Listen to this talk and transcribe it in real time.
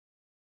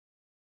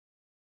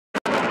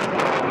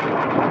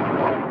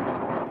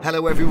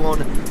Hello everyone,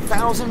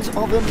 thousands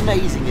of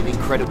amazing and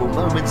incredible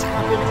moments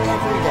happen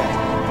every day.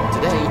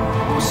 Today,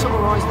 we'll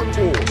summarise them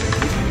all and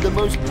give you the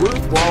most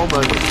worthwhile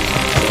moments.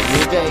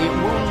 Your day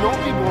will not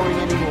be boring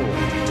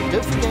anymore.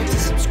 Don't forget to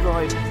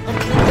subscribe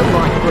and click the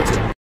like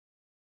button.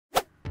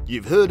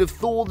 You've heard of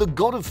Thor, the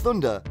god of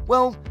thunder?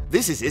 Well,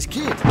 this is his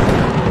kid.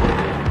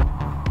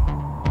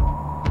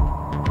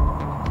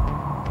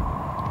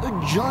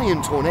 A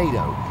giant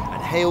tornado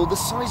and hail the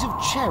size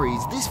of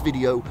cherries, this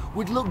video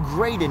would look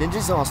great in a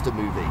disaster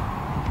movie.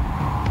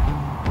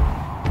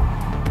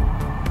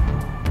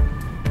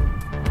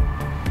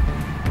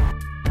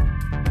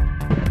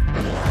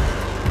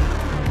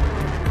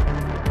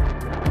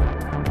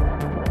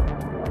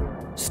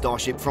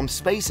 Starship from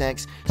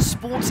SpaceX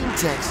sports in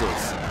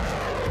Texas.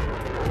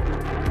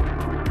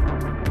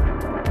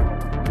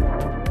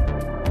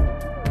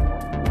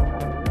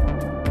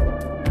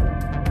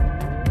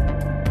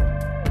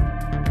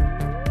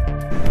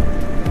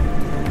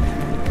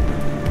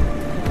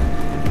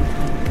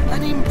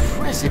 An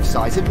impressive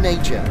sight of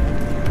nature.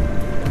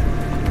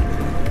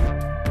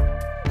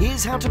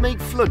 Here's how to make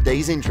flood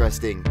days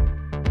interesting.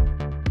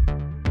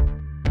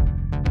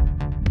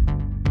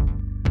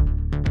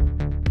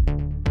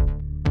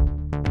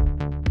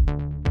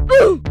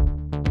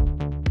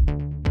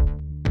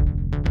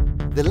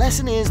 The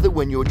lesson is that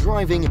when you're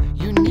driving,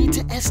 you need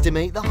to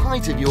estimate the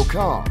height of your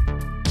car.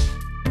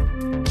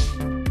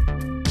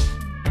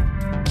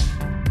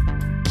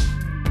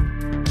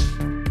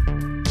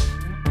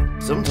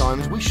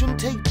 Sometimes we shouldn't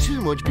take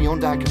too much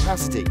beyond our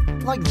capacity,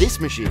 like this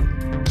machine.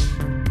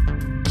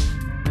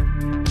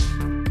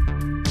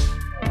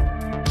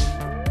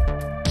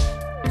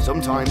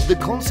 Sometimes the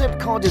concept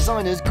car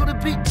designers got a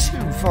bit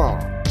too far.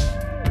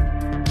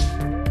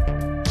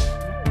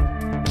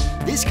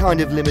 This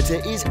kind of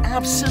limiter is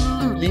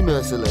absolutely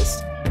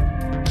merciless.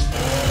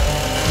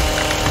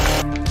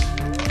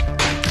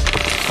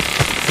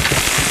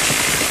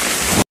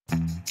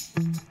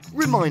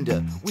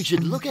 Reminder, we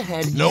should look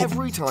ahead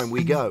every time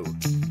we go.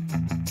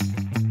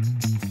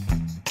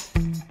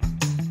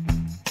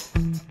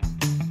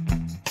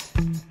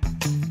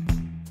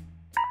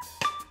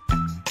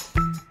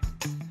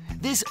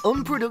 This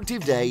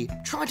unproductive day,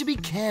 try to be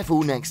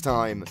careful next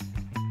time.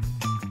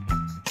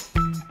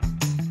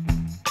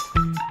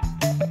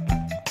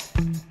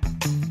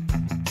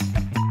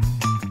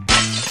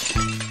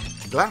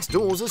 Glass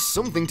doors are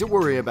something to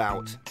worry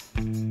about.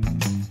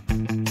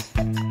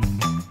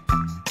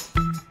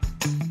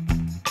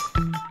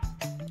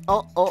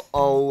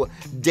 Uh-oh,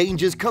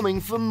 danger's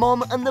coming for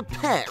Mom and the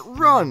pet,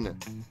 run!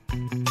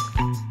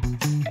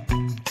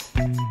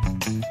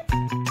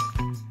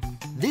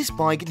 This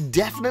bike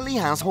definitely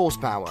has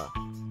horsepower.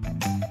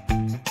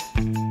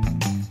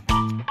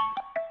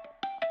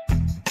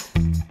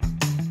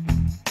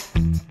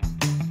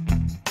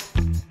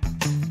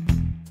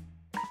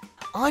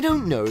 I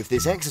don't know if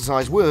this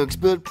exercise works,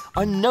 but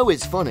I know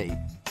it's funny.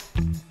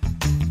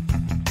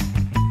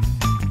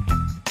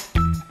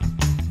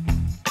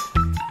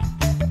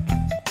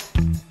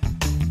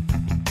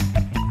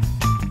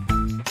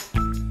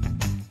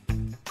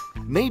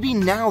 Maybe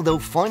now they'll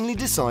finally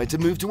decide to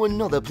move to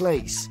another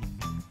place.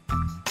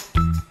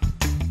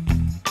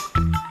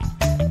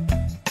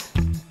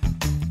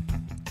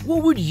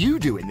 What would you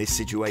do in this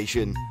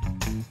situation?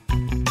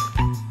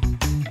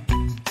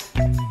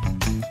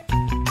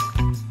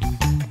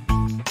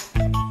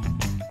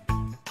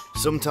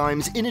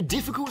 Sometimes, in a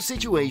difficult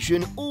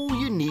situation, all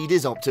you need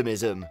is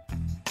optimism.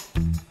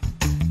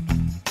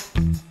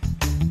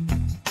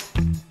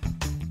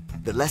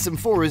 The lesson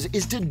for us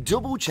is to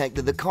double check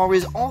that the car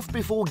is off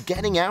before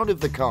getting out of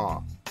the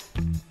car.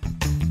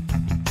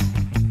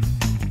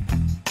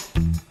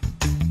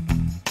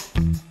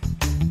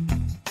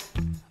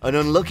 An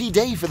unlucky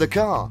day for the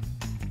car.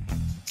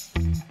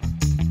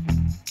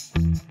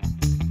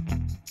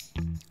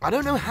 I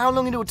don't know how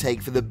long it'll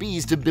take for the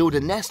bees to build a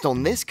nest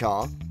on this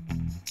car.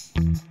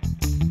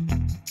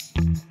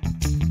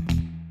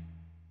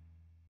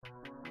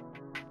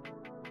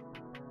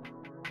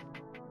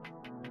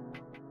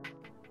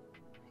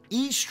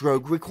 Each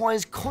stroke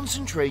requires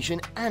concentration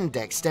and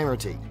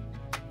dexterity.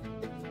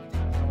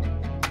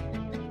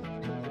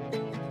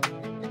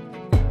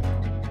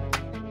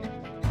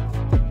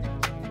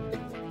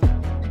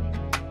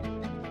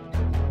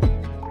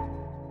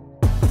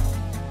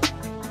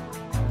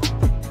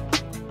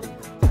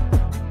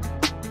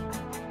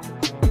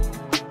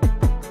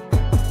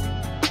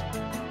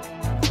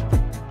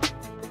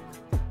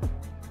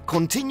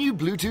 Continue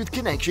Bluetooth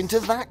connection to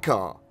that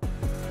car.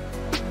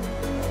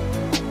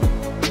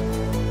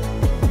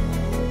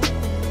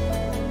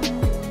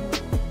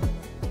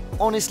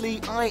 Honestly,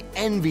 I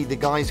envy the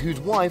guys whose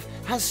wife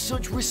has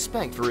such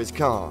respect for his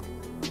car.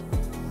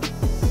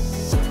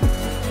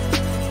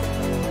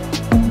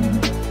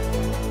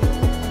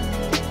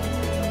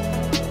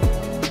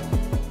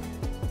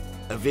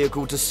 A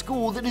vehicle to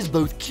school that is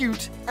both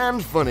cute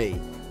and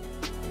funny.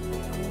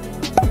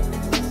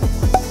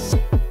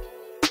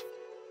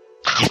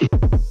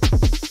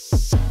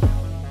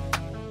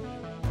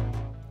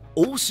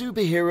 all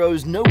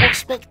superheroes know what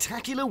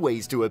spectacular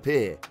ways to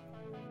appear.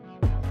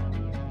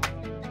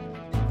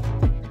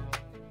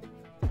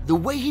 The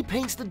way he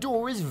paints the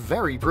door is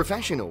very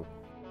professional.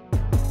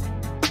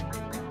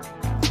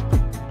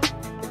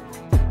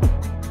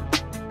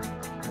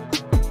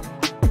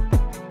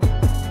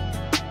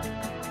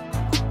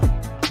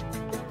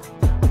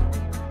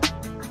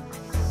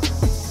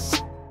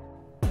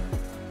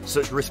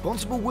 Such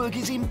responsible work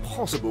is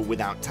impossible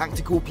without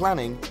tactical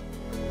planning.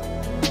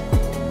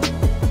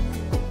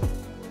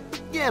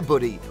 Yeah,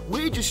 buddy,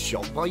 we're just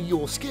shocked by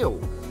your skill.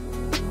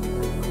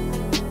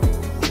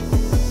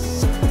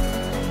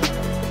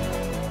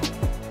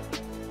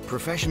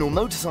 Professional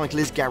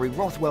motorcyclist Gary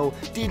Rothwell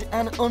did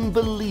an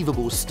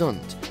unbelievable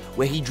stunt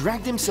where he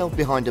dragged himself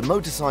behind a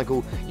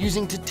motorcycle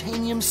using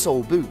titanium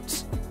sole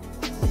boots.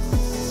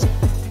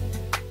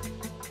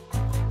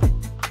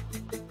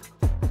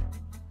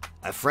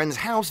 A friend's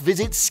house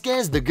visit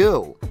scares the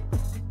girl.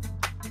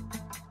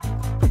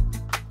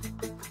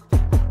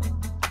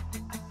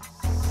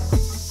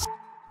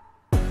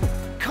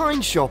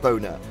 Kind shop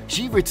owner,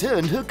 she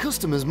returned her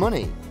customers'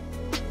 money.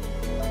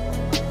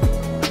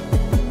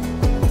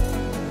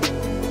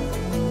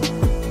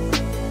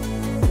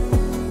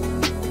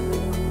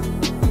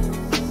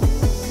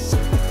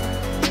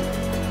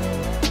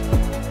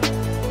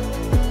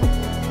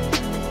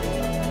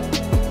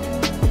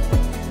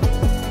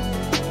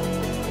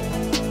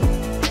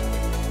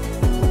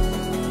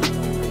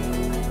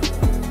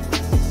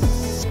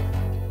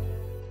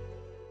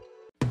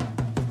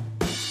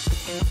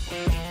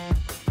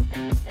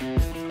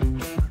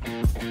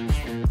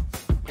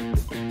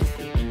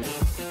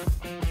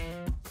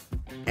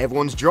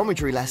 Everyone's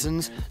geometry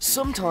lessons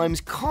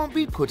sometimes can't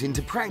be put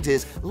into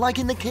practice, like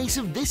in the case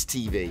of this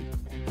TV.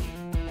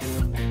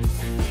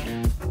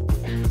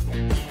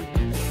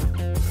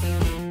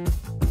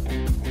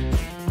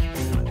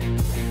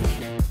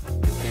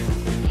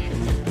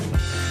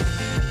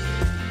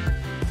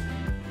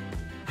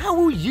 How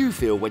will you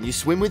feel when you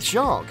swim with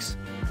sharks?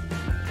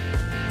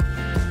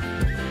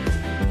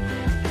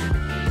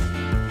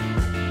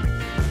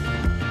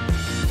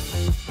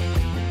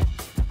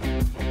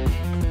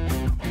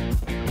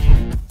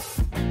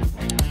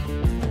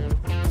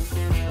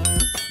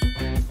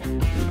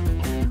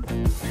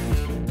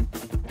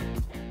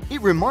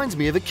 It reminds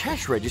me of a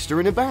cash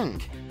register in a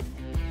bank.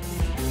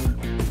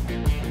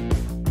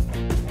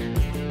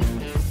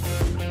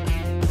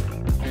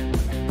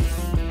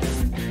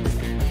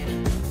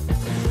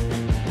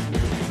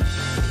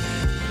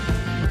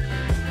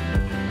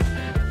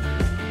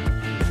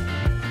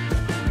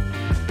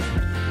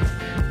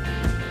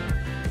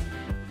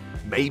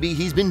 Maybe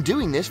he's been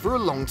doing this for a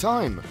long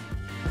time.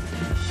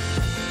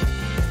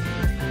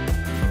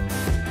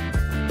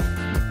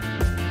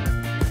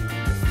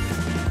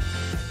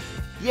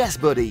 Yes,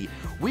 buddy,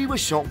 we were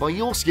shocked by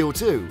your skill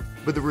too,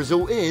 but the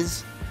result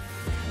is...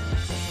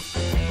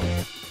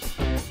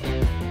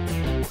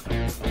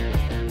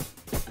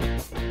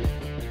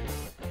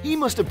 he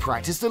must have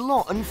practiced a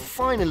lot and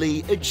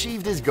finally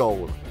achieved his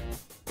goal.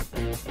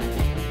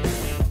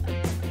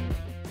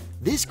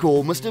 This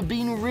call must have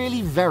been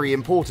really very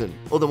important,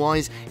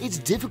 otherwise it's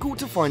difficult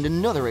to find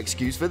another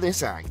excuse for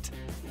this act.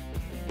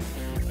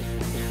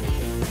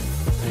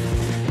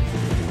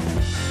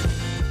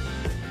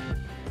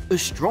 A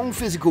strong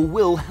physical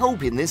will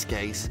help in this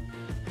case.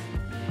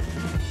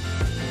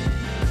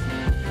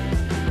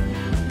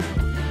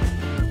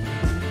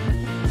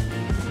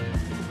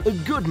 A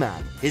good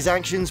man, his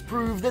actions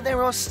prove that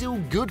there are still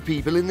good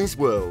people in this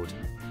world.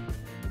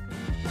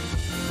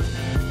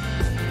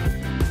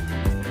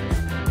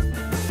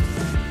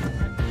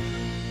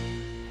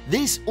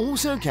 This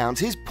also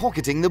counts as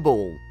pocketing the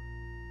ball.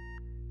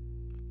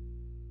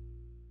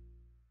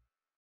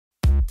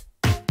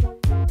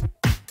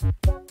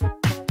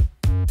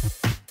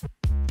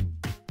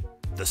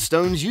 The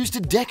stones used to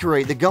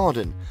decorate the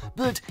garden,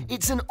 but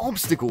it's an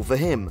obstacle for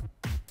him.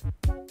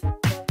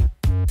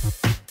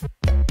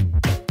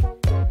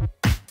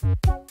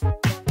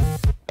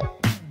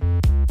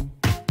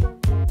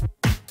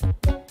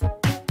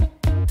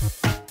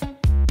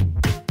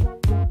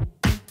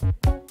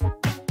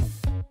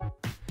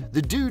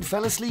 The dude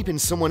fell asleep in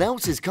someone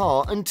else's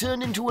car and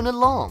turned into an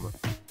alarm.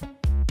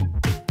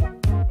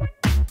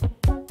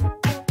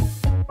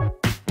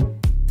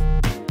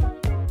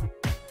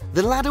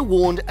 The ladder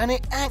warned and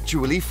it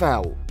actually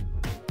fell.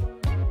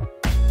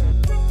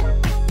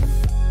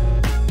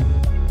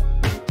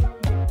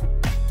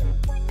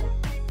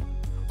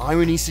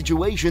 Irony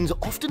situations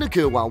often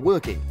occur while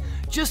working.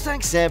 Just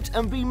accept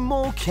and be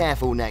more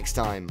careful next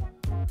time.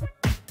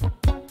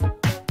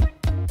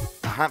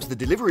 Perhaps the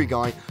delivery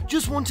guy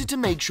just wanted to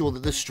make sure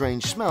that the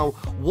strange smell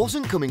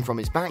wasn't coming from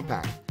his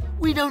backpack.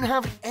 We don't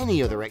have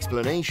any other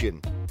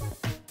explanation.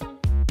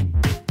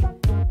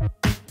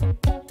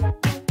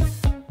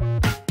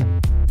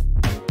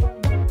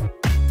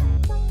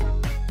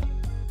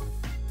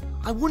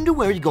 I wonder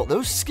where he got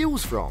those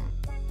skills from.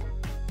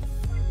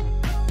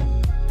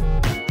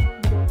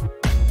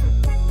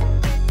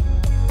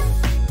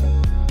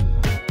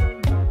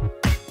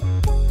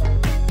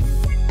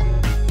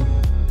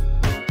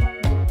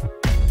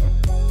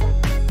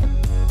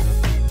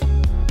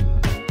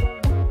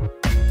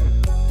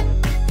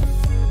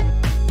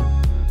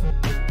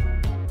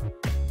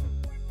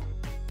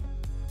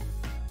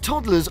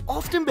 Toddlers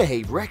often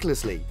behave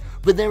recklessly,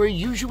 but there are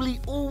usually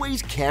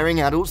always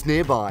caring adults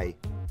nearby.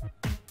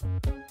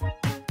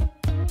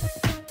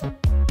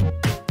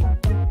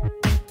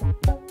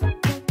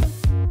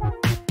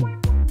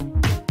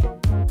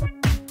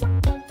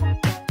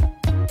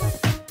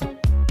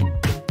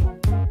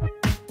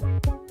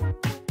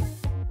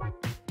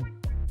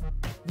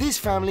 This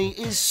family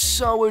is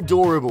so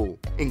adorable,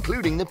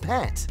 including the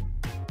pet.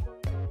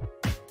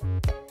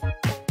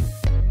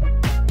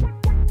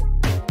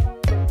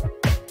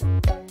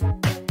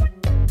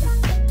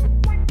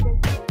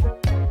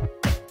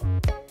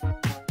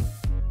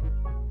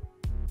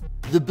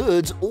 The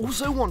birds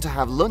also want to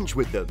have lunch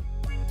with them.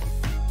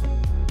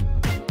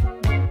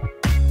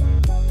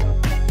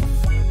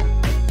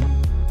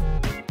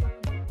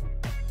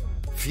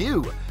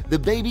 Phew, the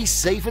baby's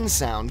safe and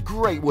sound,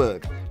 great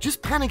work,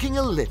 just panicking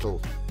a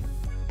little.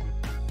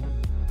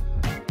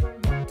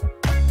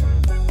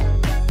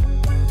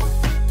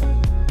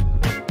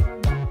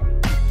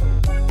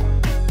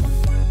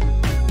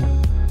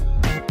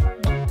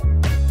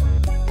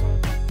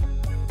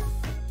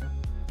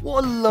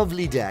 What a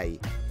lovely day.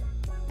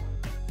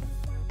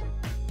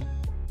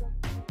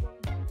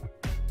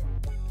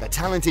 A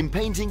talent in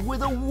painting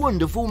with a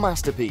wonderful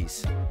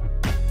masterpiece.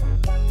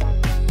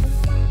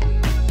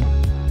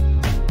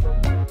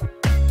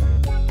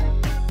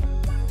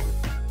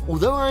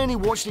 Although I only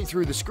watched it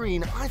through the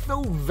screen, I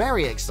felt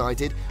very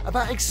excited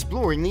about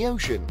exploring the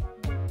ocean.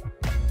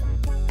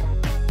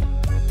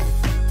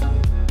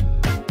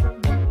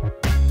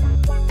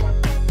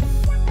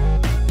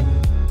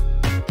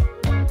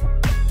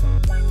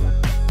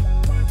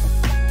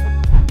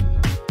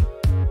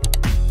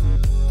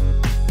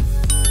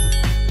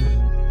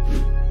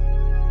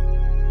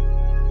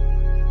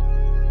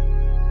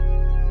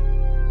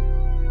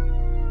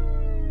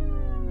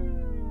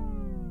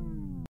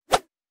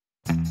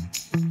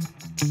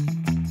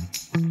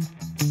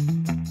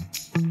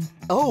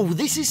 Oh,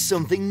 this is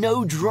something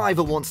no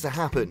driver wants to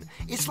happen.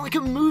 It's like a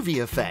movie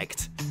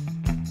effect.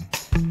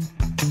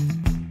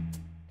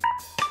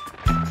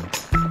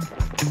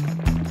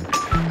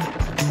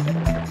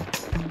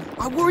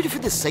 I worried for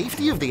the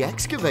safety of the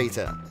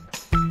excavator.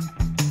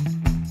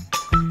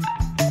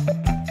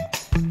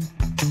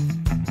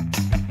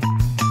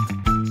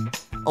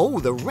 Oh,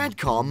 the red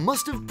car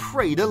must have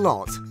prayed a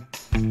lot.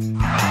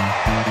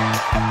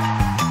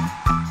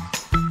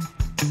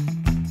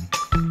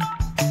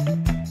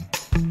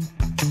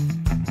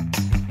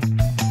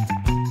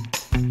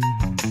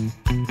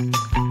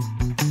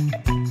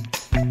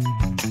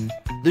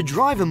 The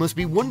driver must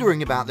be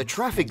wondering about the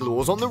traffic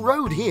laws on the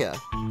road here.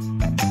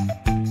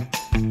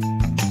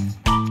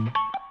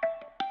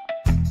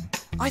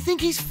 I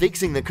think he's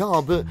fixing the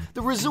car, but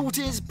the result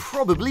is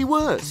probably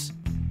worse.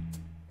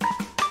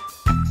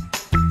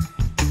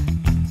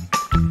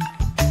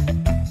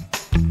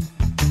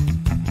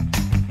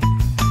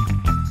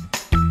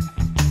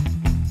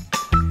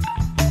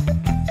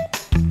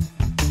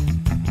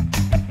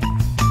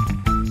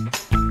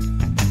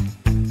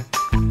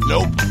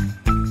 Nope.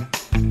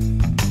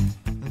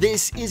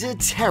 This is a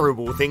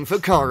terrible thing for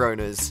car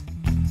owners.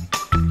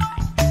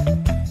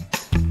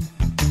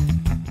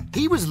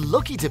 He was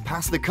lucky to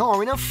pass the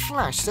car in a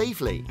flash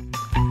safely.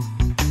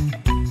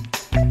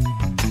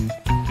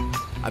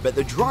 I bet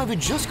the driver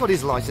just got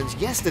his license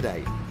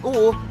yesterday,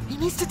 or he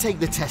needs to take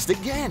the test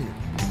again.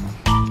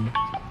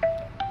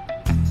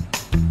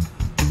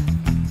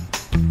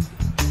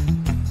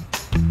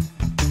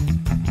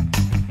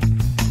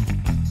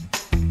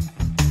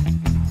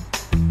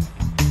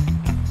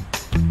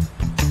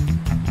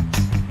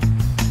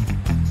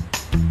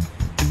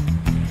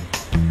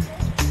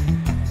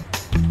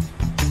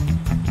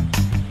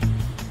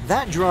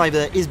 That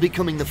driver is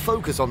becoming the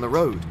focus on the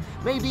road.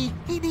 Maybe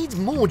he needs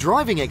more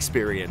driving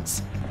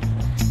experience.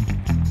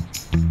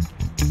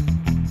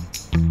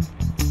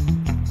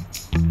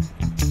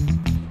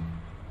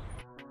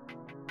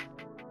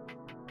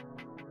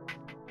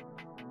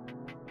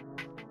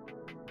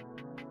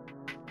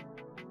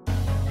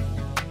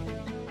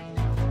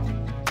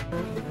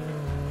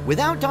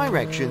 Without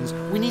directions,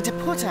 we need to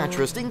put our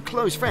trust in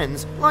close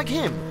friends like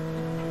him.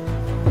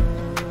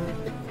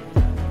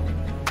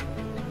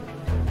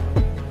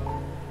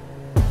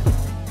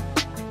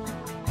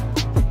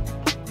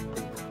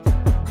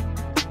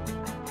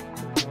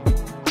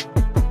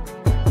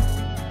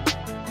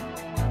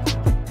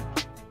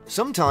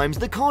 Sometimes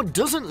the car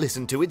doesn't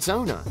listen to its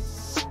owner.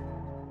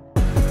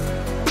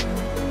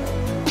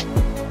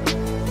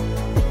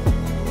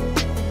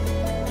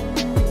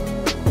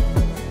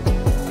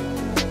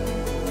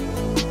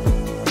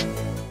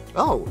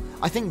 Oh,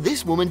 I think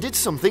this woman did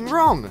something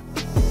wrong.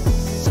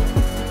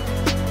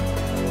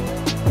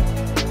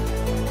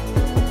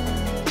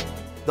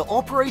 The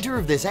operator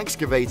of this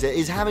excavator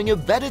is having a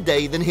better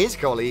day than his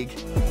colleague.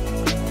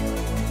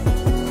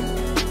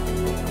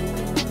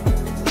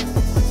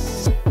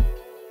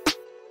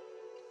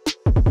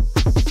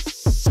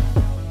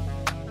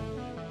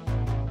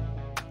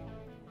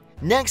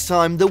 Next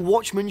time, the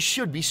watchman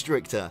should be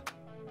stricter.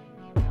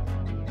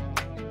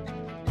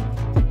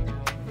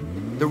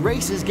 The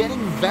racer's getting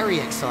very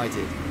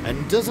excited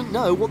and doesn't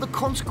know what the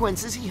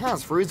consequences he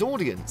has for his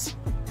audience.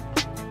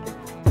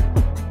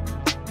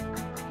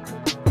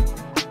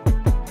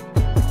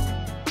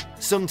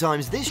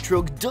 Sometimes this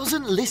truck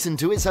doesn't listen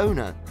to its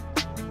owner.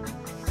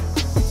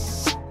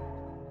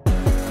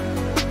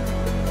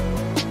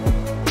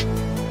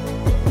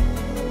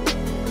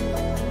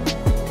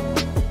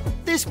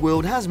 This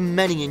world has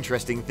many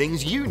interesting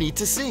things you need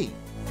to see.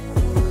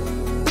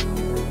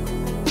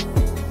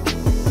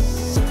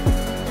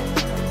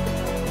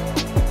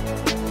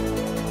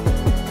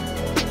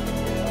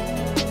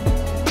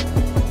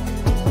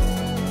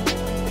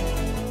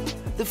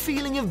 The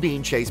feeling of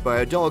being chased by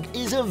a dog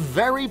is a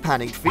very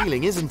panicked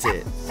feeling, isn't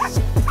it?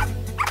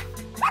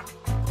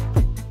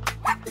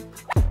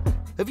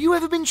 Have you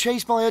ever been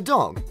chased by a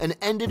dog and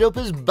ended up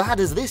as bad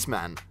as this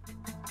man?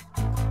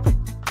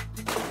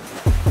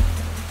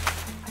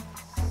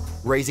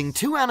 Raising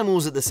two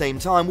animals at the same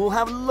time will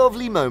have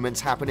lovely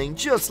moments happening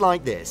just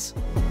like this.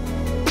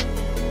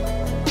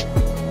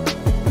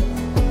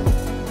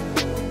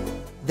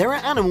 There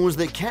are animals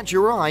that catch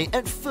your eye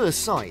at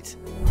first sight.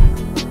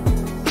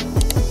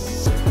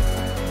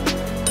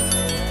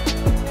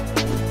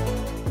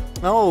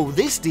 Oh,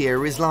 this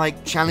deer is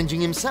like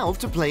challenging himself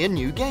to play a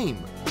new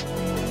game.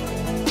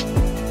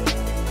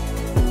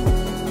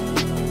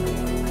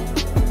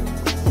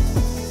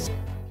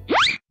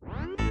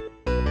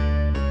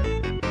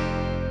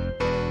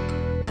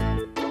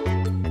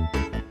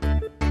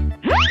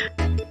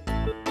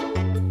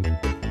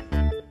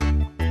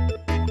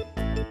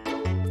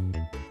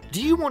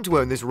 Do you want to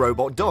own this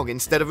robot dog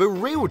instead of a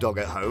real dog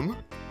at home?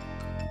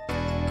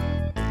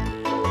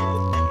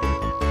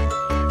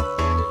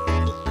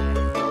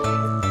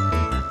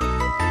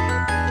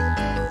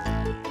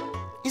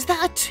 Is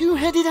that a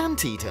two-headed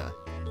anteater?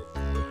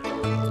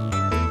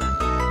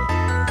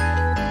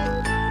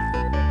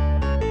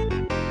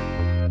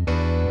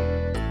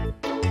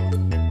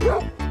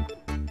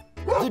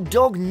 The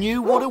dog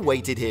knew what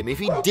awaited him if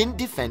he didn't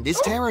defend his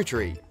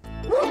territory.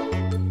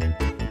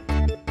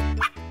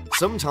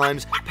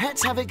 Sometimes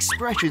pets have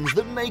expressions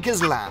that make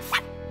us laugh.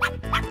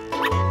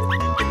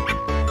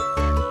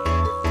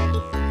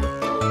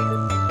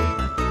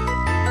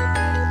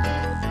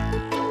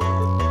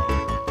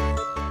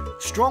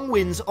 Strong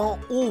winds are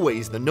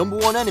always the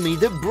 #1 enemy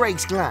that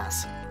breaks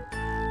glass.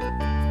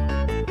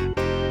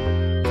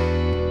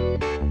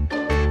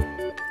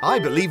 I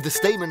believe the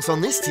statements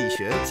on this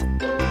t-shirt.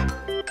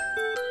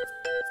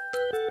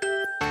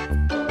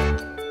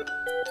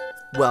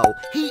 Well,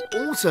 he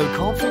also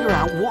can't figure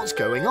out what's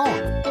going on.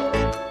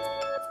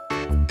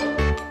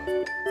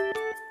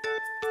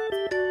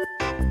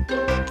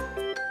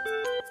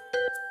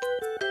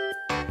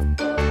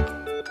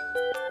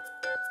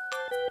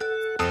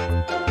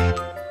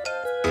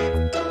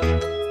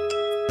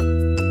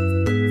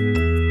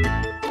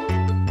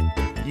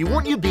 You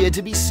want your beer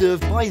to be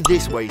served by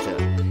this waiter.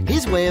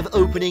 His way of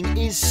opening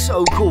is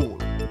so cool.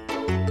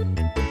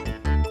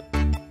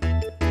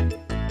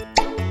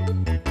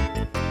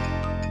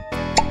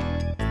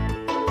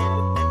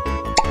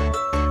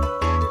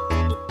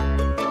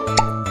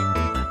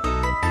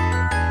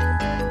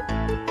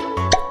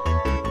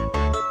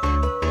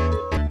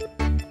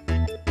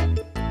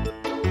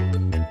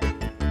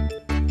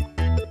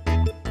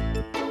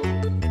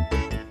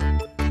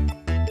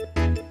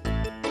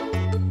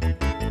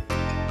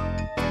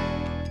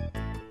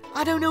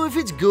 I don't know if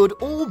it's good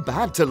or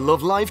bad to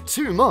love life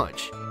too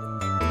much.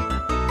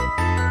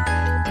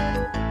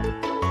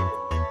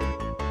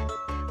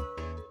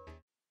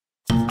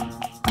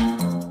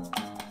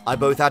 I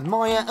both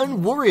admire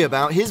and worry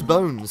about his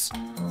bones.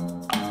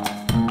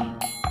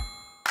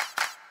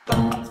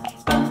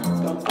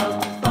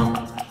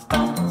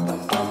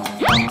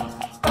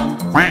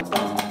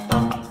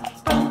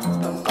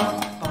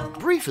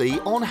 Briefly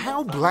on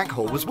how black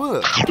holes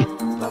work.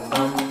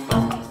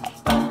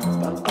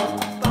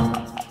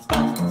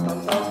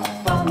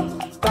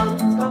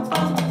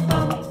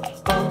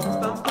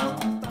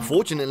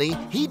 Fortunately,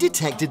 he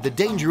detected the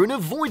danger and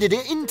avoided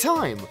it in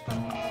time.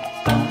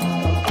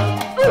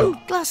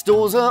 Glass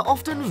doors are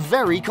often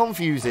very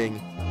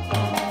confusing.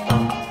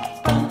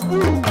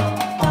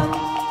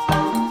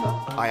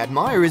 I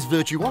admire his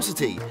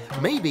virtuosity.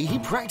 Maybe he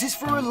practiced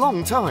for a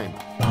long time.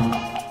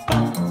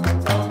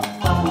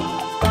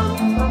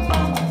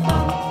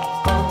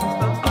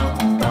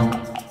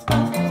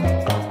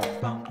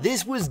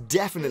 This was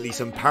definitely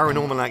some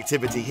paranormal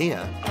activity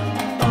here.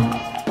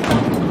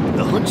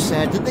 The hunch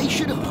said that they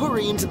should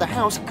hurry into the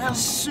house as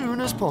soon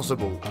as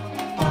possible.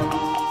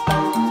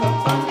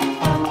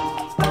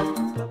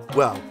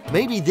 Well,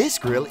 maybe this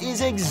grill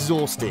is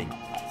exhausting.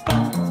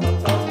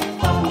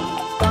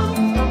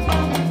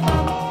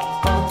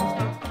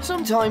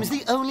 Sometimes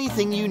the only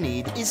thing you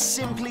need is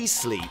simply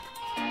sleep.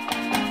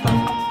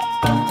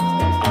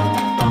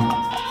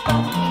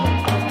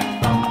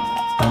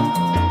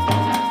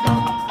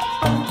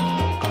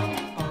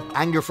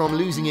 Anger from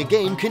losing a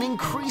game can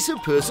increase a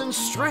person's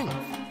strength.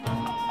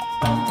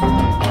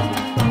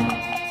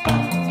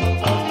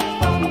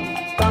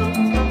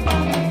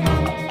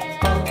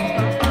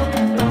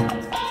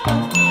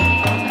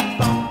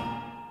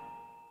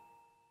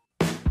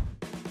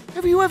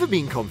 Have you ever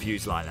been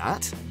confused like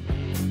that?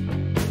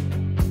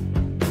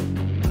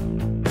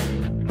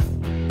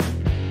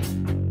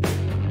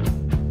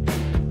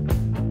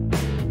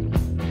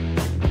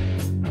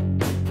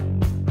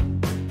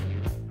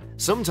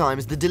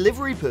 Sometimes the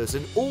delivery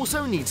person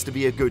also needs to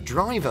be a good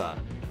driver.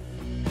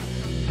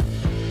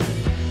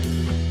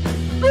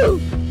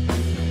 Ooh.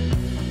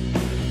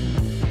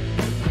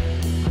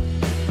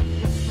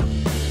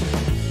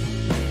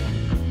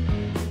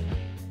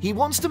 He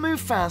wants to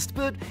move fast,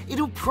 but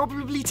it'll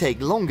probably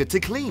take longer to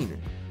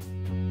clean.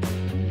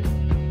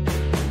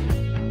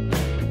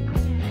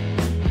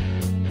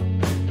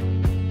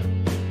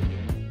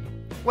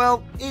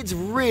 Well, it's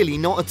really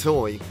not a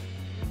toy.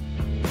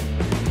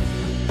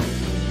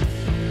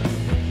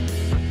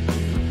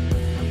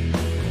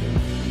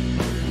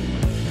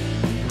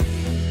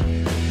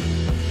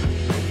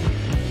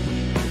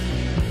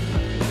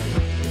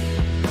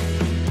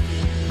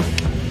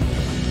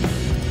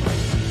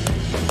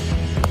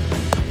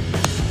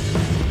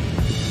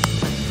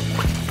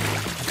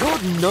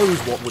 God knows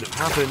what would have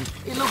happened.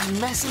 It looks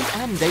messy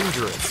and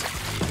dangerous.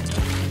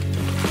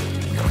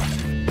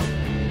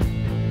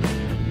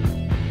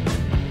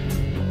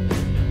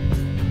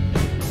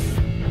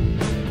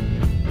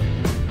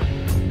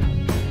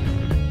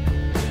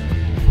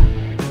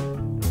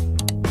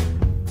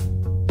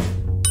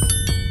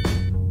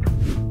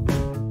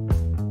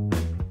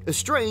 A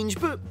strange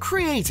but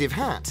creative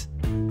hat.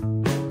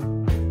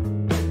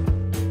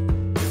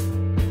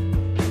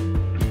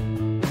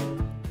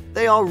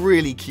 They are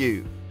really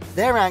cute.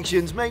 Their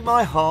actions make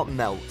my heart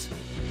melt.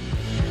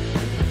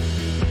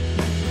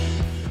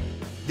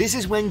 This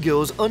is when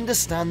girls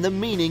understand the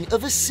meaning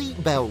of a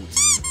seatbelt.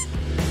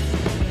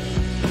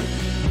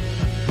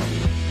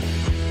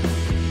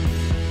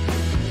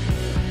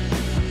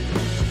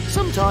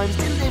 Sometimes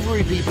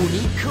delivery people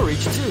need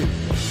courage too.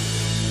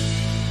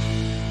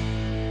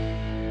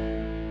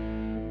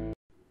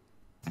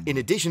 In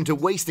addition to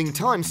wasting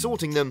time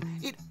sorting them,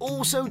 it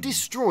also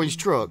destroys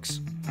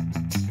trucks.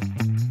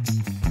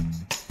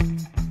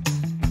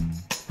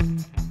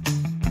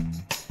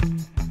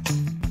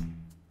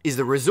 Is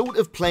the result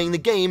of playing the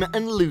game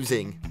and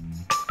losing.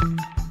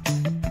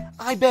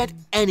 I bet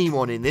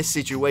anyone in this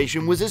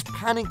situation was as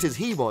panicked as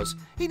he was.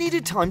 He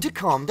needed time to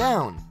calm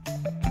down.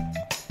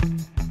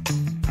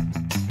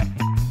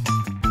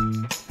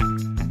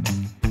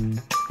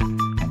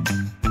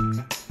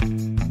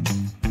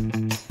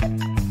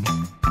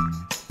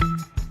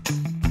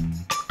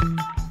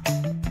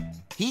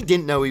 He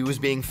didn't know he was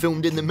being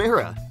filmed in the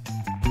mirror.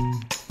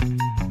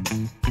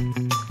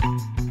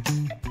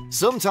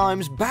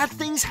 Sometimes bad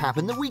things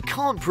happen that we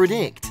can't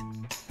predict.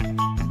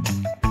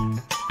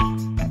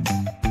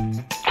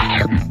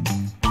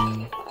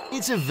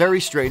 It's a very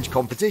strange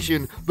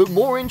competition, but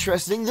more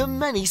interesting than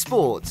many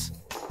sports.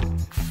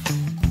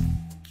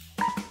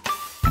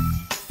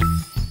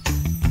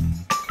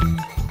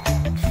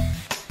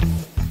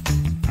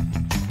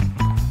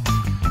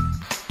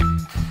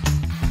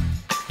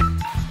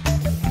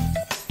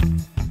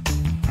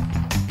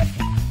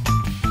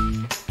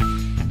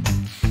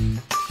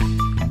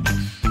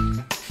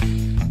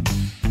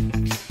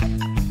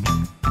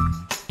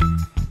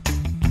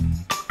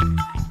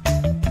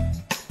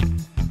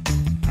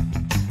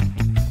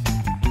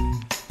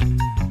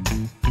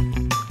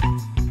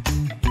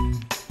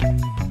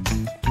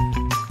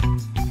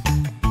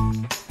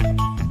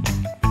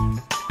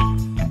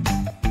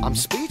 I'm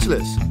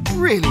speechless.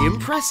 Really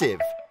impressive.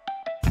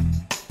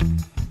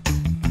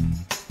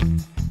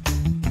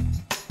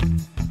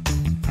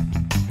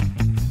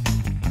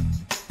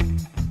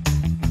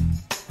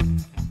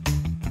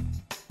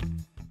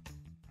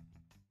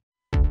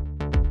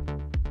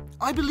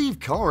 I believe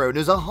car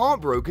owners are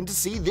heartbroken to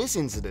see this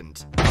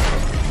incident.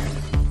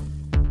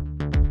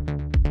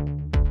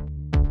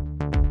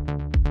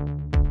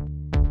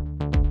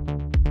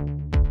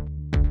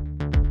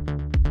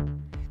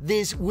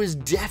 This was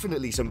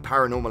definitely some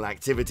paranormal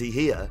activity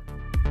here.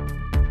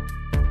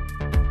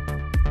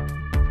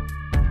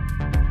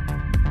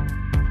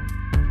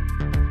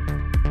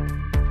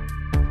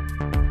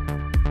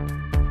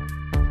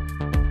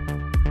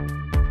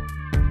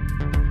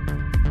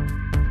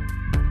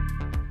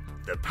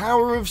 The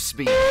power of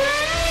speed.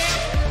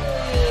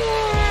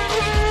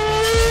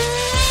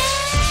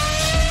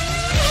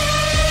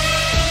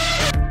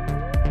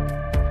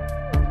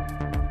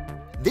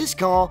 This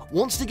car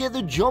wants to get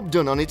the job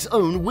done on its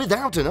own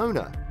without an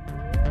owner.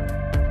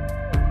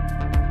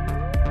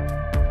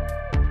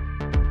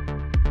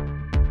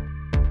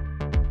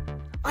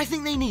 I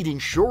think they need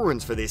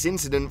insurance for this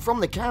incident from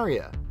the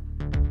carrier.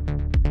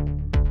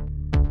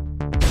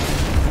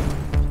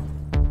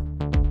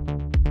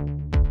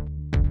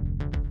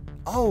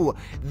 Oh,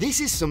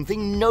 this is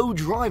something no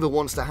driver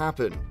wants to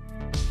happen.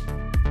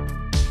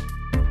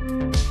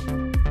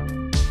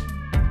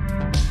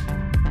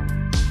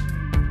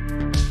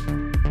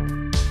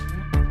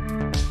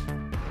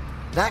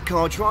 That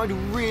car tried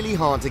really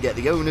hard to get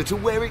the owner to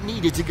where it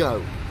needed to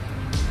go.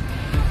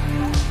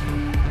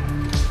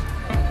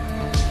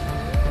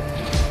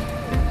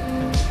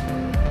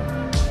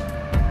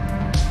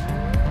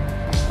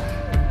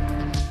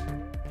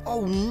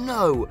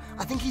 no,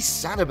 I think he's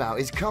sad about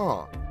his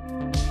car.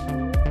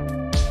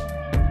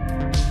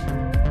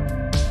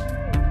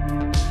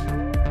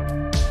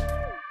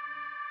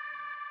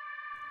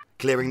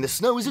 Clearing the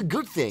snow is a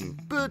good thing,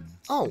 but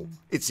oh,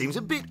 it seems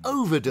a bit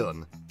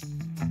overdone.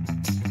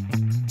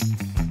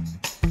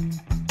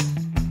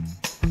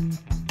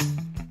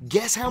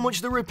 Guess how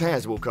much the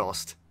repairs will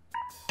cost?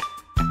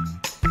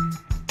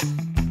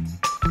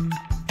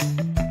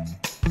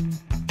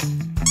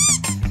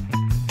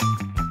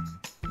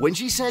 When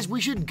she says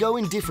we should go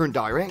in different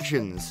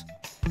directions.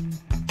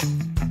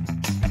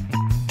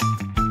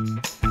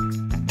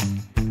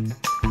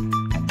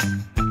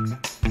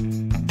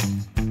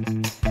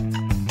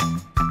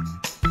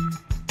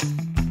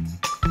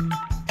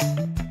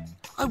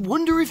 I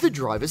wonder if the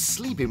driver's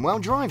sleeping while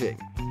driving.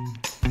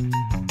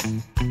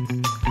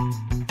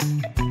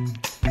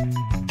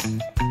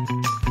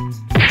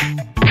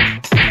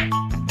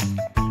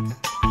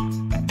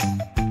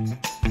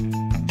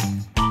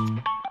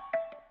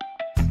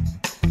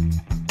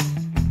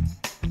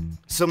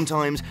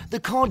 Sometimes the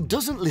car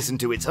doesn't listen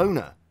to its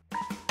owner.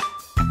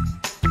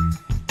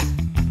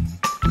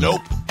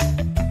 Nope.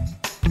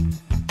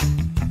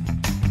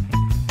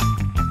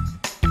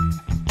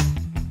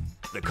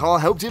 The car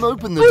helped him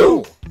open the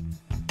door.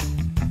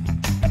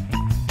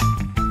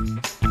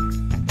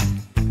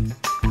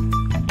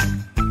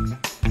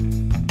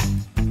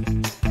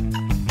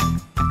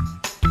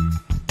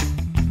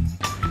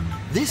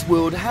 This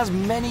world has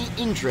many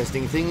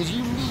interesting things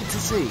you need to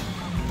see.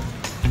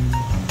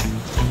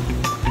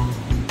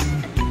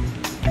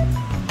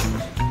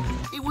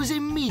 It was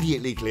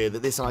immediately clear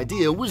that this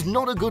idea was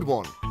not a good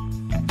one.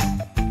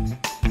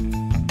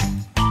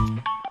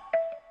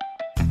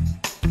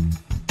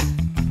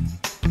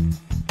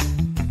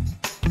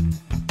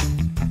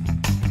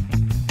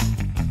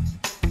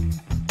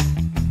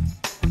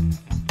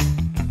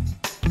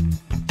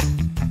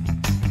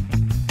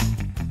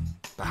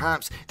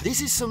 Perhaps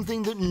this is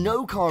something that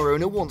no car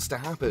owner wants to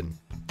happen.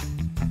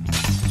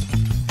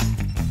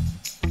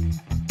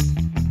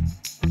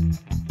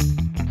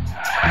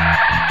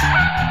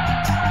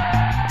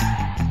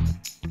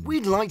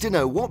 We'd like to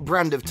know what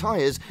brand of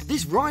tyres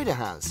this rider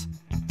has.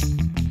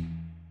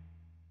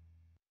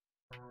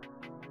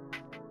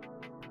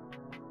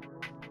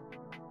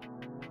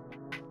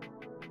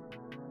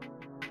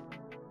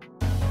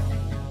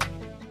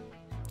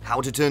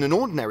 How to turn an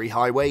ordinary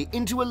highway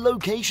into a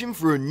location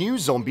for a new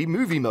zombie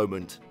movie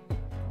moment.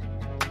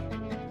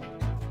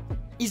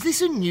 Is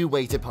this a new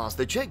way to pass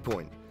the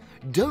checkpoint?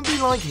 Don't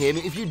be like him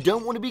if you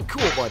don't want to be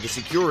caught by the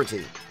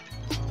security.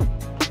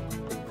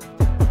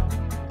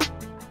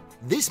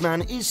 This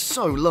man is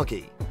so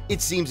lucky.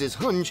 It seems his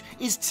hunch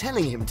is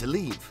telling him to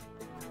leave.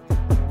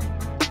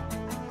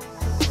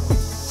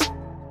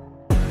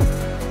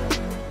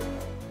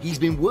 He's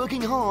been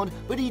working hard,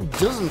 but he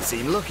doesn't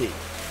seem lucky.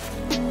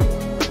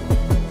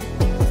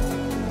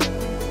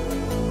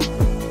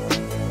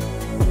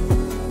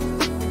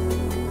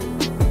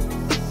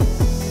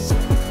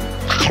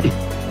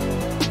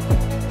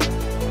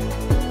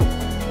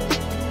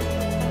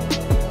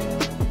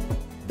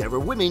 There are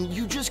women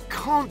you just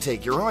can't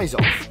take your eyes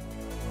off.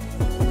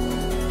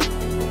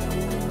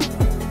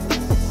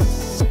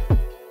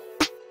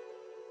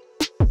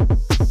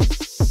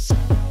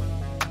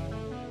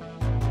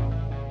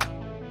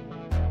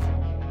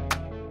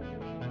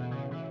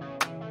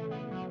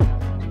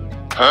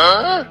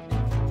 Huh?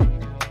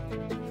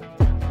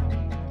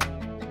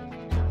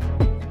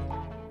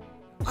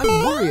 I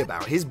worry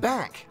about his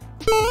back.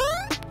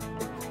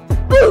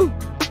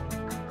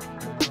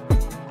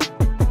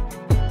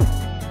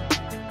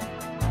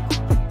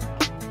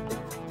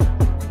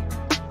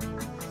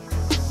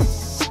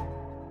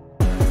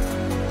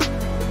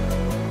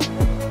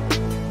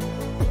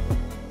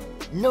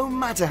 No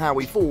matter how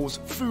he falls,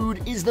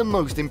 food is the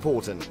most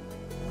important.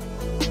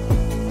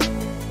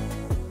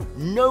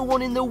 No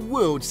one in the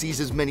world sees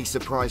as many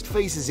surprised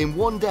faces in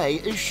one day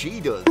as she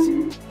does.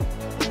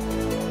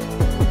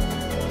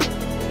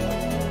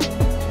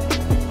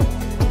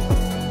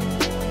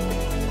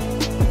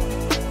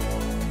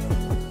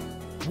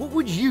 What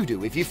would you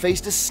do if you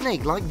faced a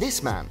snake like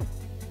this man?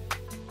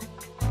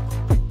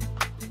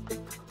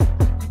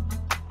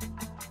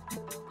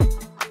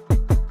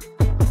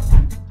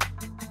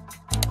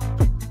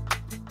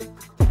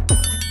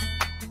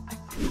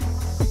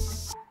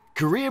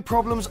 Career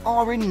problems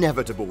are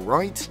inevitable,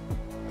 right?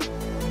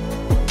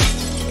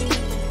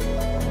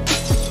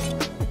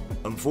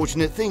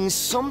 Unfortunate things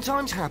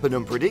sometimes happen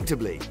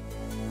unpredictably.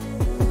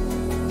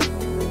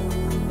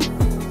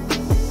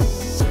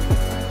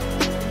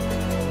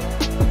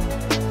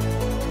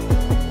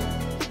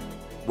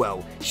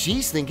 Well,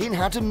 she's thinking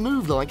how to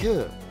move like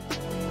her.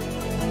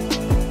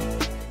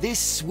 This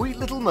sweet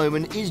little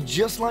moment is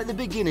just like the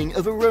beginning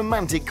of a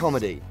romantic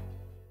comedy.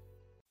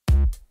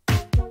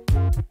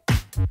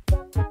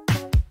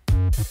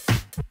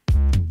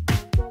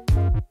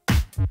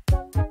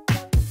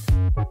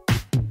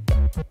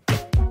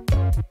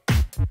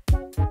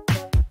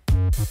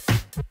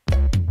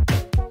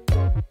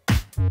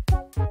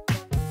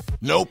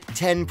 Nope.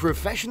 10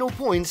 professional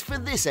points for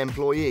this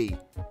employee.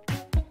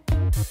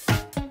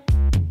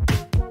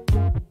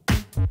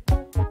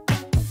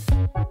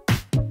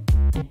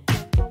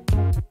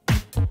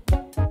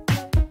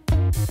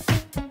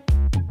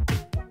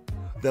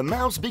 The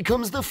mouse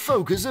becomes the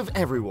focus of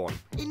everyone.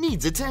 It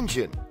needs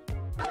attention.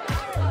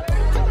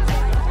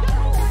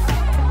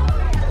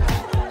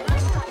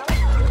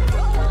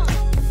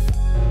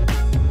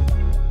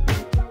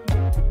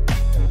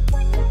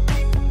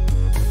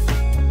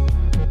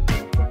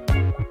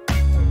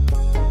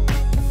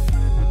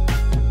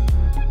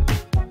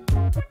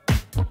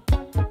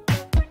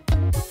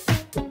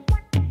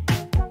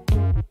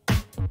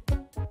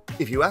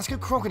 If you ask a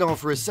crocodile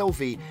for a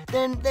selfie,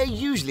 then they're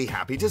usually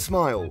happy to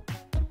smile.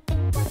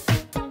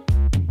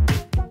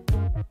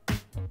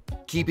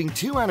 Keeping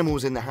 2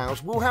 animals in the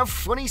house will have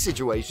funny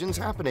situations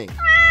happening.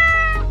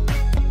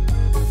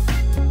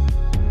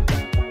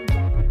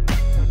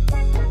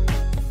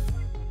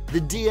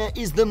 The deer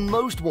is the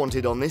most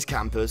wanted on this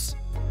campus.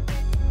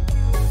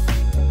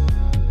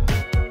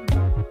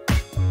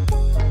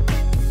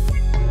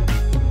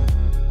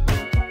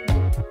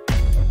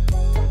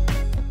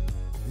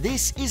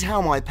 This is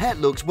how my pet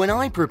looks when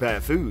I prepare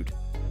food.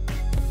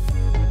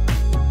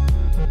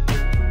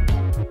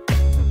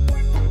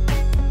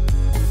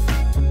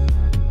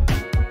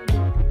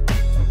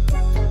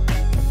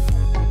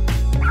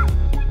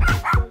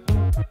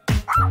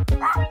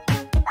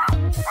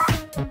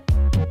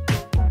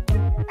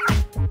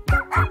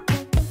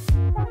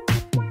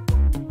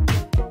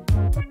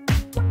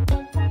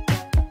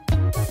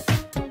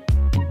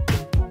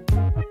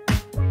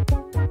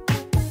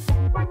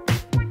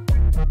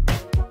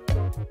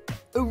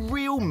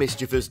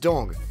 Mischievous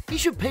dog. He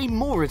should pay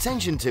more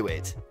attention to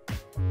it.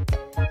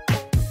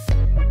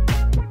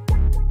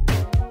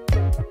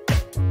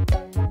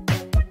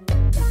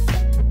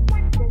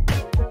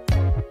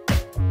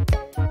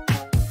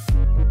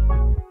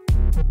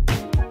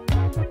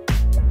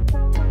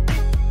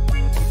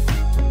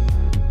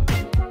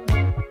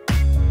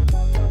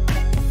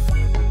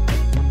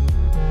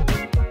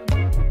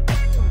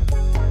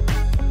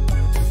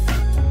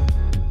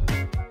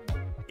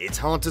 It's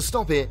hard to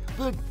stop it,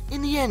 but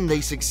in the end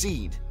they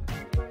succeed.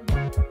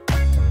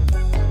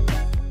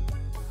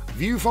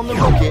 View from the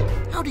rocket,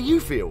 how do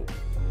you feel?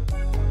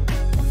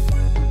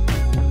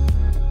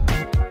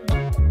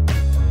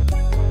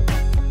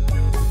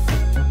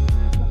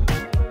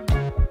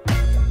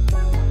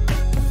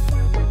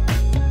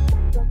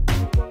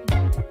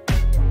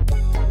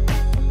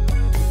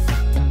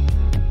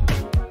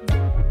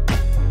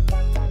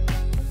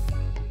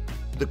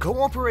 The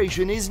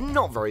cooperation is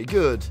not very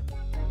good.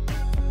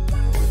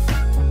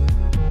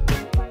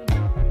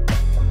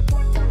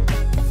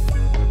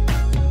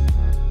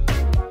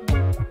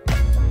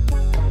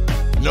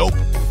 Nope.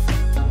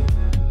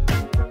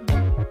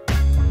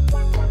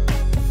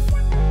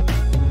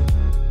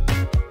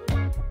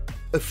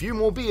 A few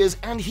more beers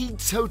and he'd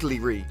totally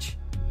reach.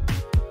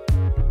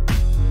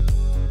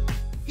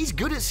 He's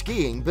good at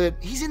skiing, but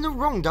he's in the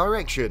wrong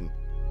direction.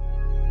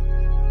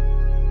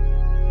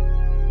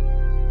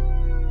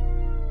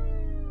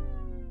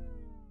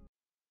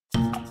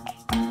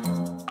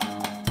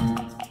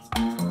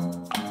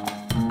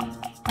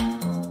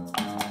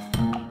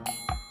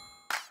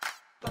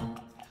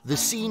 The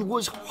scene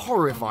was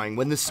horrifying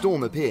when the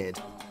storm appeared.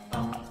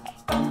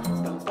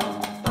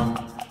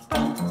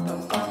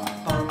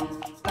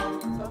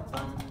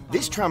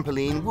 This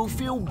trampoline will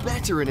feel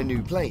better in a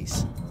new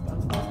place.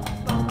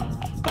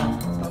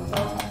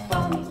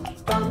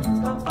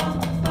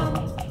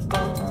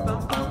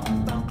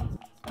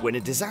 When a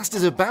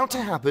disaster's about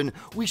to happen,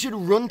 we should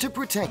run to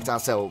protect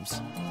ourselves.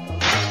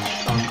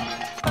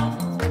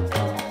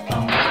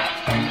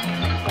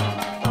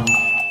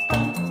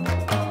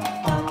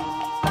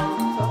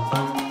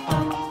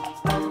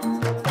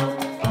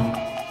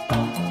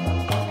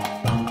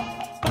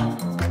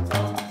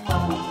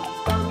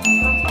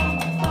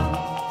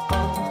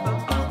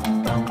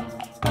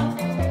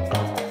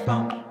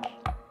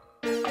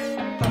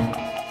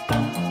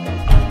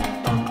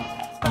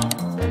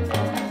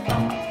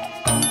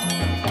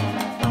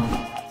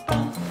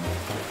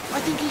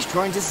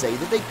 Trying to say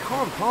that they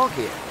can't park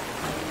here.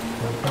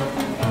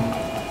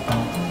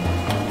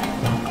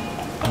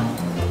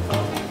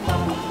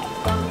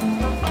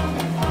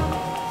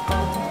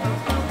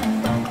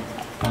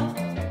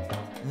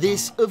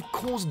 This, of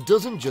course,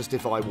 doesn't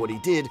justify what he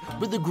did,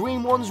 but the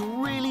green ones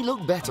really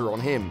look better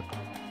on him.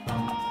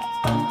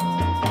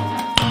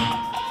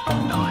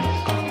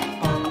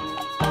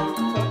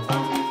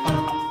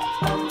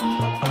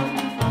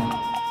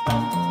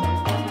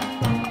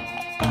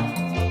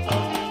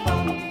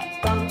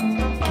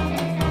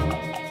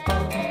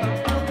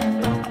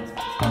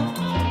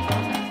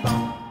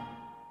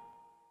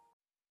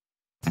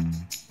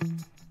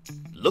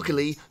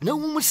 Luckily, no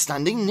one was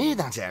standing near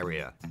that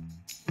area.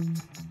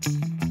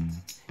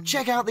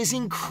 Check out this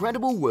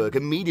incredible work a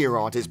media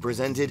artist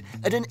presented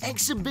at an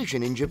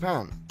exhibition in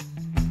Japan.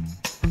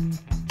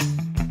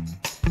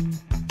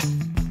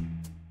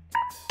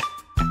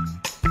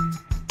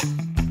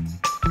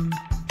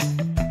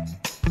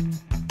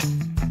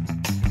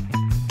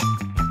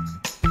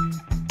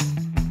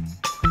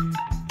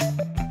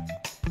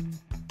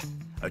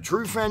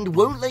 true friend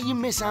won't let you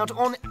miss out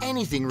on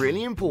anything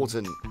really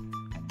important.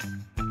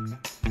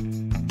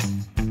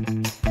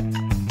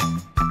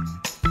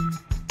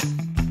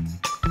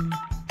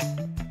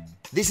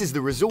 This is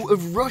the result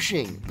of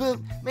rushing, but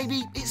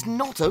maybe it's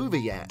not over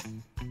yet.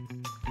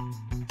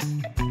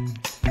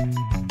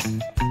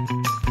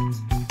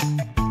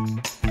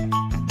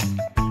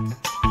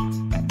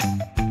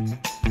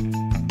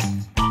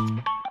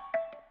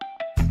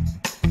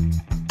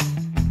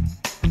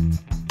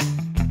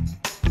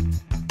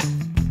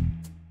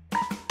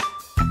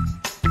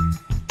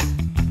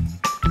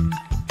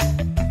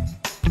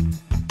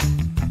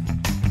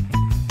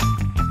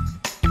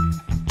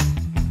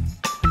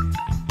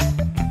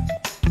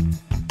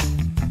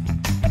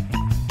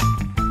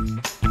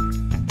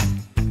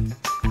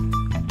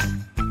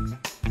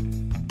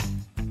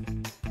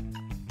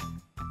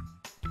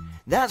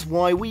 That's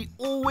why we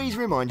always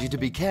remind you to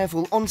be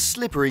careful on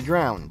slippery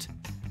ground.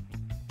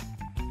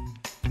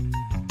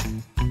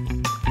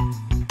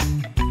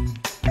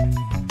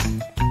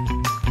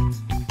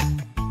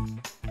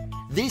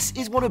 This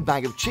is what a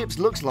bag of chips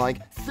looks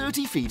like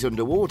 30 feet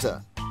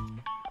underwater.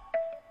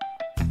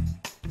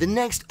 The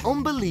next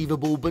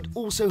unbelievable but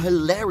also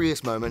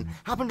hilarious moment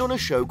happened on a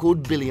show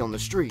called Billy on the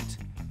Street.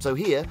 So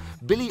here,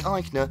 Billy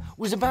Eichner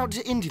was about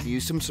to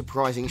interview some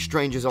surprising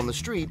strangers on the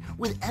street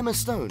with Emma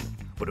Stone,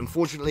 but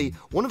unfortunately,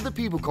 one of the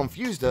people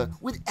confused her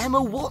with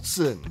Emma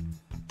Watson.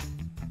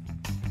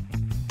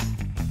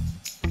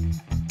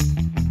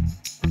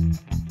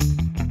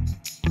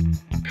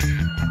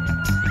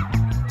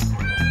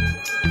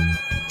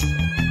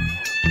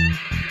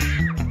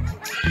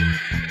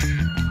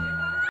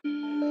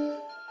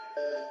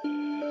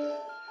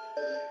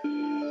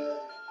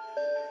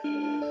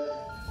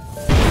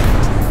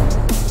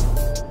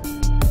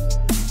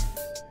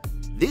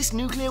 This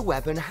nuclear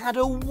weapon had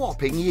a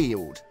whopping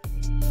yield.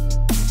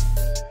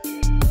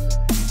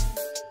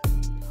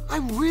 I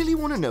really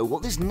want to know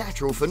what this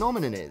natural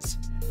phenomenon is.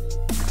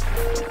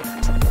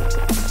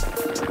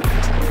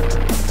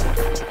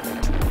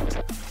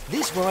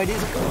 This ride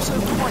is also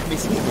quite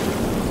misleading.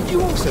 Did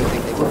you also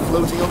think they were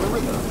floating on the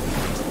river?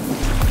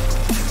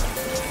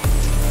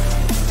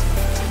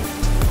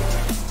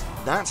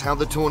 That's how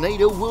the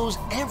tornado whirls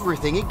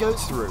everything it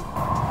goes through.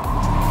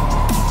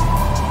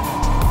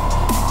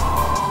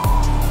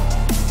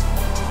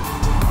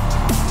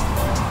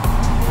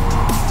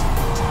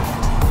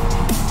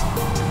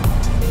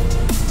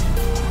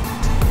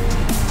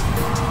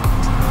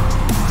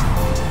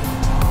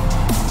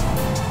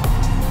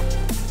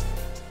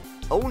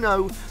 Oh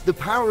no, the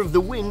power of the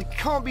wind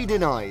can't be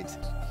denied.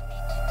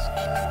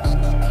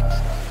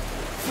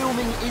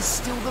 Filming is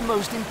still the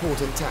most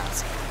important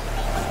task.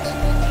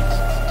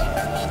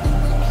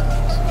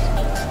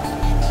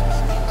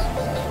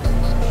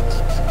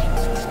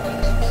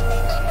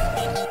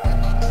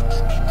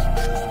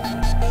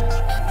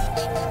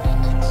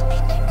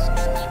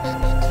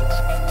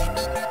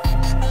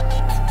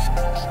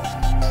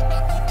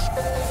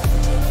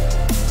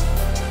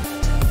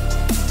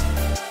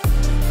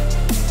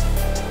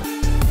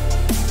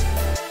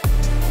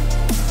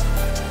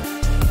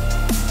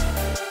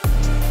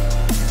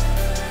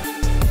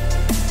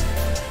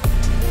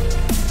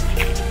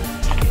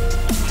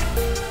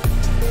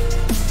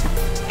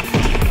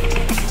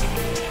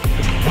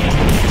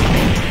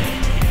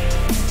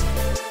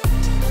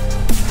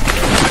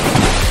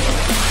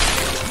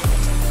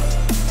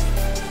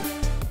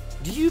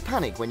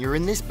 Panic when you're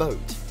in this boat.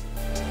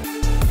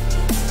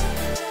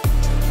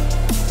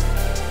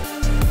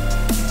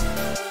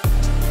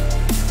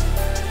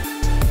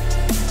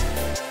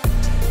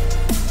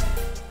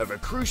 Of a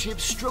cruise ship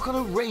struck on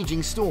a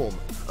raging storm.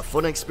 A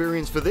fun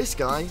experience for this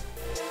guy.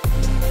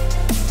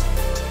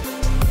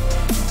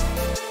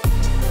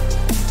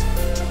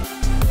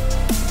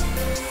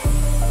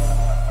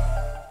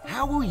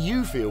 How will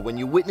you feel when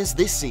you witness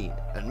this scene?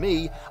 And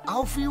me,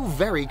 I'll feel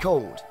very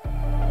cold.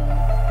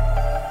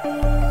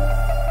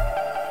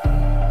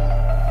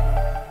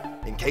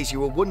 In case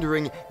you were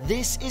wondering,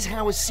 this is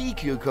how a sea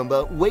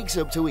cucumber wakes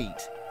up to eat.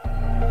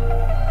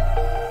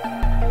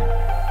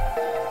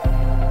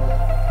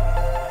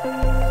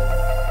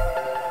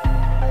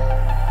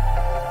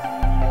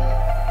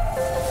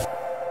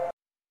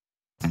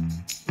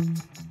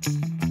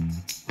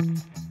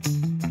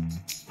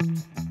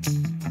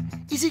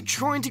 Is it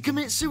trying to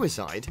commit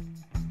suicide?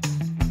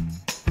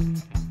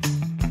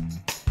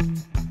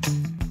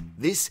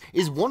 This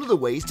is one of the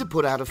ways to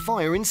put out a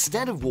fire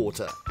instead of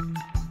water.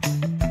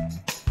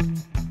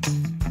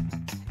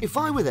 If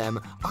I were them,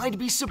 I'd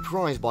be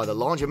surprised by the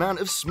large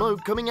amount of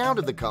smoke coming out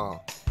of the car.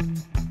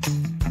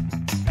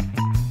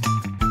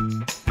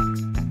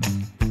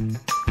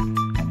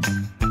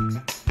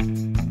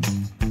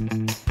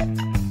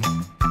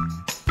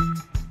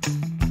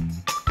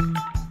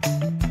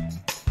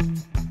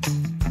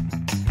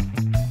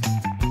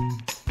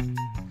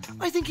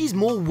 I think he's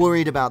more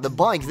worried about the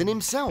bike than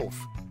himself.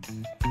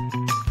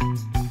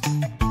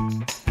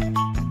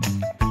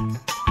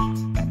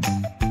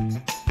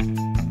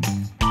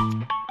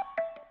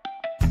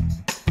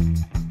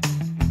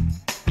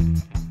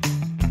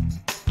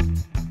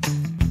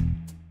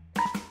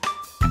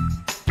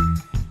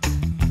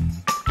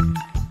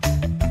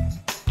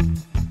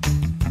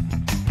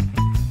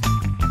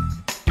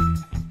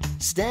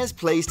 stairs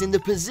placed in the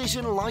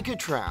position like a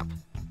trap.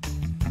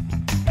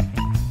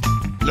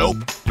 Nope.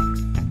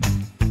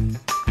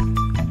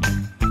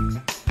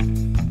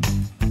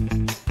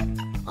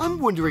 I'm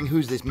wondering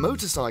whose this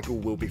motorcycle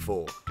will be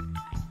for.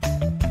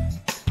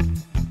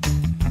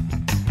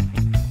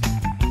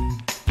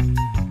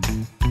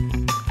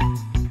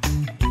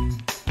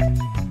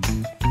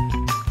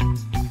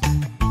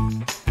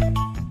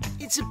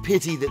 It's a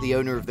pity that the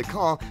owner of the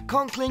car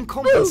can't claim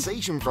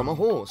compensation from a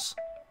horse.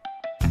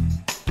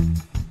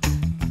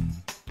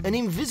 An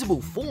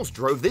invisible force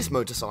drove this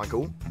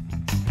motorcycle.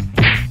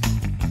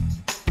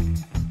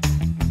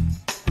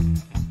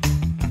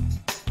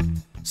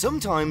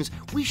 Sometimes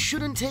we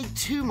shouldn't take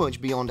too much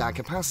beyond our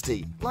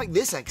capacity, like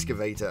this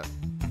excavator.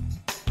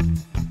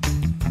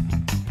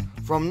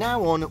 From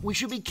now on, we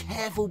should be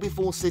careful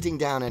before sitting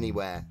down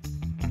anywhere.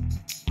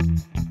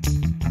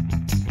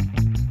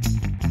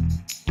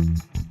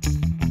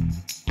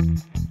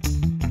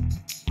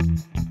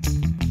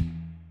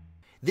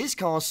 This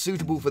car's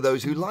suitable for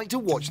those who like to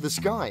watch the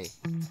sky.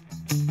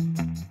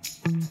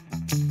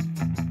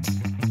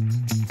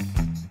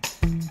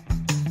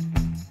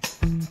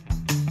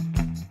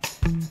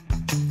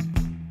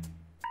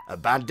 A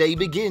bad day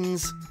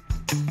begins.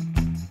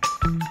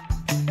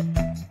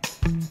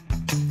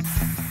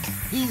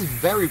 He's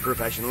very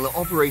professional at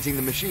operating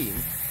the machine.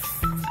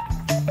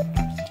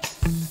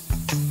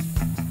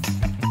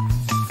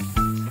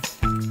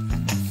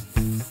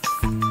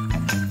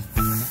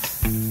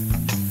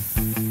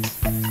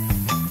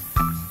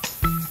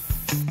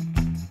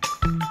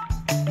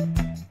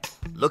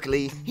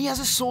 Luckily, he has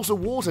a source of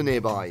water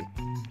nearby.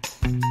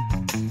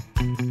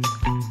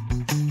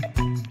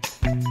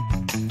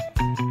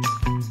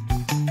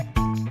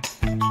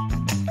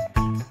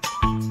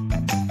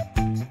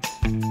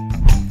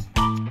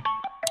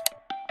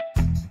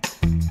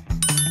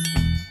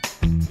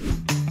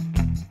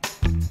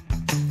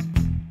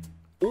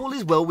 All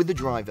is well with the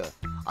driver.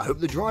 I hope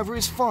the driver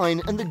is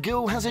fine and the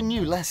girl has a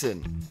new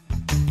lesson.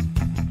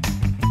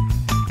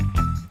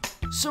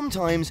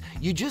 Sometimes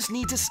you just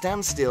need to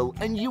stand still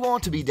and you are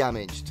to be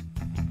damaged.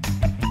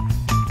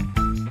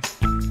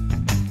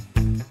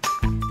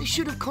 They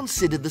should have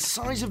considered the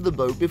size of the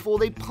boat before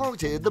they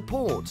parked it at the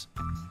port.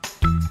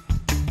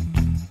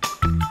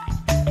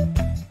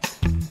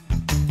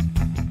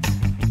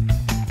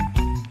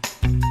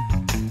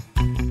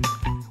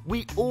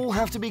 We all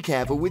have to be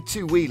careful with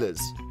two-wheelers.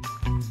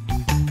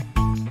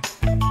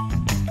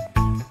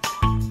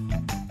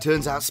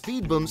 Turns out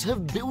speed bumps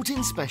have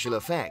built-in special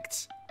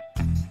effects.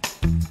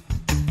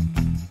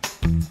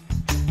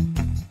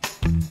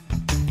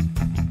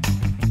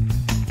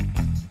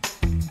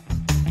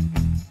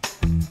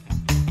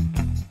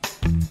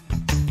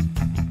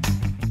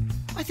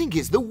 I think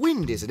it's the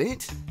wind, isn't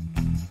it?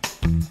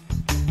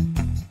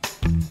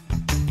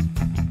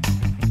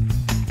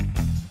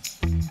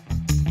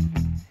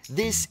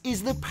 This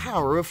is the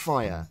power of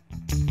fire.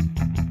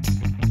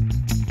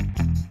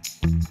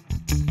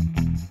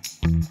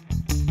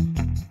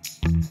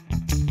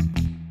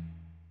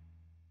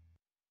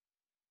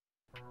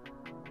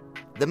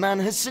 The man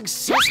has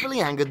successfully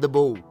angered the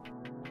bull.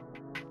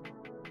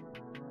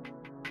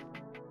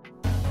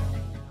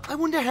 I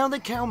wonder how the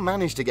cow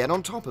managed to get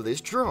on top of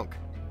this truck.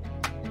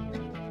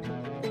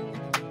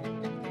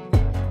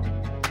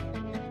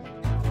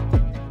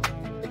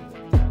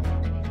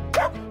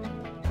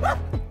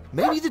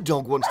 Maybe the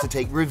dog wants to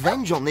take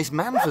revenge on this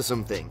man for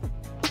something.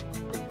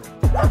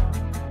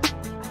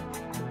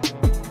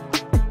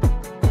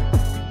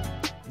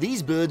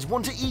 These birds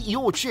want to eat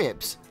your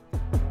chips.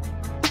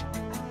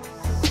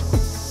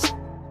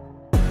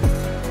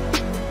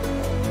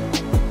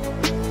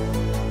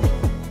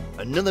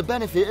 Another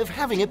benefit of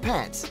having a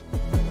pet.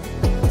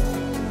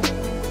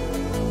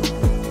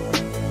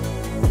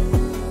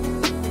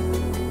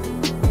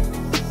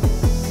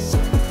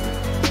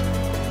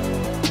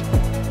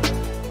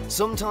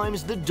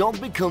 Sometimes the dog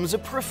becomes a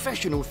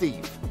professional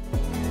thief.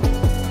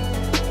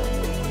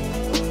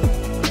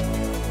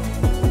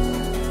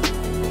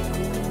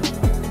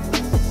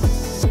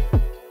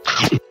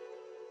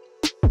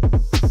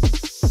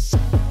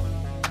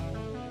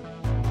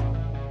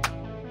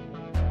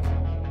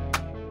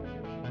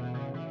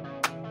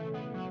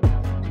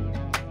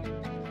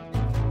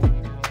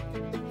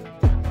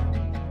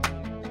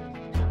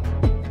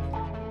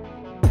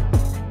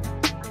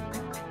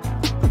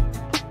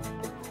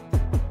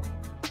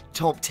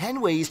 Top 10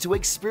 ways to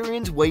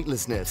experience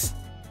weightlessness.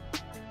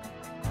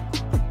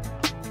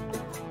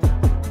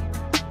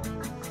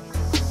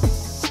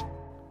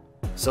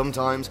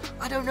 Sometimes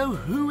I don't know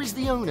who is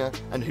the owner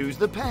and who's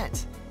the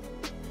pet.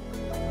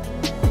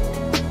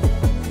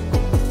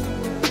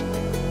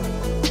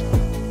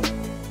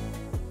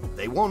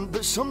 They want,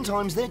 but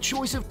sometimes their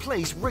choice of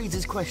place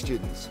raises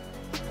questions.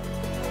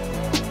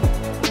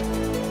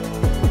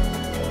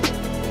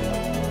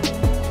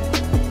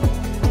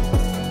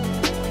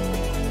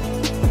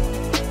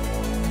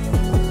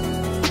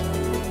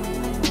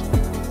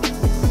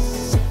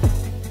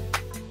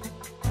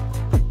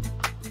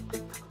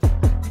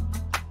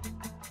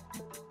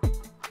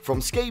 From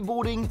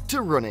skateboarding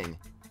to running,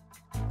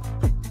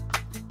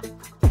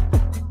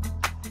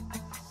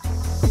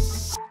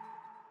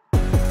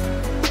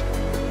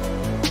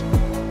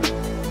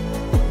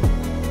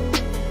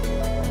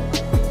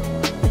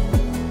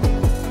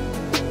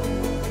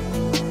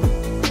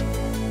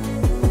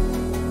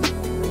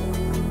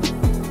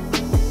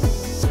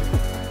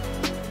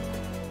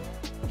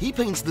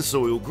 paints the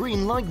soil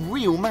green like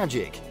real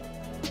magic.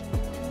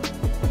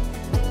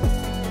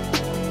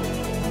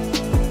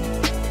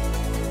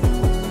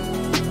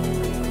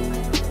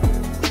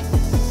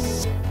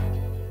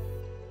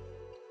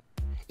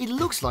 It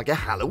looks like a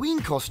Halloween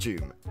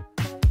costume.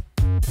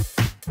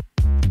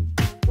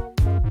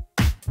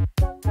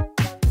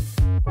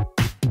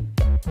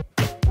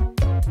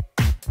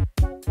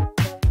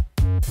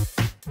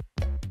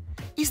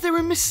 Is there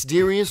a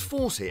mysterious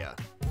force here?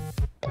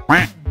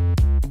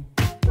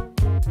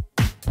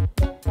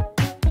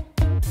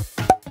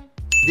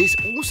 This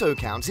also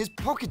counts as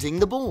pocketing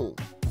the ball.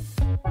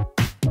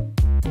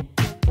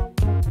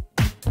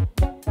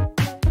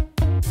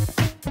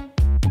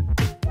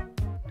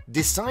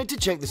 Decide to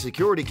check the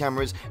security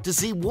cameras to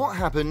see what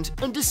happened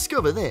and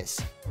discover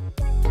this.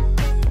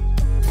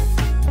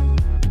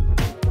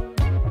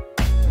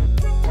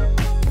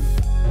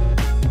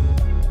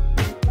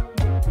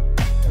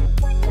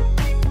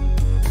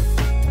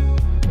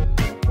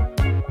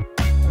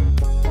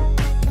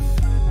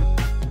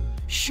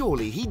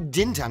 Surely he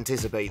didn't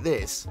anticipate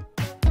this.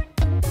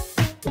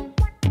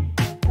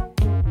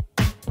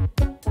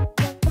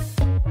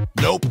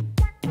 Nope.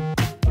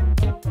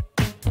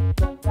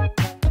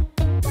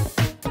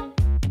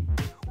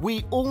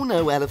 We all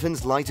know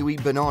elephants like to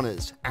eat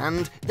bananas,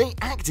 and they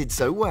acted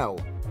so well.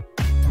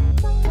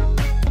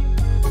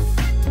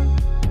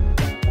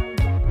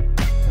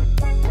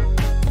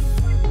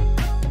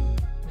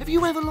 Have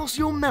you ever lost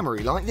your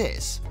memory like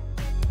this?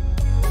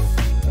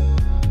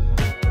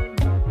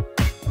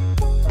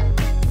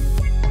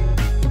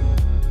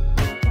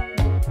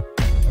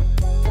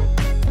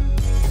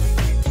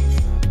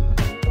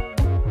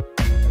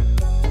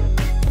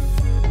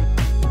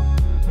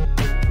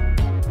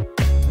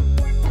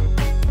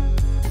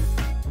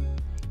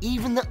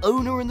 Even the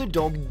owner and the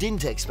dog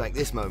didn't expect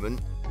this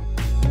moment.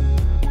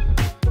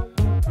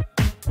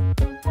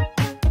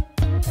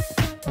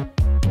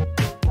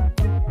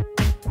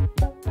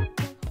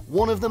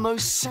 One of the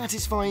most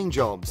satisfying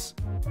jobs.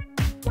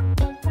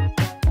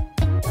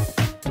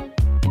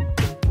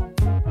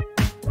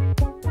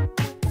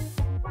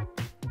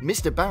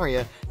 Mr.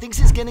 Barrier thinks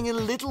it's getting a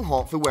little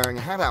hot for wearing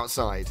a hat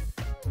outside.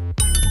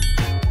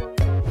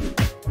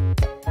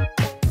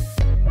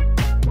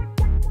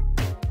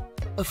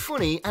 A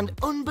funny and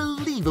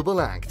unbelievable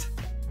act.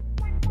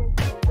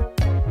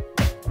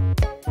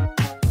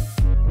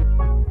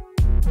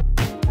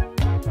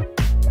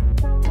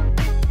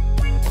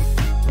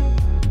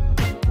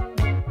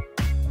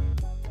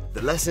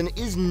 The lesson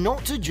is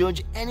not to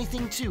judge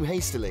anything too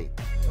hastily.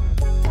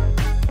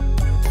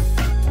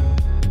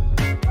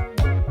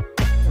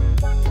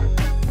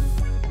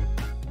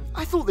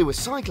 I thought they were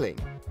cycling.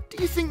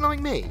 Do you think like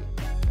me?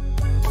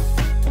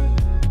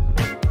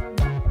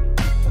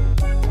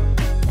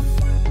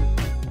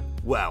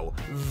 Well,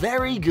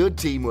 very good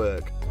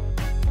teamwork.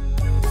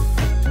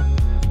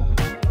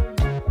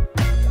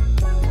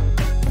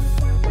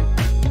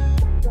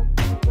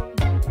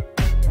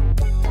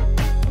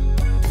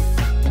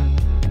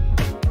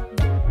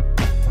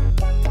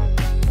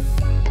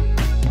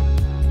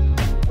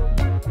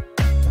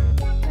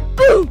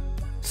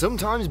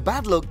 Sometimes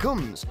bad luck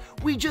comes.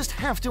 We just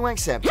have to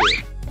accept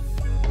it.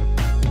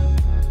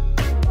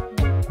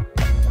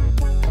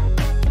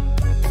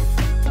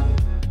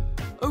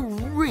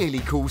 Really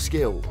cool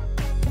skill.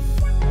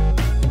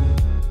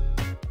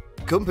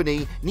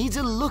 Company needs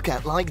a look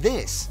at like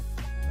this.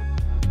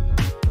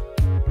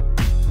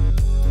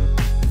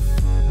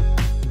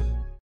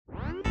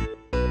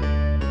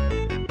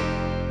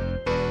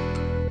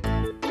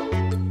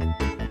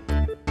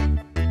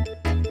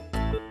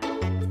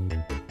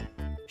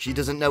 She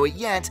doesn't know it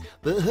yet,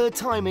 but her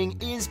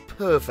timing is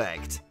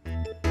perfect.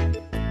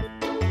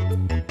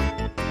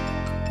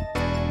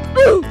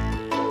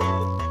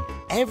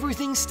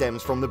 Everything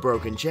stems from the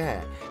broken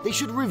chair. They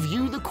should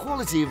review the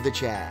quality of the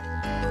chair.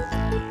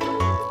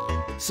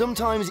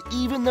 Sometimes,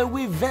 even though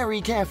we're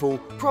very careful,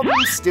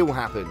 problems still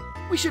happen.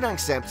 We should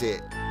accept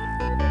it.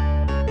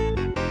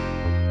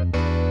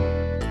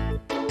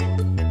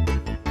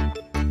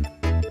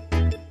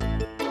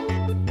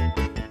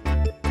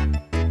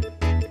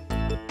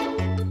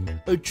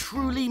 A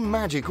truly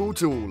magical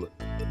tool.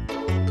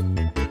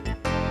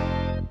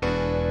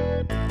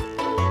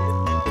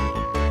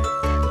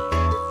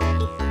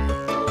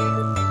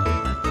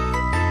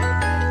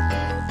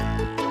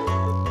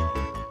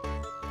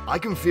 I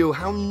can feel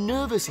how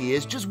nervous he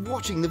is just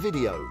watching the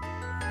video.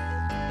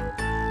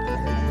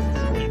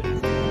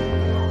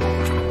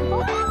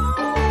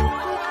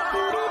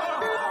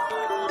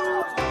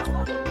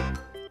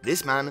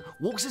 This man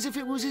walks as if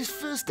it was his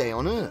first day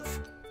on Earth.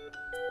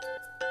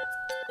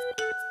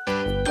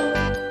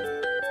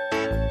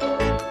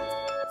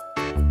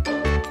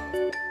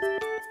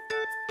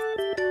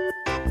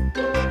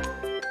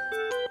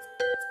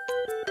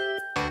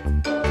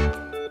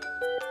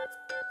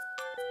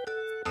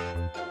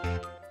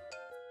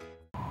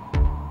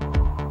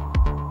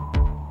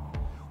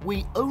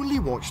 We only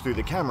watch through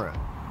the camera.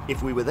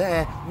 If we were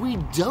there, we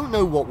don't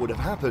know what would have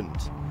happened.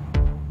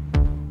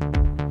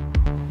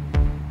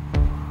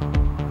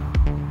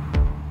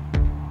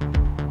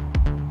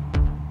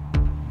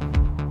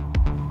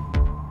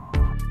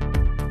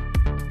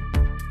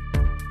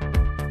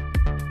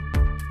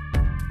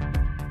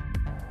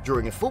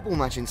 During a football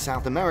match in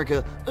South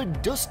America, a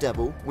dust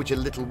devil, which are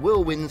little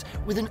whirlwinds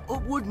with an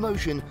upward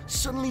motion,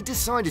 suddenly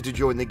decided to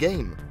join the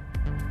game.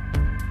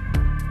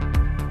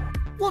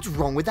 What's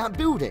wrong with that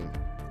building?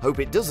 Hope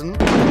it doesn't.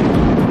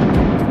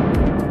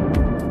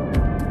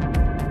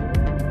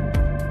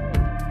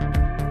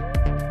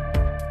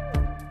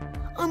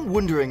 I'm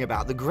wondering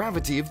about the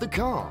gravity of the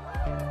car.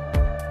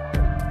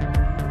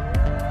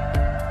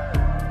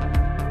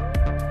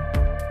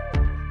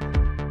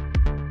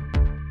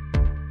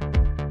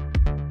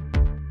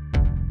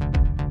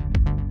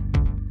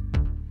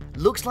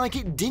 Looks like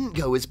it didn't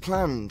go as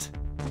planned.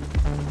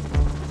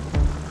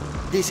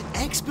 This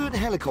expert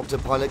helicopter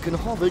pilot can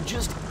hover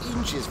just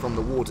inches from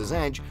the water's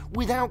edge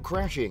without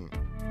crashing.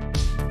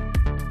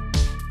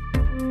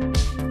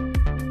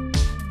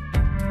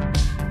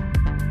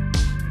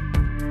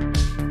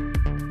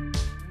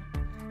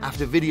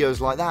 After videos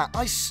like that,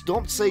 I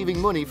stopped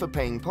saving money for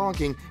paying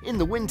parking in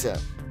the winter.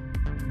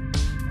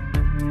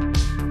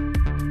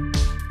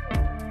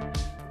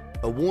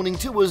 A warning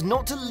to us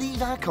not to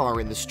leave our car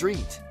in the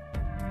street.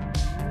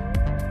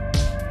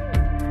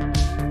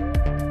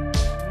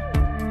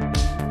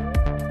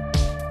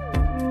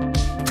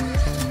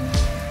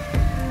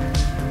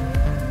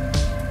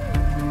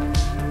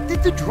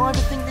 Did the driver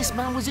think this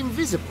man was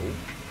invisible?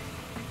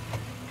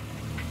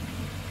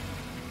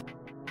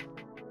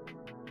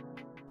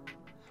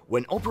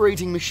 When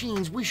operating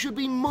machines, we should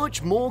be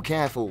much more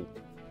careful.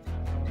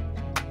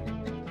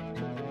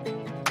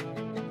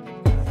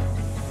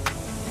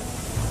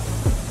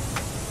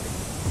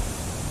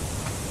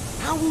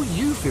 How will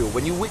you feel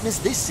when you witness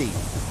this scene?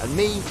 And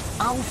me,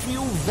 I'll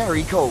feel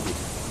very cold.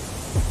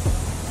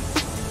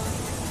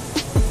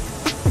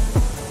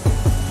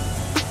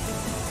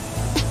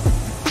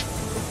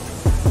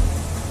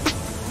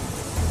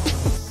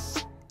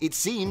 It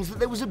seems that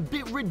there was a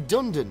bit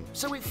redundant,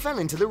 so it fell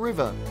into the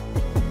river.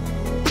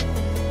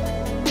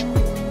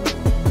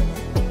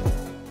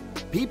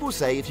 People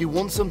say if you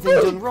want something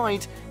done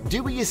right,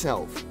 do it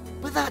yourself,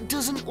 but that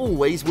doesn't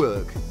always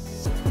work.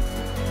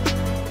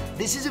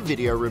 This is a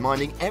video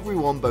reminding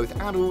everyone, both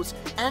adults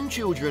and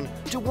children,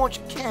 to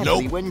watch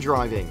carefully when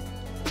driving.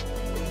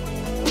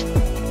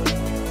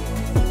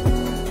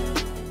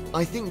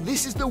 I think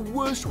this is the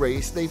worst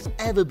race they've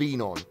ever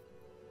been on.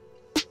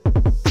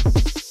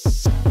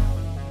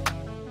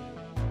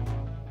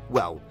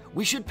 Well,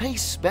 we should pay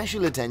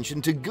special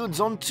attention to goods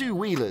on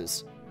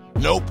two-wheelers.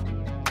 Nope.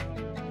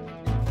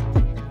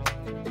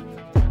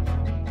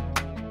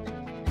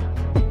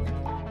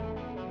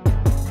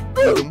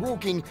 When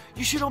walking,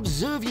 you should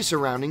observe your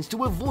surroundings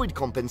to avoid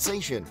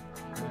compensation.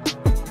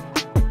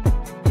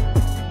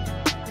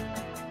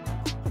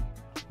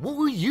 What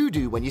will you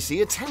do when you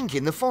see a tank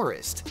in the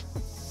forest?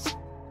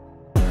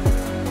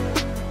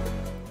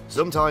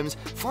 Sometimes,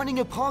 finding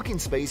a parking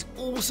space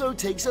also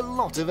takes a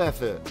lot of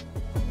effort.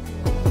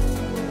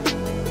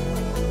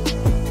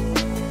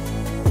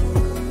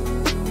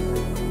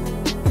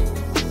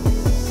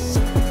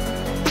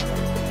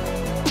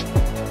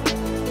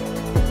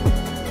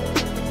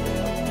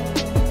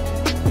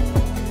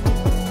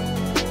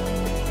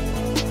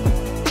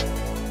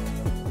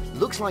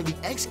 Looks like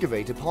the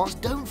excavator parts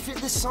don't fit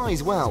the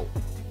size well.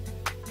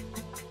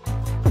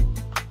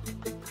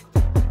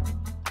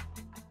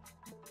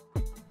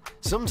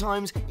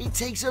 Sometimes it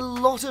takes a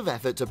lot of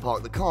effort to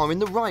park the car in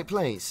the right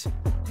place.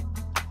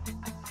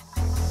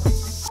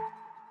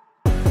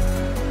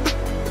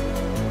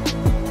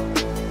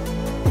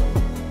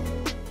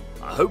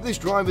 I hope this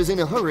driver's in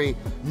a hurry,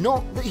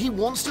 not that he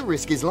wants to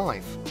risk his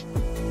life.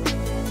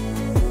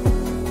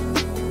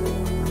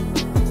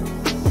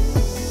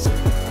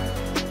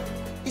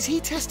 Is he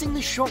testing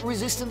the shock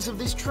resistance of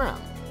this tram?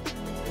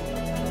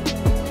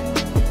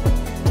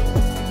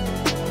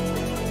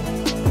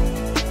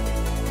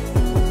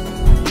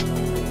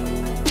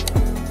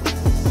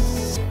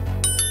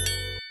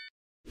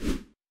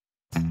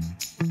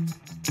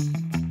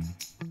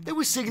 There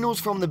were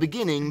signals from the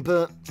beginning,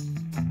 but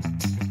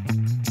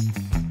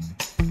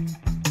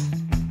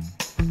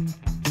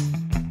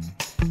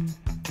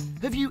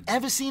have you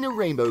ever seen a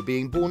rainbow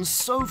being born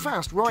so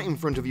fast right in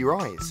front of your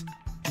eyes?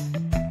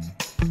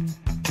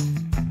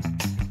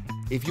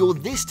 If you're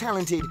this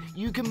talented,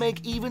 you can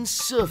make even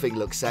surfing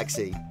look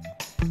sexy.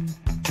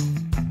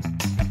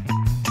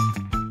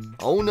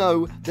 Oh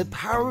no, the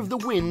power of the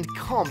wind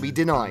can't be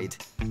denied.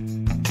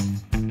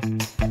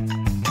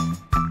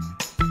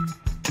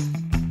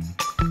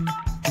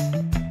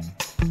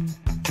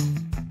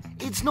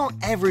 It's not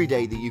every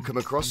day that you come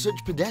across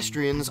such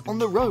pedestrians on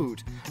the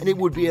road, and it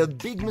would be a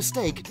big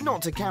mistake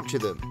not to capture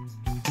them.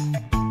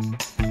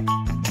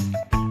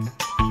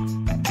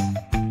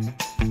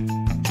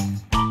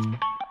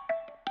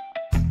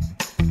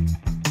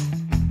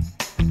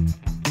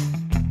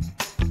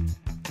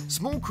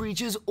 Small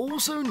creatures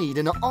also need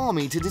an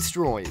army to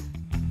destroy.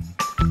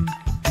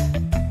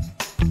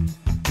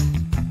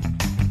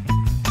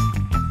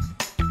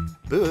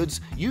 Birds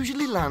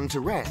usually land to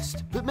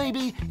rest, but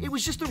maybe it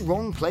was just the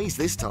wrong place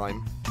this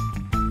time.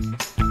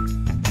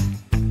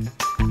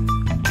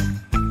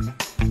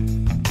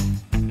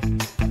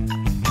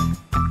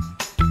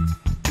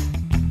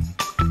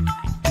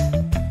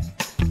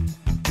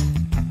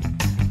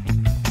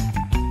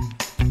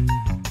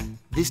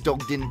 This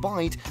dog didn't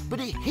bite, but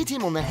it hit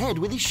him on the head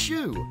with his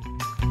shoe.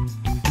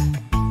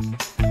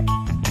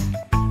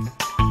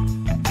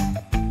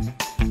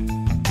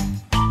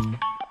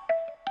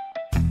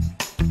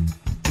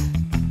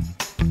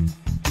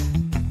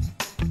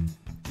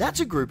 That's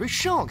a group of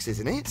sharks,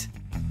 isn't it?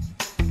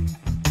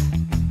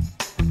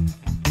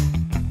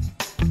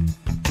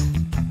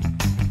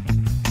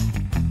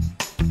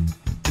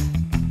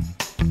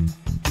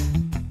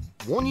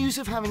 One use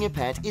of having a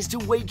pet is to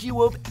wake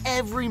you up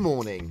every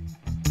morning.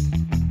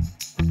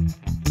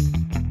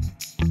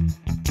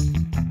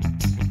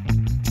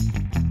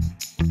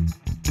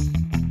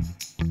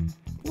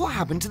 What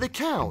happened to the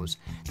cows?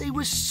 They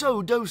were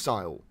so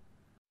docile.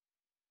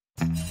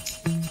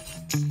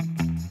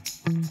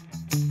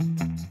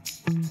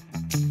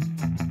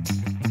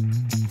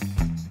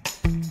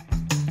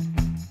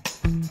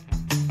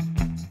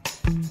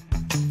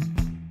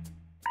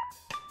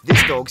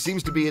 This dog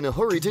seems to be in a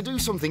hurry to do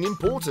something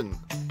important.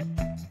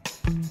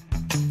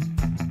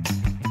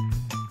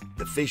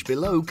 The fish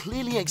below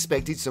clearly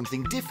expected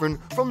something different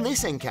from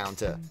this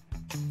encounter.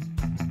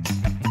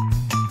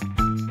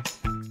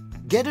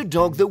 Get a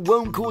dog that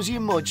won't cause you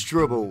much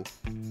trouble.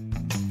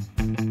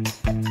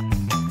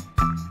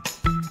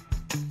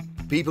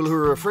 People who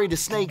are afraid of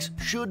snakes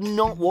should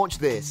not watch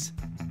this.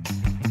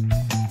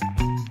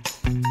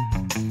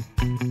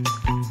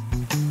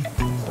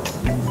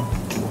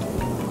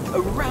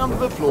 A round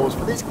of applause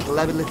for this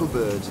clever little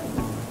bird.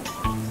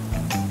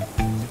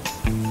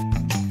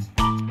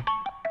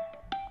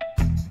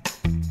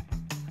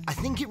 I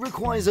think it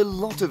requires a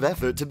lot of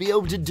effort to be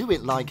able to do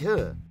it like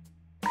her.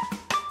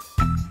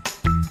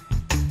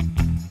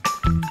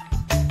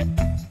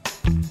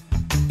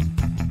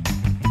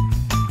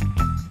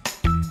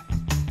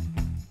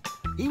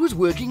 He was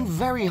working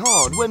very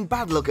hard when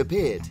bad luck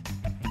appeared.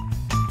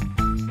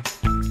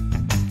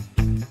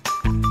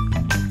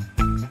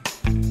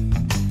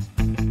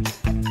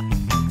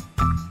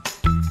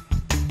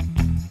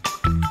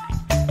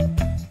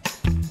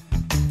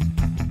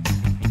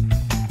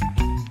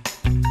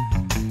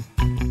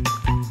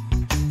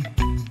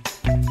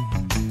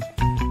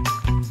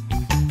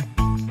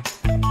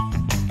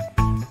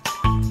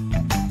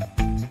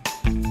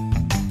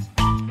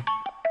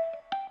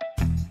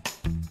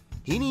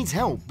 He needs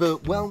help,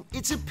 but, well,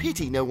 it's a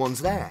pity no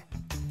one's there.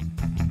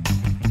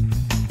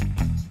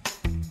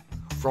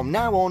 From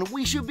now on,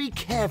 we should be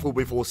careful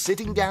before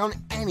sitting down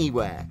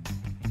anywhere.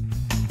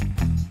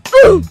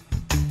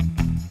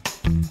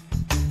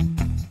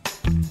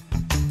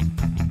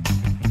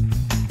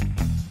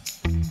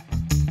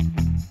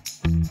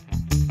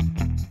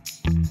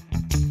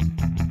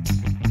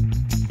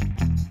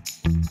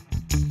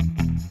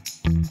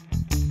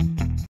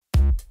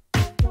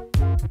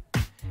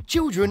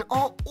 Children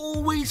are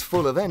always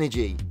full of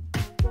energy.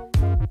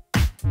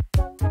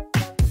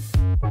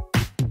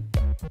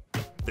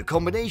 The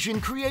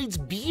combination creates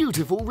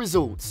beautiful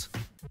results.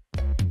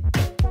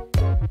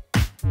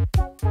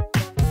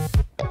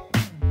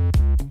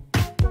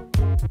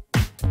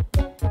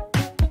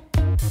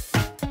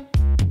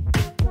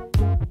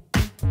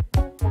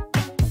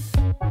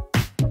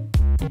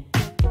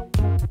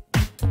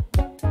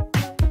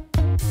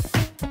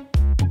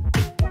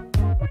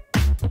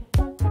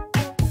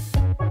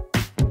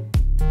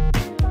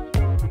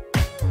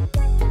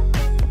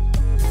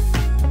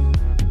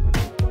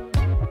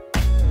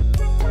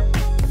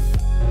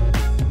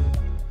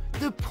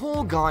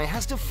 Poor guy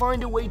has to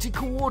find a way to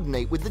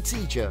coordinate with the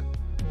teacher.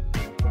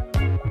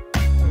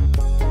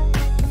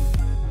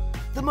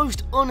 The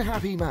most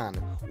unhappy man.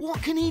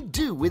 What can he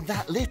do with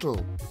that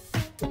little?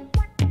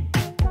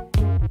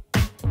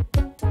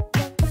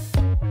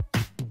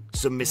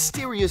 Some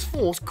mysterious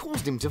force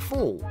caused him to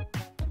fall.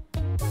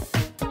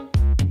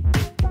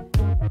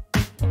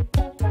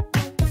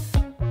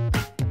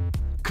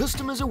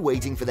 Customers are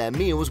waiting for their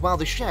meals while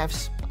the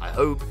chefs, I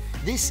hope,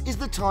 this is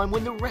the time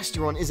when the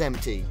restaurant is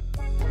empty.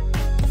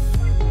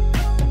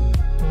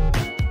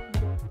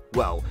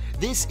 Well,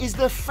 this is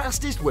the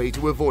fastest way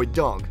to avoid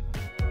dog.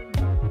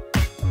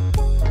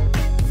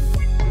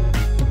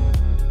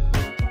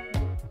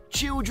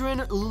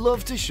 Children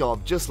love to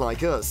shop just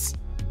like us.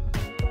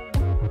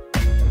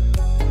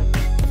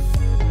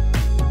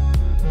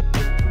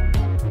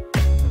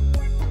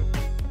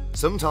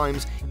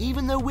 Sometimes,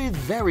 even though we're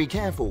very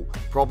careful,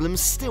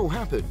 problems still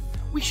happen.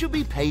 We should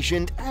be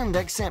patient and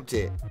accept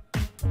it.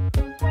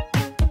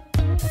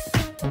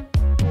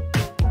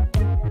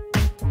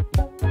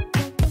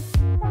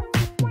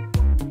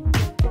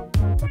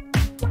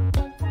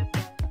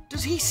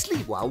 Does he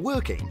sleep while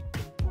working?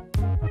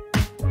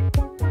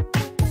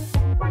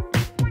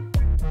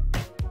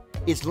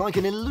 It's like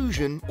an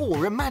illusion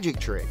or a magic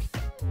trick.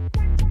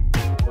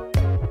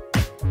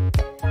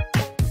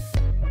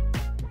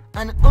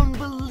 An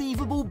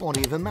unbelievable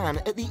body of a man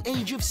at the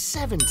age of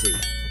 70.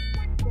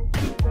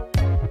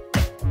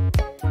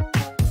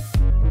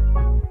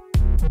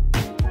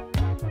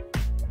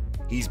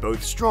 He's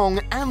both strong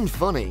and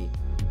funny.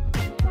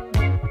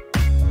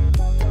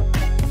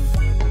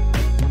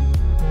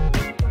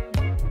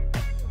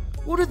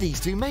 What are these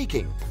two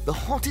making? The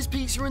hottest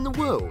pizza in the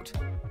world?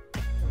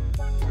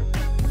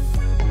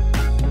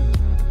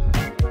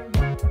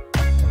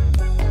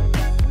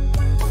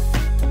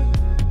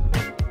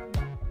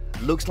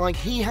 looks like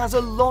he has a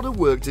lot of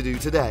work to do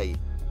today.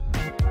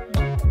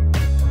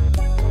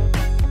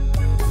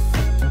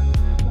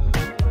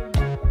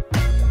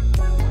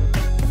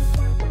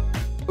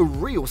 A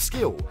real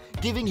skill,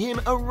 giving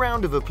him a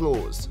round of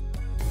applause.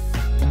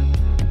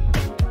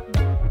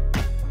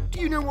 Do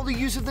you know what the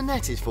use of the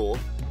net is for?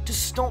 To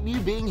stop you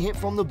being hit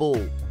from the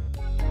ball.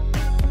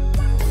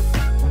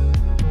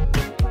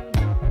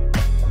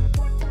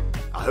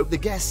 I hope the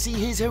guests see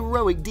his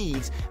heroic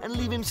deeds and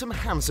leave him some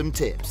handsome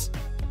tips.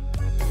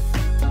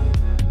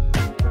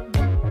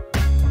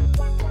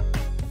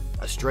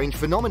 A strange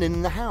phenomenon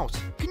in the house.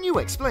 Can you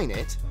explain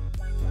it?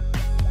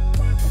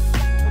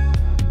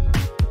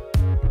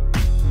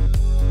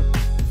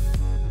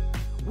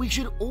 We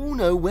should all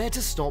know where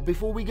to stop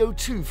before we go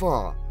too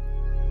far.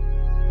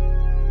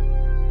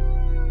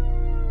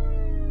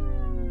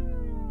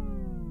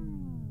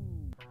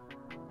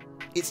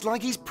 It's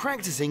like he's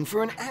practicing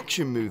for an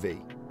action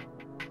movie.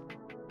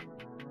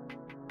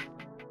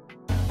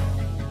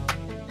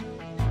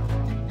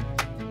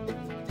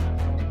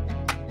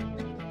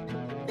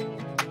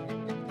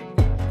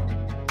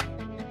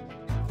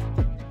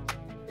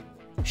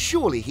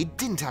 Surely he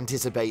didn't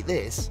anticipate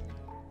this.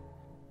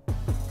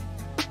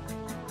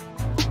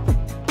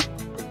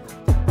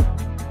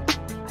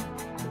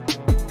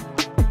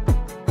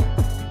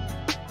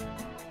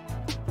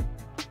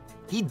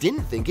 He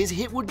didn't think his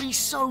hit would be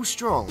so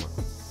strong.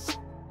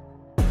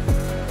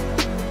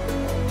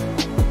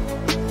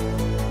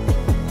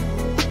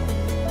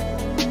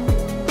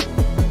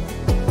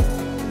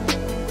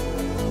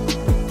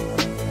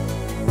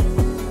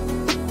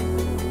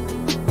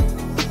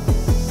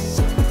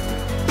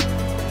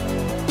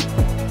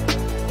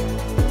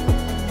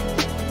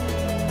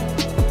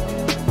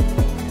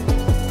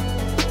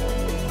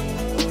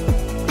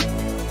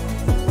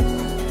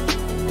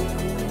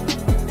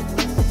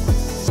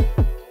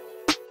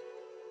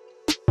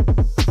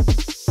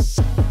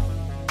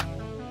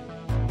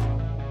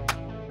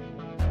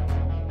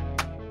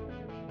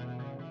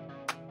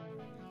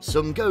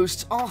 Some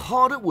ghosts are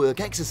hard at work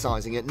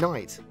exercising at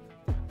night.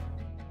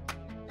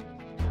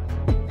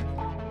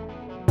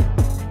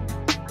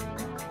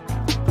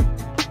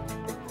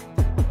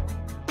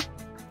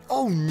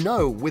 Oh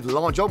no, with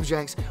large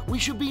objects, we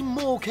should be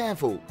more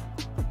careful.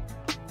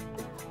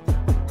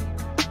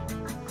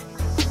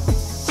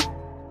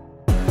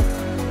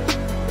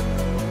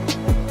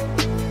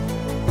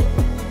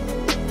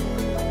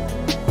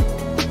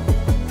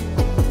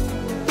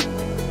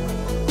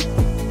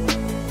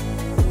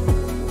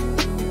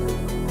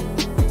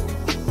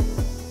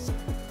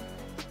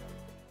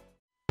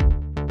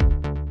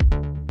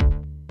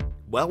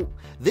 Well,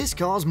 this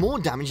car's more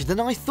damaged than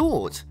I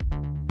thought.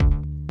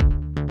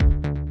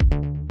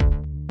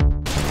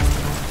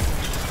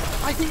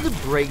 I think the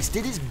brakes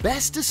did its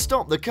best to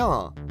stop the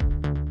car.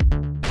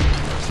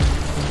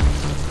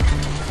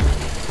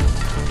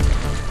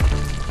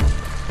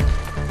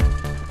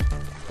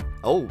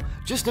 Oh,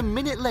 just a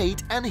minute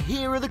late and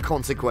here are the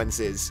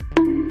consequences.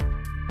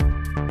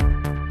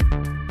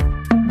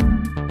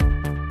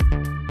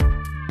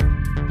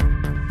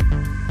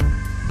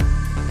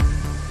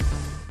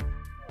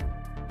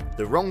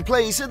 The wrong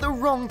place at the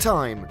wrong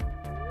time.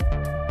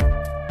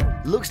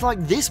 Looks like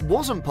this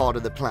wasn't part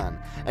of the plan,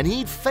 and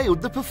he'd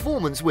failed the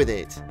performance with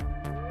it.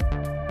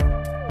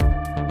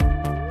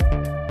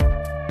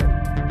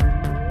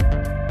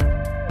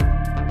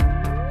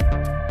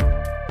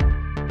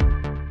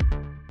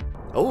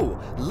 Oh,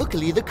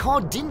 luckily the car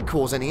didn't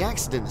cause any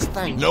accidents,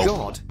 thank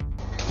God.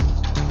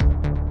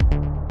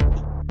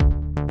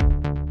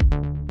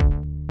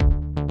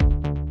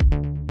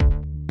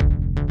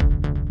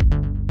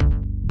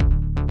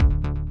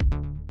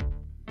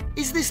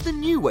 Is this the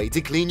new way to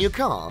clean your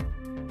car?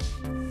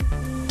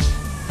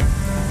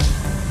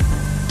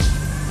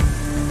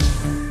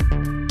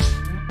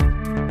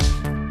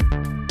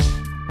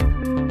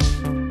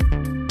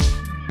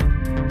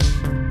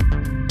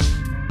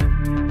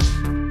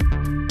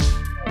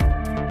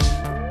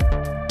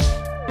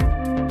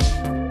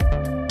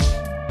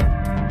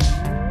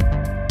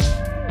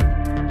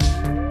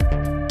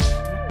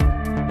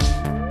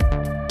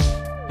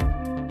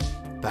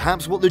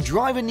 Perhaps what the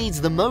driver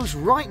needs the most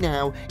right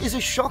now is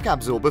a shock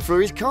absorber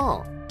for his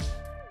car.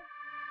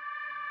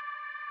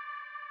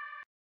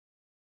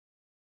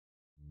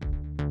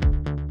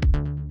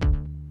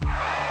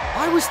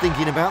 I was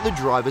thinking about the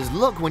driver's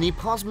luck when he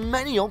passed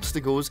many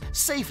obstacles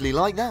safely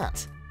like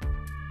that.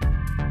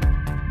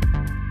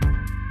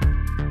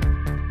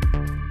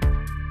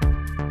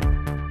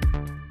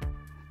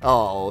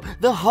 Oh,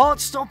 the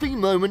heart-stopping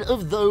moment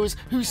of those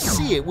who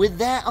see it with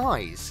their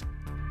eyes.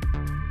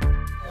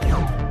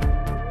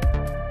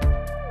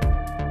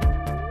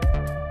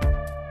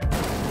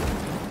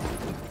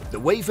 The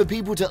way for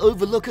people to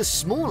overlook a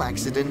small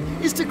accident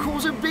is to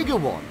cause a bigger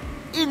one.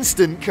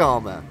 Instant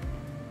karma.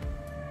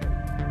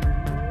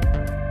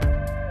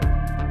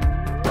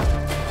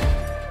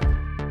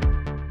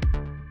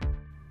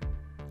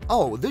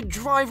 Oh, the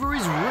driver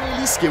is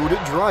really skilled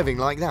at driving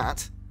like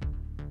that.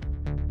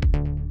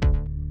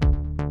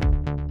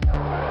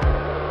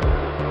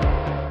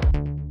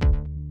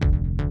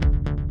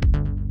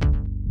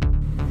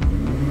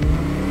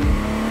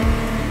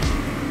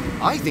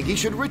 I think he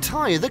should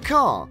retire the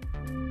car.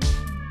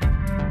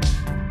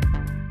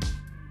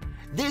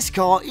 This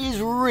car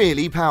is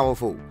really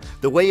powerful.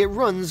 The way it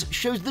runs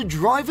shows the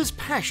driver's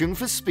passion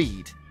for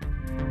speed.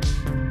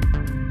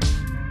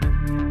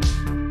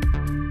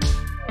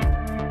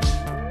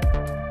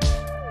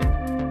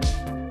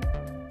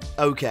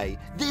 Okay,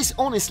 this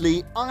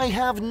honestly, I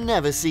have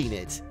never seen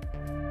it.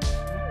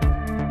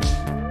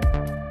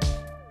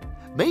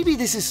 Maybe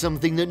this is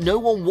something that no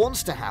one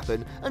wants to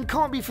happen and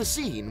can't be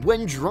foreseen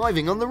when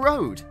driving on the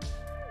road.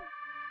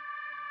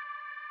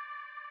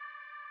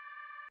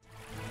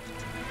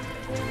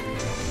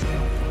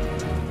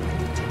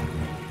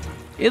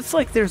 It's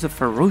like there's a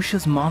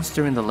ferocious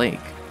monster in the lake.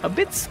 A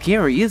bit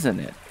scary, isn't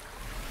it?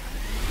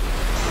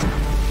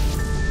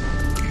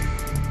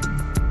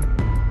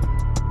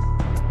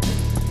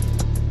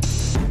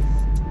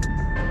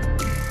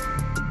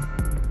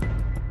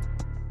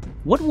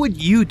 What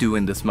would you do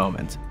in this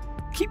moment?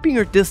 Keeping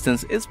your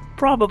distance is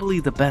probably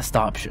the best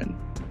option.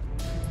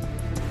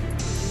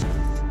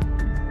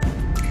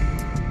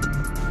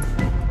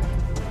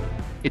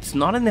 It's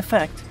not an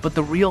effect, but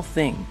the real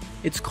thing.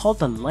 It's called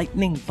the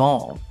lightning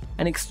ball,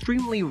 an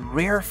extremely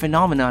rare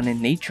phenomenon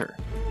in nature.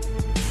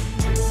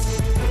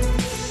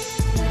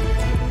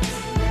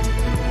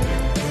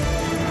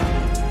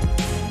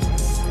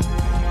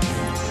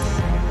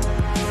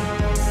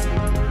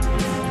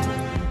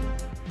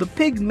 The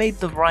pig made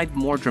the ride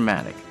more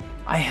dramatic.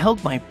 I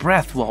held my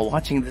breath while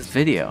watching this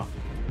video.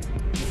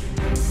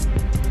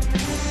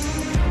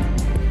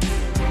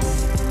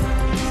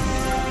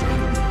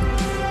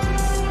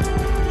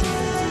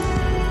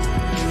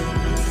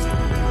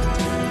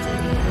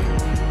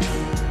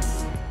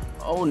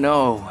 Oh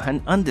no,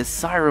 an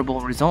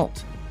undesirable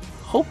result.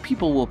 Hope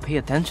people will pay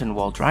attention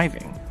while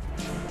driving.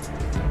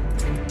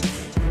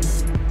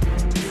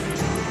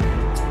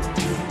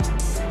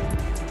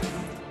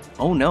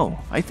 Oh no,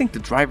 I think the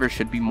driver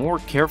should be more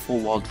careful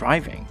while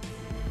driving.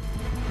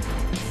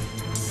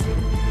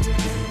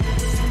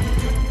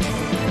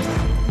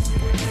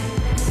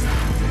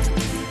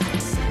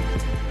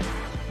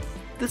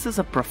 This is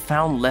a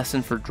profound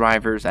lesson for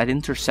drivers at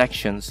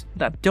intersections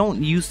that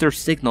don't use their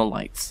signal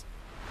lights.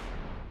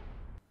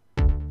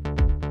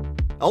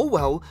 Oh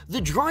well,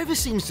 the driver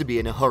seems to be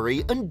in a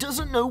hurry and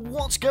doesn't know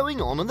what's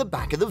going on the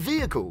back of the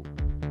vehicle.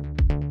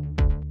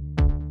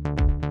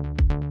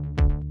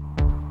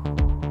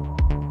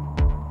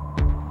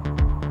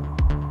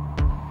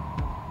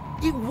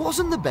 It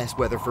wasn't the best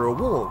weather for a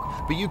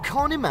walk, but you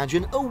can't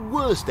imagine a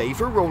worse day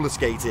for roller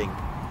skating.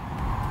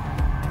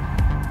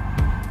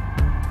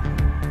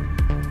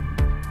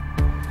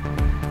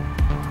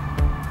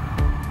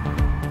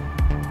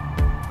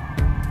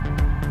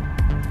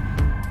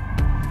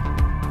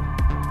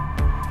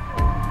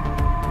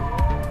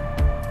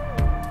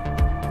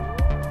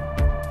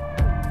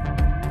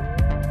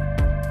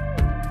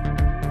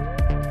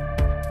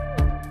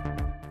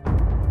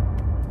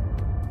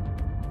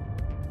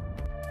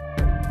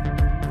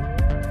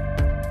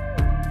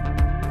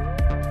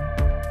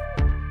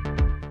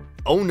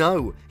 Oh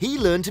no, he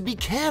learned to be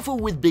careful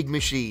with big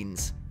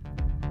machines.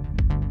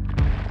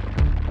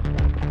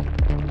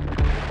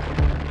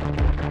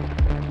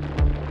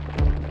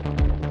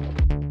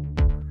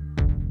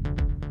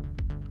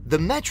 The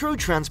metro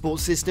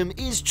transport system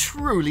is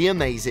truly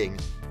amazing.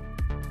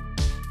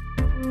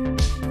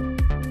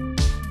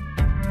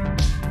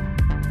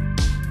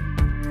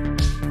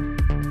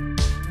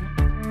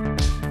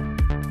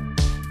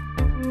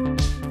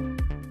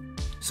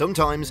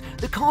 Sometimes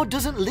the car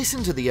doesn't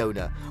listen to the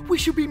owner. We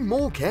should be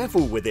more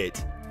careful with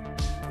it.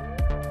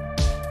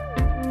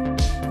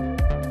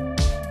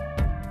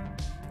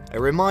 A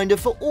reminder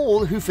for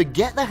all who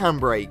forget the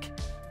handbrake.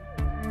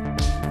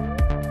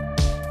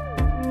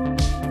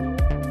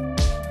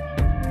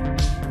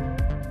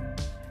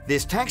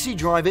 This taxi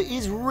driver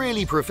is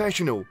really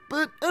professional,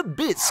 but a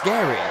bit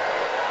scary.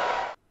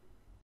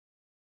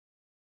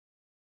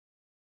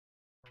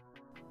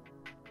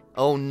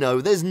 Oh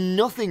no, there's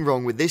nothing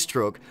wrong with this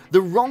truck. The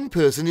wrong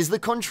person is the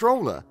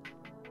controller.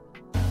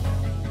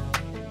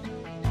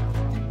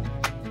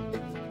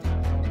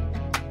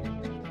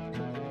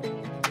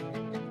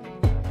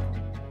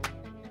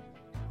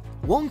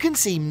 One can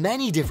see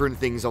many different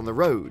things on the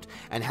road,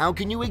 and how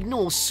can you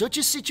ignore such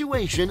a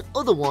situation?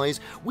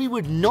 Otherwise, we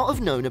would not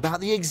have known about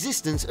the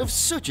existence of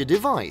such a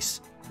device.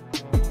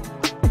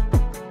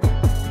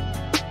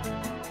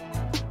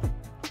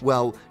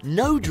 Well,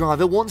 no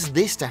driver wants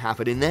this to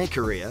happen in their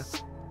career.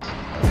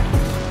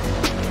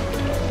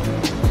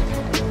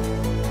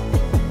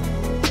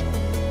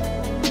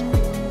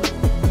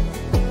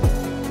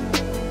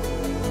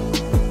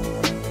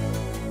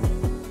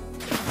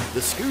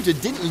 The scooter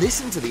didn't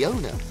listen to the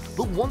owner,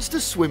 but wants to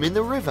swim in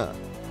the river.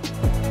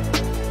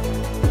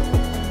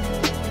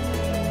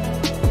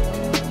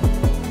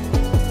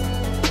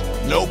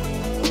 Nope.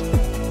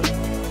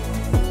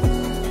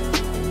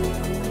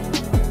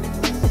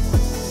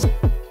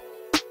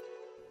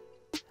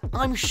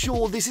 I'm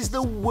sure this is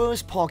the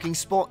worst parking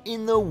spot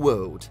in the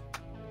world.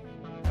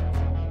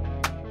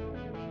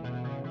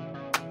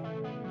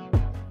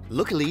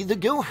 Luckily, the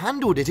girl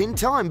handled it in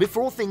time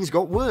before things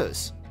got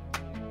worse.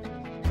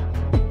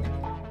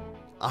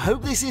 I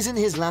hope this isn't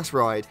his last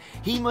ride.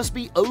 He must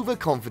be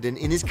overconfident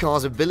in his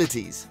car's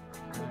abilities.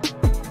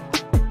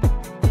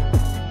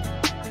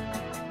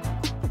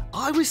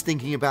 I was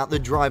thinking about the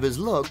driver's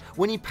luck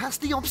when he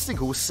passed the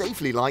obstacle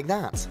safely like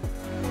that.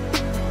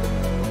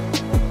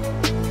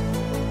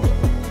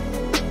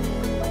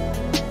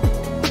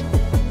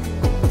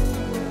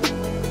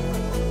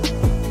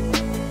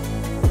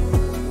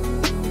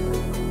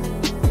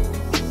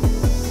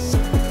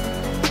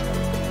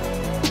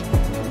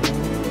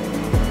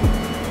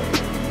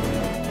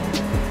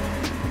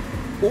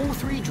 All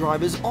three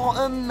drivers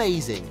are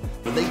amazing,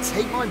 but they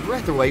take my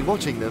breath away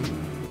watching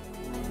them.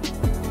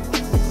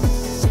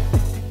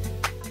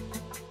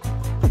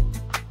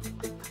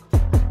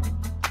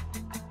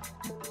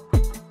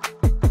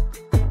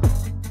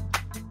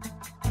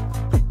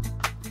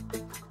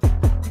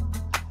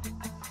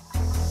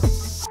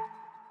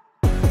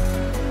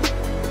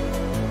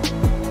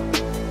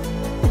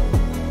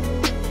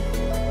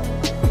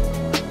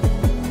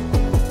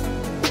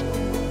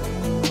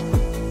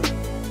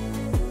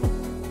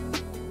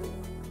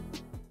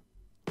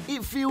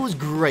 It feels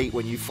great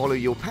when you follow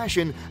your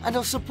passion and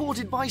are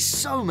supported by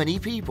so many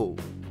people.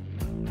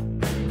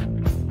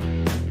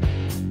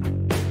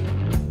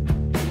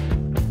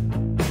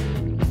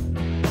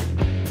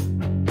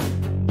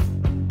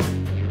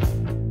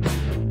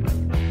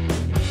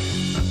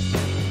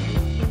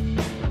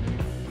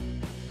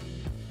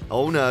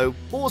 Oh no,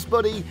 horse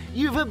buddy,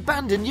 you've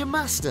abandoned your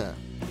master.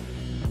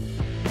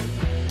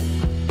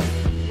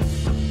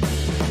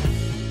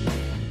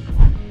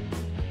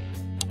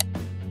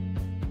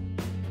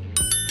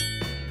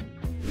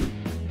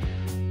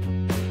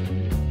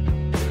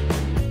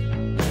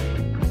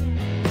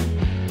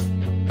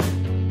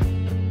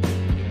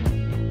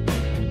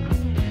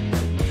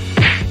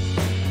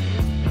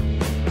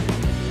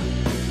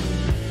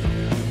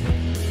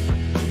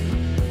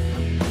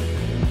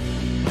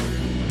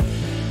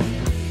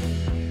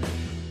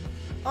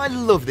 I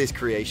love this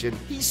creation,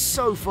 he's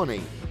so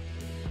funny.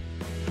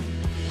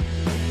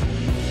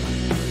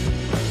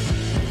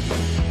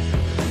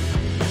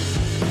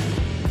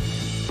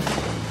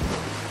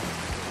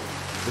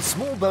 The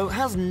small boat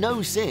has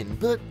no sin,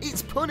 but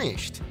it's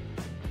punished.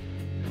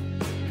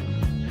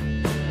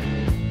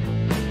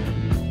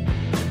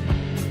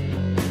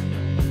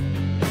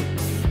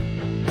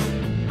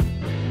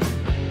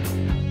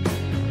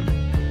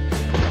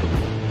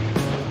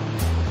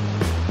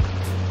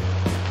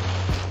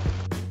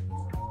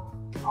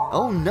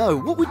 Oh no,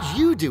 what would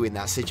you do in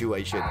that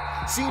situation?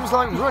 Seems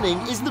like running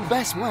is the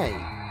best way.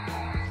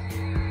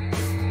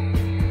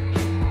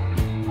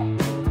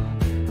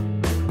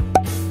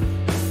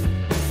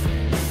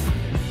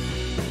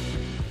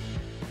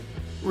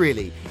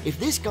 Really, if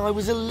this guy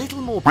was a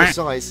little more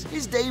precise,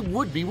 his day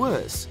would be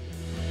worse.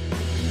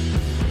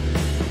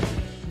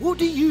 What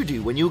do you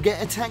do when you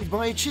get attacked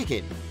by a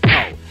chicken?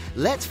 Oh,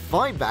 let's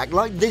fight back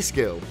like this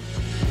girl.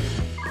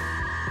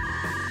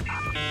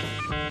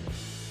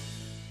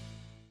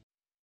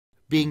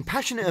 Being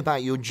passionate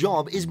about your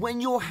job is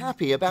when you're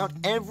happy about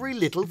every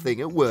little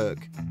thing at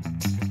work.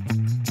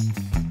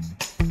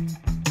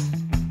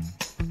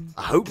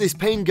 I hope this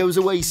pain goes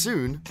away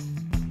soon.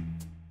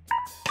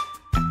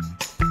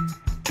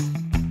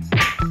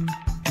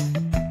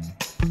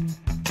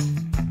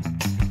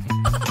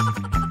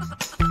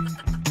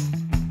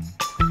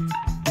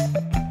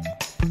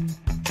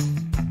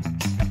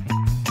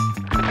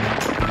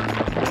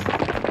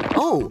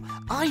 Oh,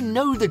 I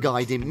know the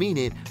guy didn't mean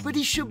it, but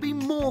he should be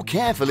more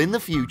careful in the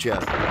future.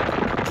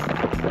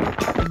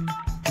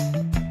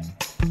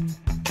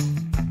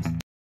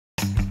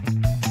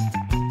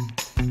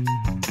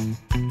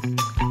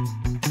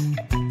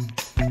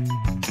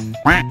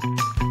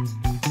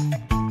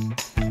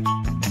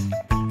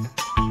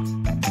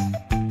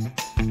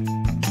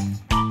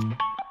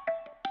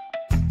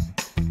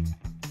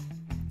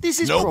 This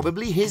is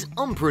probably his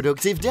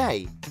unproductive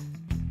day.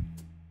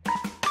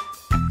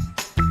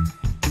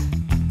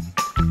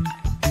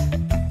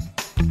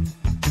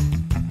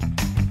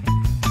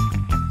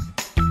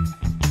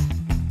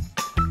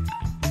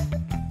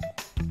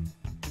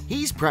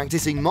 He's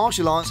practicing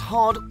martial arts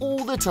hard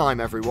all the time,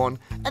 everyone,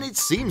 and it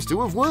seems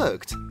to have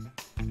worked.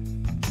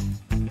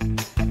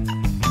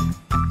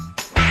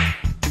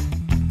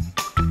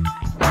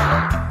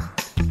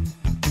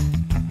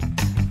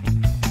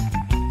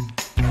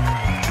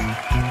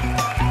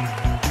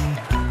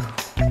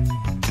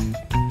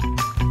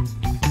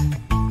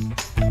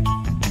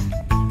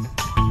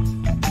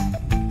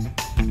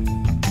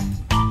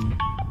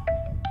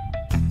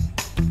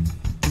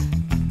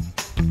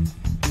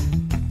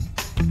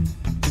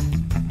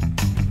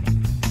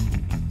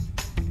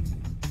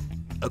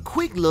 A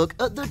quick look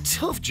at the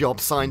tough job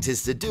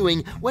scientists are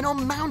doing when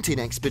on mountain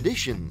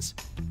expeditions.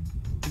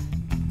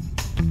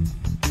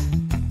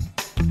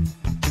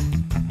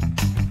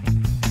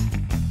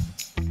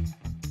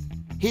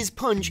 His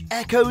punch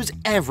echoes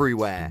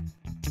everywhere.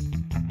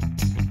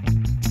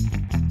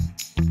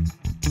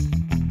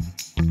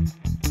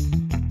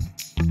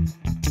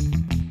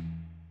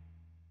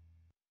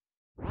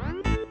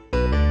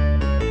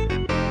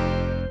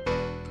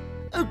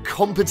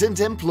 incompetent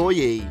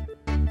employee.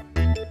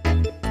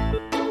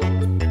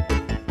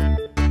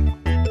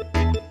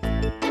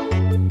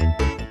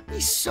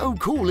 He's so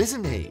cool,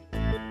 isn't he?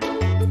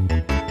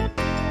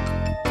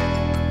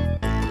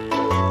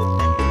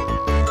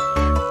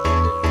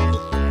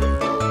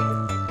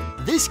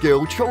 This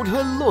girl trolled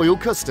her loyal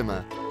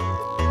customer.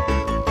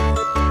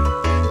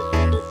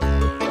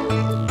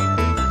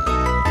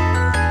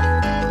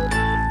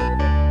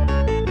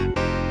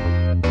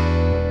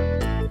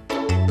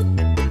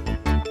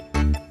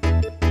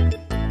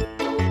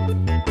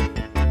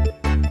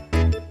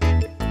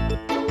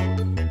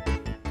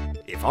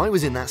 If I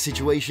was in that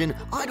situation,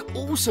 I'd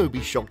also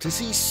be shocked to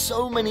see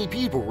so many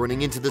people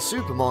running into the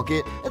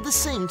supermarket at the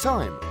same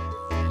time.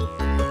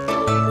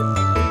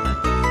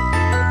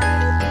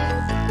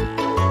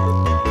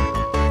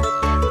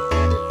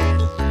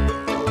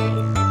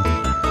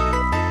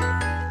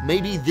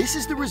 Maybe this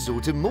is the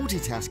result of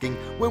multitasking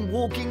when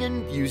walking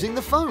and using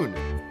the phone.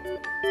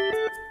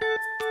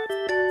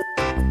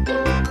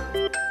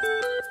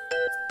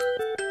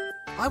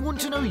 I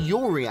want to know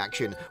your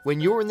reaction when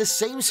you're in the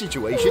same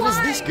situation as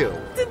this girl.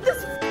 Did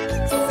this one?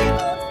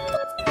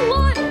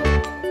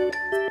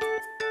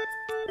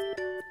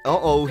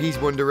 Uh-oh, he's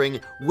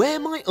wondering where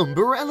my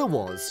umbrella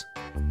was.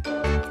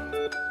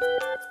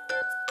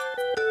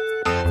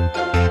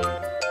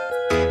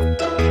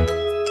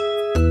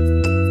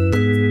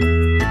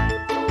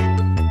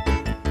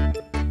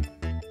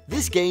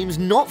 This game's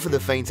not for the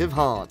faint of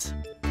heart.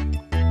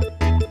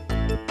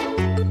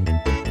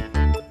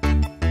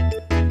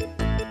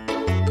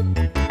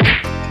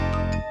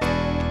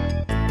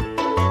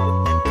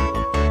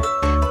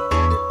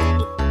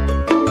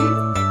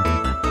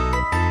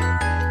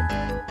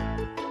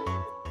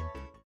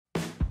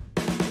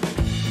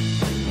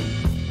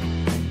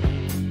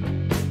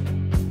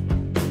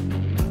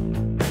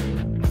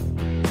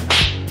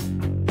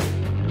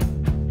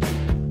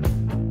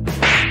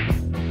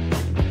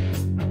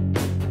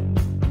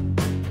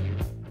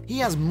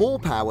 He has more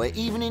power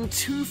even in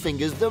 2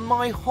 fingers than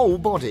my whole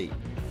body.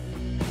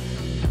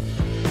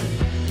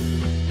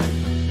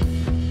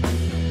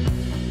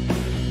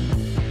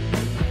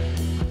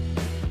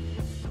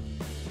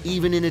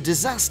 Even in a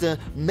disaster,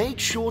 make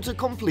sure to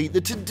complete the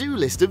to-do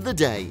list of the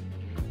day.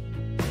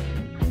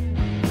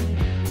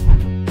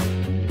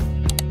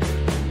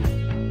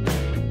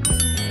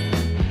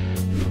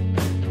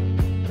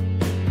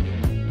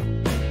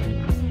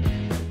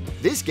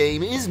 This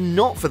game is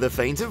not for the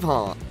faint of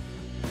heart.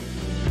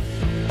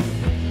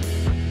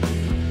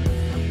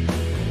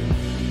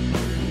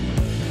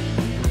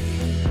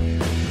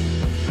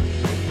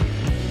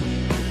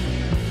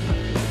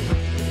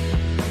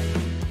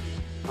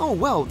 Oh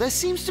well, there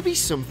seems to be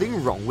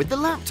something wrong with the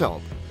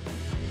laptop.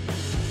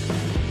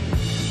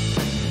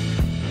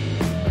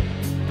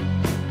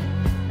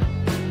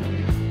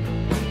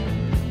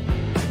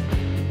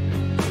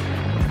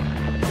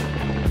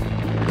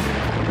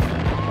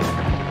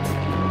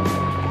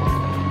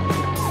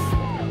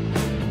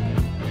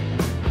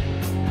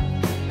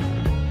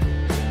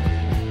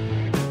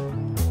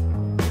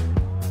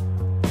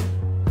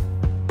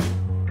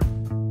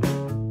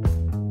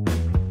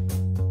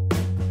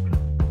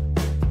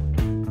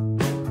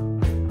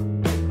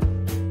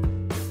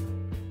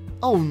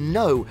 Oh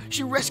no,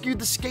 she rescued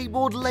the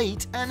skateboard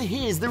late, and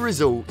here's the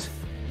result.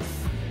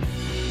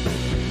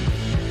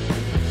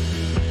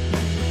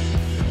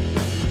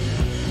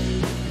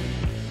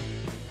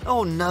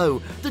 Oh no,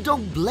 the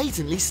dog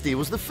blatantly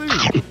steals the food.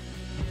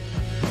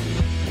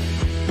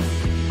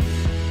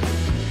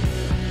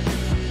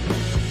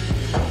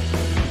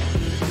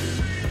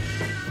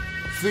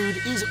 Food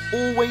is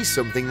always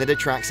something that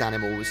attracts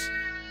animals.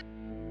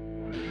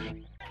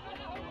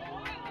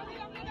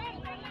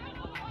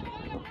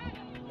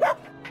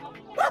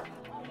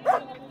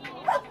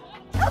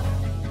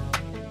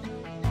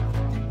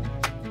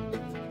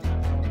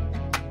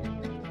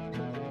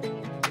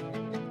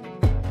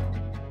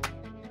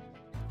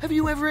 Have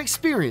you ever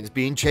experienced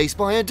being chased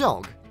by a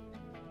dog?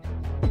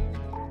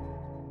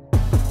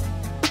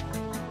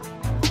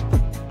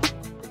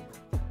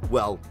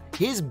 Well,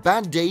 his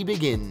bad day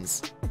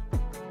begins.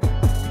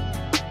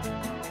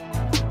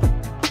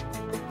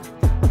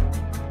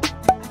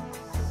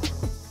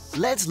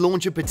 Let's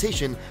launch a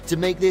petition to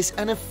make this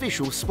an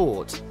official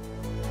sport.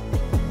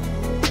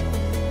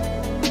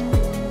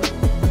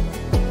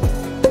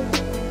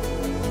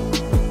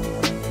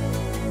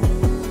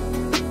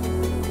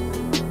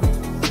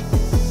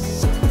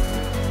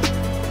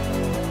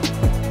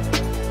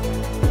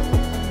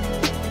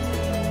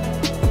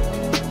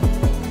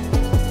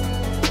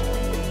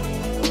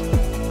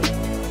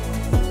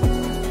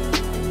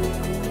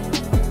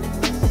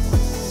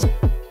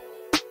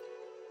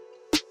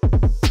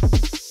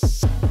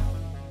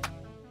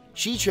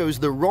 She chose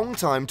the wrong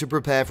time to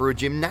prepare for a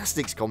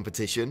gymnastics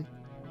competition.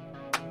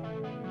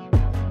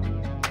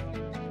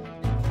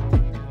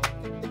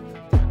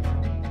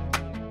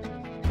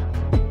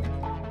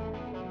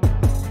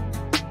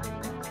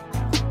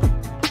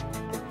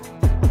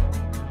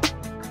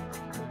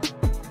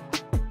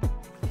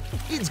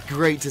 It's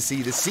great to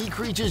see the sea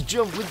creatures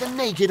jump with the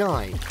naked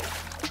eye.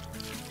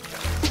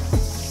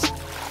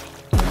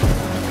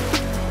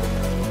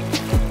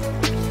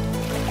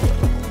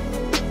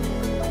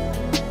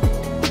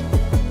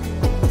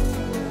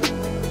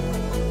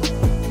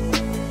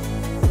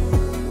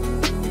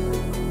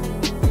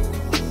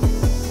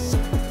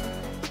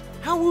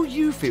 How will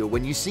you feel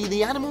when you see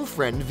the animal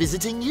friend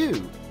visiting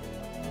you?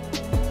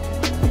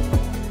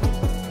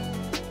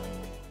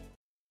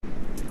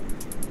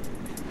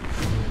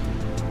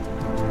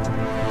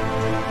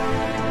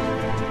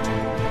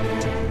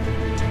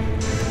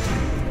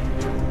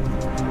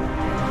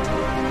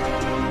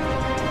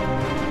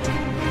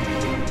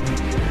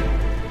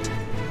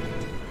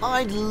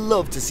 I'd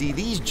love to see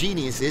these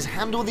geniuses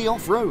handle the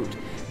off-road.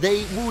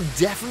 They will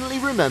definitely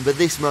remember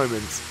this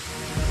moment.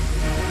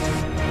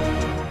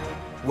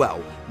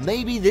 Well,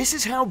 maybe this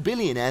is how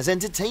billionaires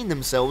entertain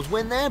themselves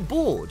when they're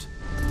bored.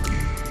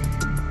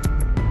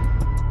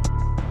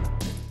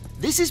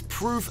 This is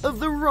proof of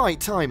the right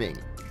timing.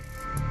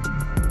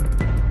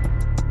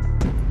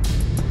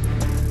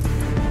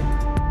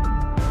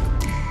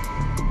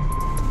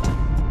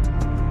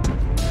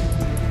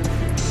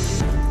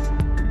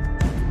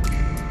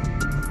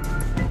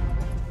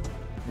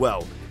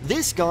 Well,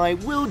 this guy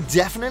will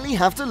definitely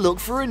have to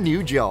look for a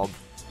new job.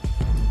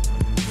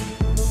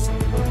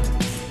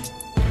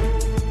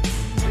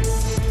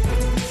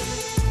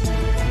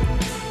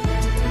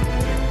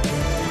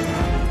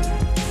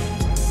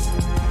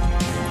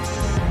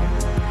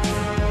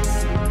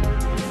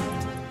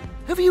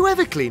 Have you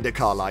ever cleaned a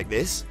car like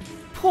this?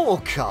 Poor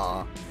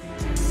car.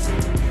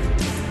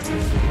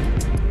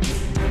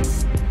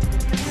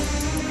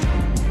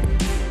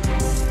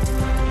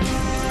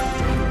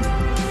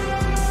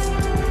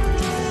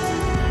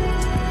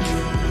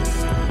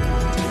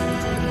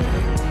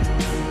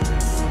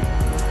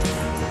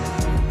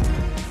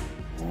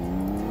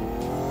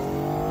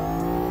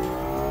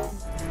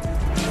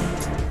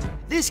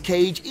 This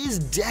cage is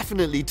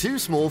definitely too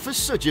small for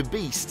such a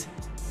beast.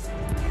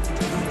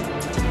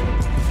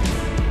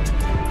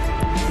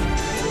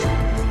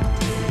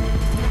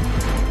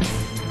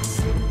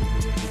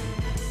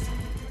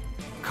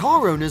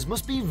 Car owners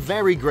must be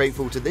very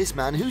grateful to this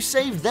man who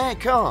saved their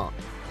car.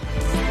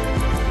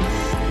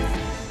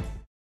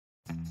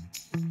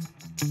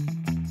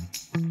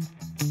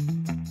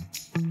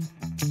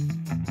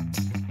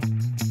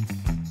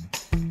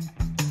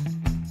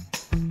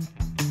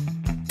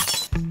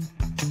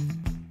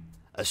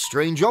 A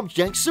strange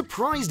object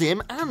surprised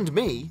him and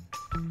me.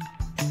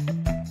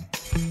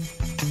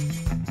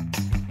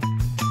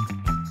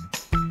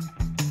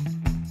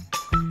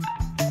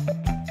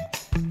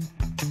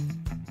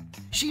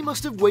 She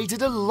must have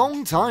waited a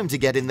long time to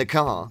get in the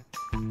car.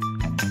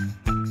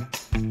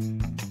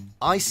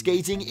 Ice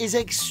skating is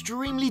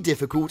extremely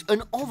difficult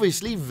and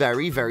obviously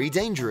very, very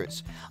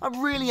dangerous. I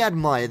really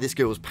admire this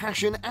girl's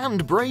passion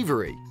and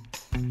bravery.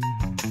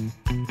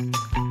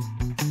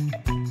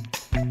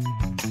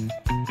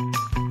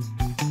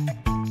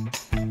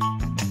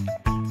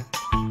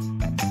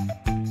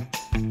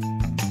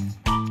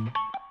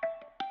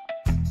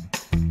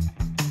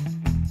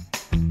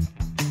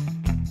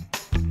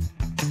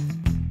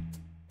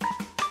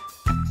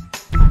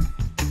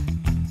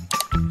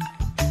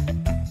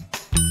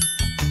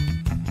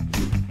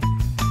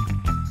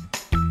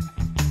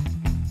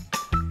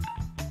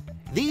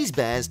 These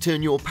bears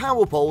turn your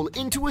power pole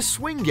into a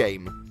swing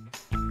game.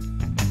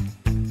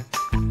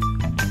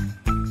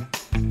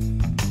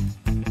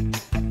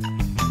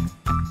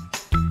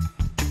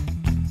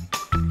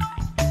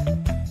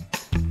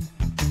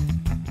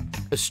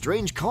 A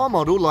strange car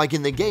model like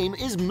in the game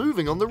is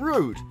moving on the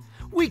road.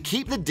 We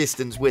keep the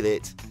distance with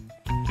it.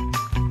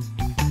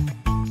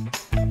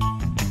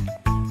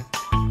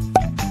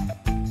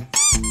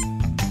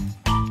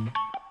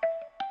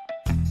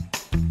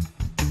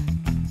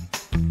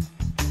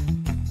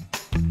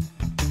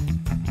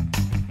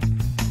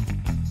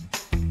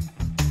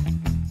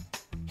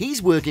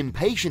 He's working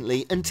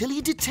patiently until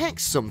he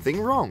detects something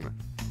wrong.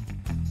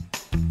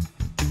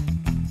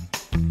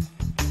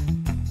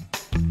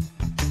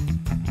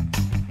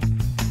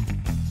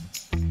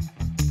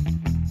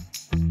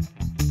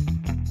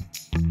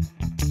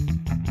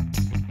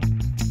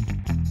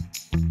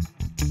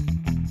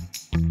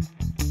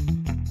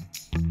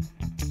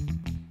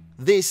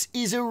 This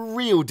is a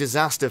real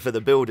disaster for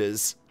the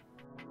builders.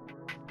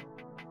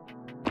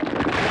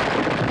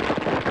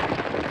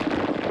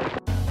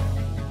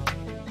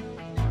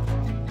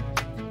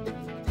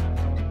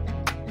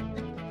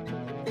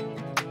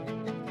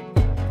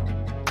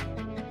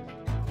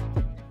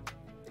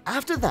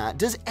 After that,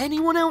 does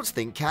anyone else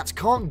think cats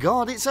can't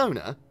guard its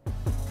owner?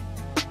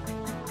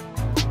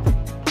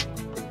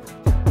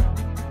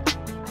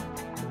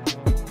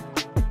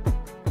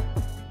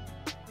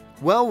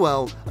 Well,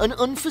 well, an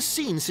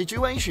unforeseen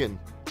situation.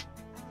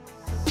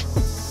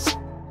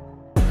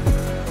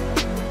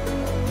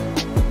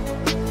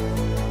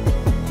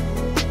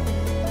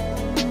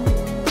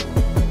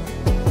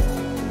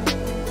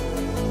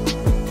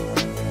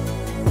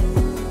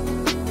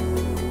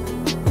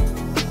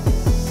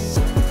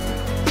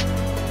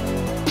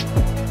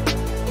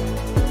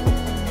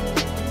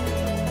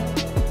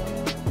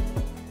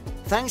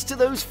 thanks to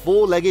those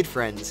four-legged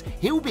friends,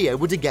 he'll be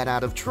able to get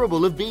out of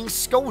trouble of being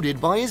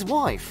scolded by his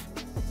wife.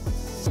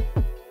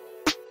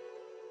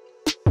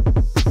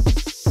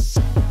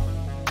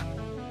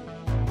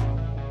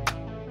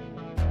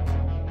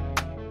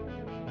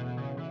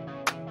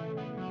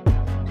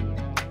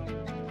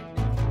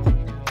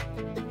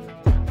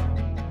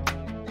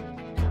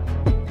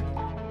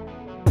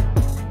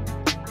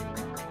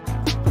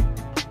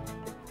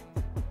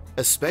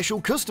 A special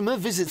customer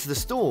visits the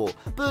store,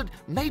 but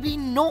maybe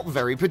not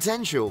very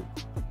potential.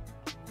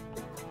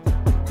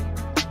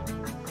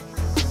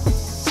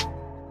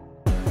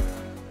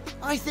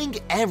 I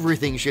think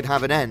everything should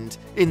have an end,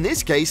 in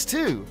this case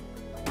too.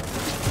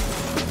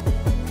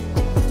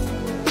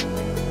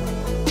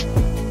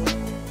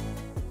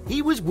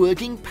 He was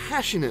working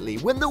passionately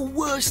when the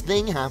worst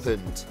thing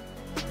happened.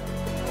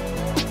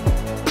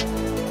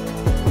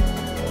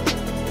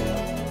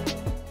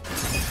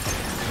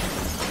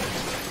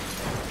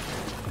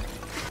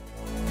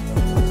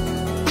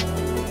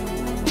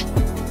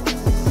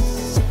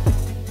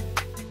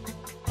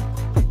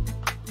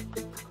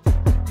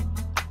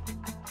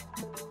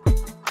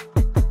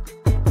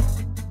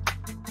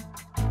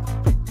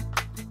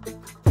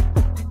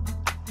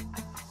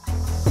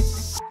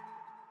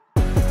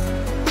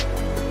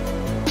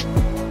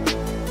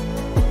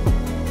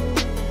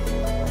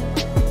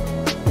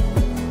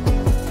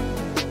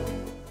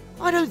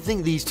 I don't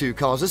think these two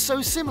cars are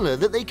so similar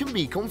that they can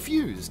be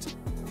confused.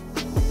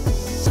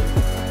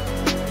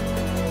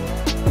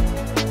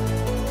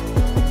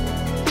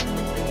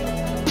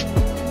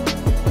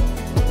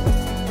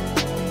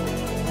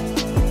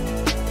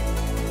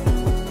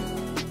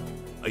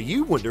 Are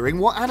you wondering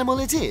what animal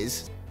it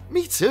is?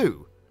 Me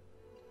too.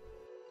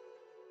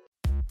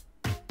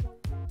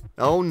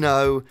 Oh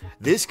no,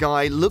 this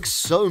guy looks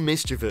so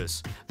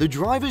mischievous. The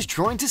driver's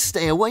trying to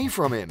stay away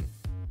from him.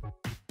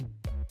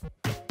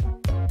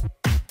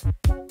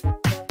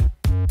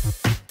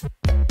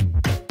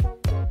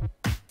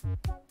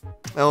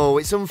 Oh,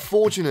 it's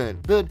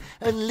unfortunate, but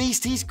at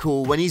least he's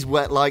cool when he's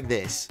wet like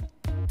this.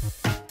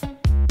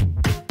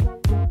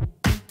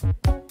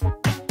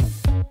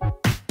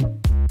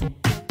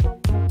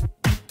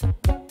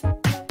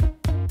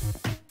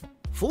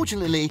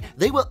 Fortunately,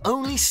 they were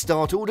only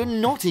startled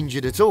and not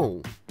injured at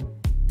all.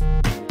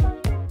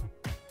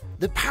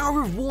 The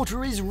power of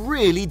water is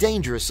really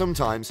dangerous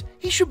sometimes.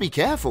 He should be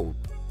careful.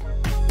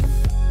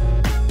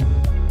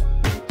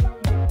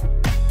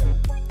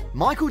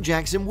 Michael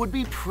Jackson would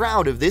be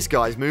proud of this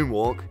guy's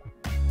moonwalk.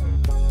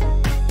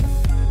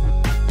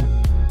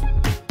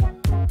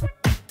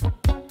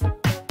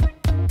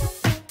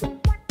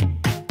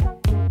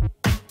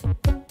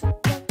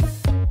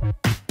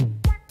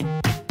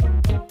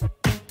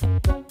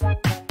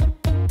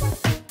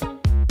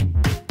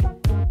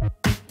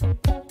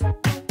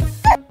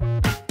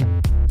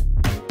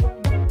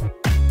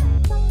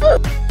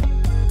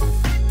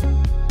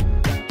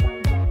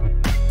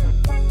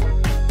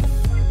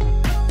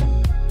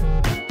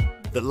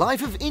 The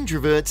life of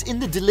introverts in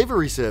the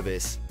delivery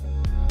service.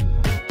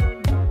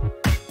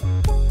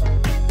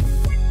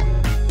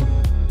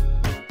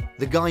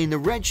 The guy in the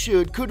red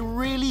shirt could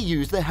really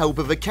use the help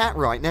of a cat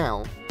right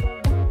now.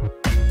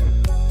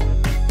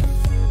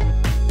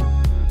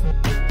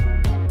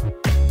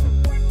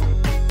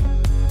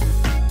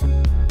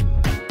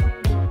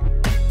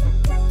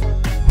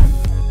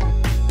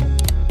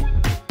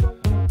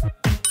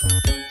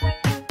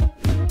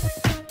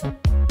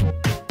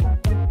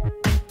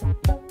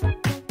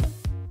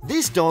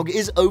 This dog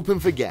is open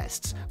for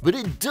guests, but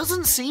it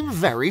doesn't seem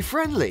very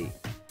friendly.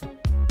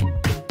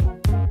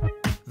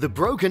 The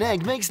broken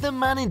egg makes the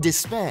man in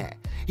despair.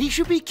 He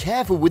should be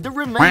careful with the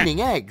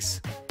remaining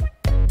eggs.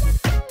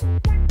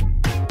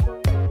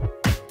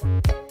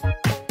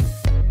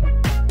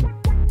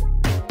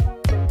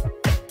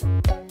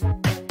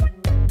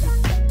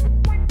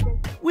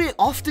 We're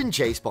often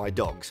chased by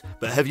dogs,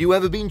 but have you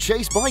ever been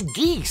chased by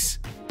geese?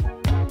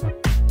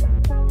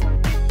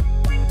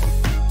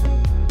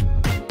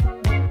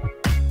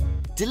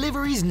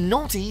 Delivery's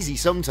not easy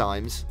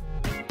sometimes.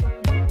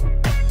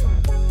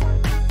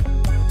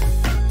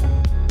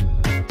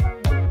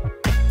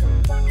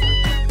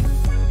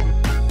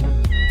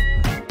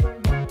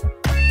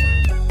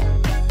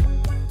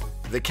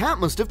 The cat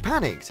must have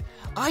panicked.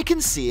 I can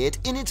see it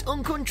in its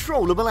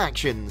uncontrollable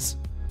actions.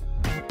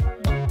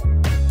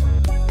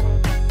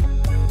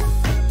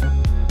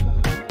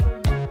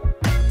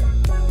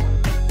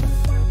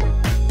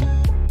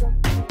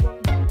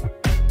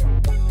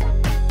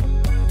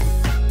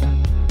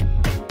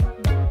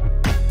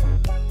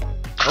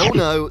 Oh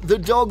no, the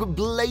dog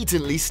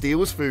blatantly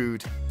steals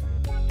food.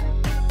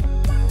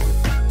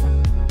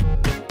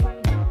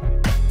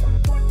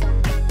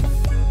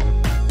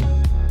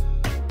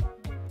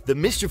 The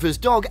mischievous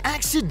dog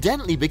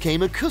accidentally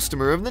became a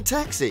customer of the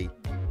taxi.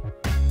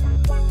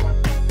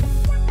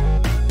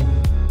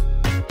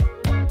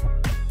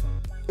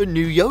 A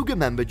new yoga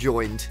member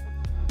joined.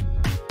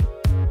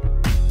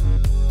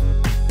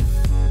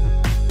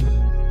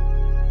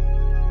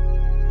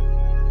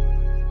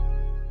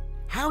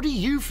 How How do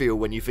you feel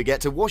when you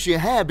forget to wash your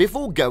hair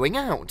before going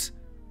out?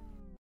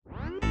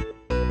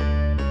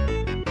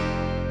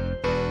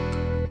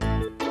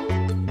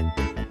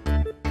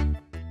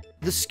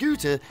 The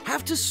scooter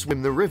have to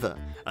swim the river,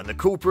 and the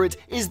culprit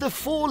is the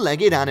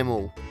four-legged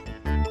animal.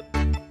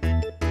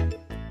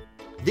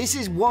 This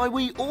is why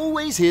we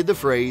always hear the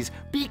phrase,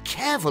 "Be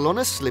careful on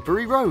a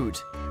slippery road."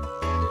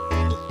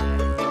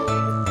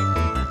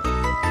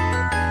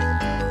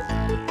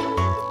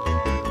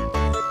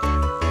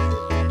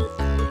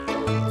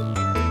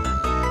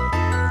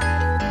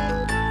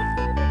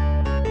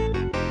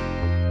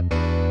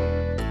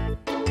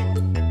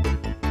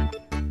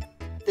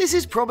 This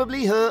is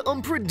probably her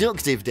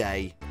unproductive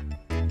day.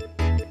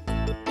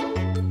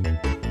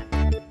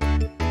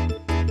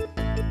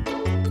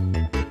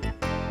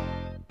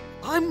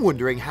 I'm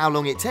wondering how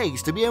long it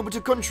takes to be able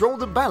to control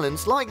the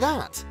balance like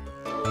that.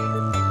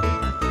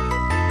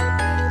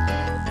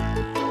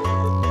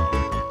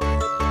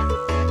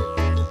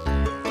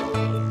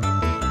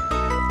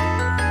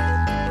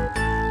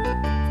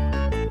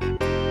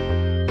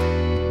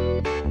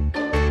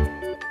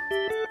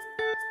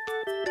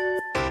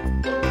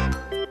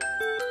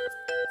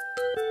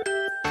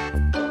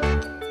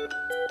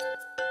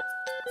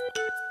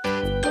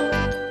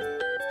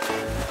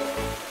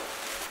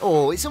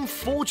 Oh, it's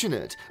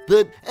unfortunate,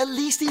 but at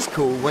least he's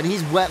cool when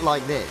he's wet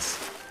like this.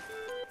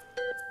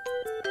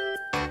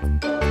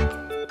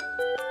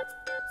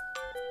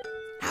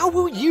 How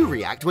will you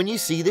react when you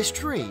see this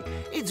tree?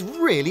 It's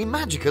really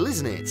magical,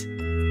 isn't it?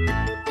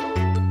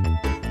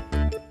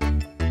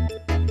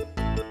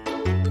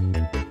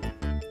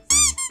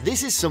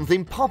 This is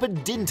something Papa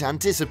didn't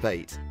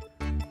anticipate.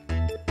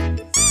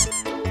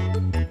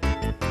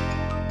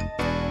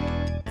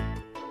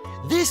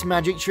 This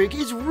magic trick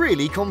is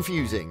really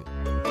confusing.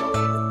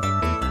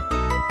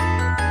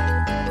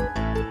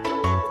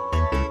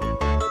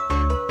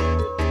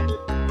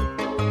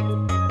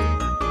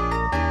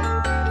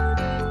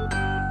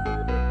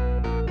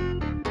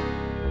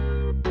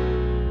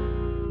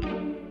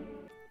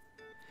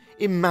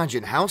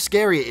 Imagine how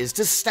scary it is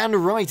to stand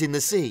right in the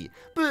sea,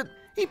 but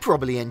he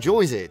probably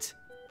enjoys it.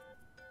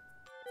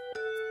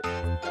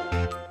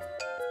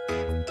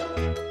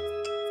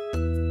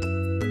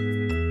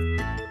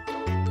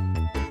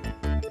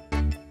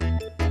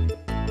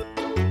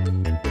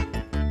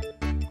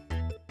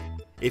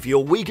 If you're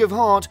weak of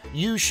heart,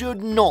 you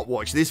should not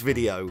watch this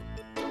video.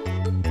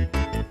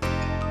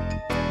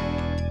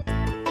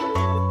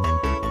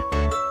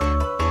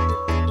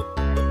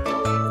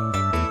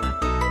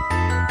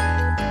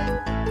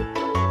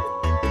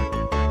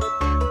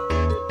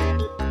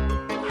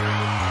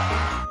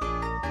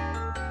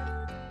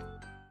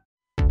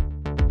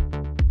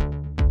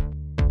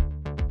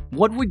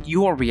 What would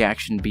your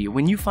reaction be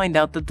when you find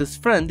out that this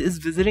friend is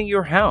visiting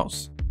your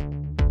house?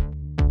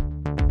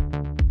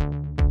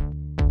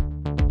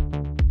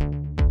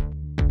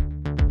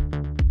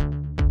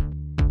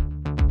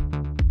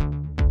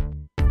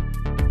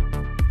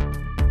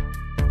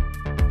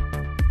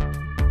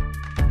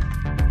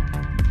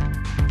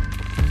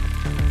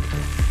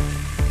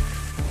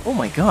 Oh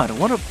my god,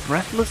 what a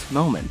breathless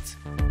moment.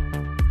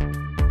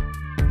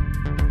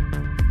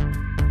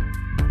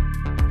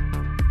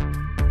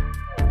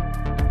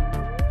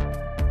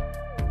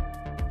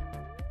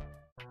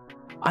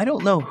 I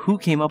don't know who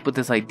came up with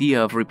this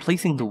idea of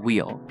replacing the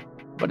wheel,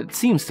 but it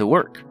seems to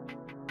work.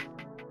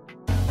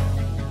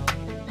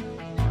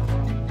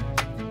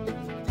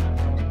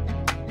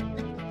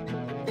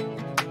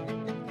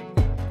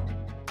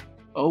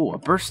 Oh, a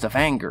burst of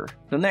anger.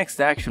 The next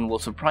action will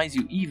surprise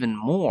you even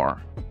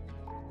more.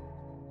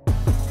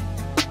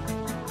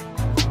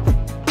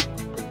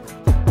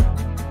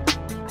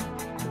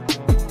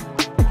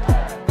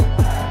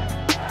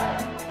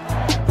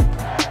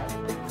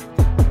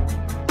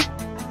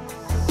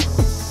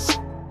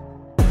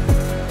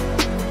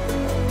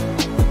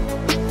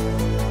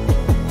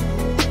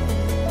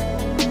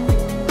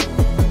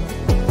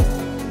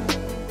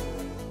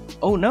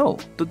 Oh no,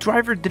 the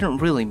driver didn't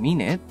really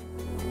mean it.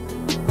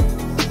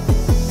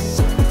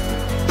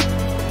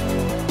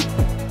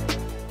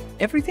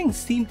 Everything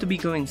seemed to be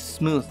going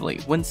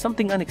smoothly when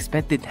something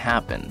unexpected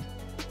happened.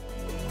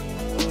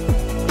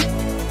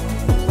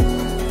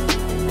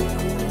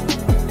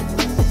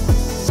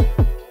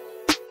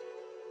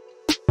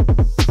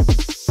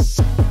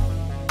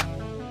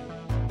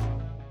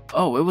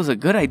 Oh, it was a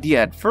good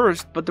idea at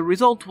first, but the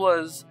result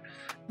was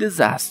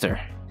disaster.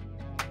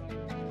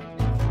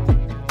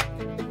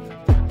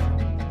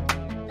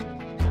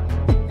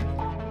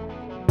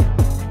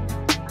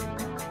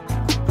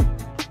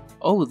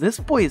 Oh, this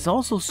boy is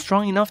also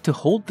strong enough to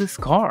hold this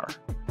car.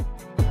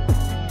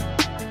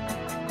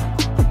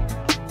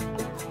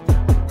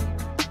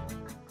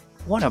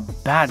 What a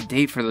bad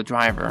day for the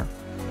driver.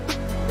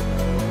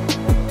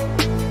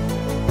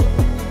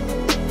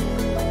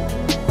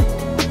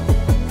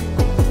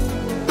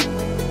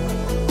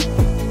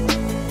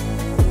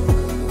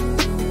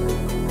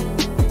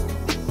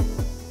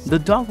 The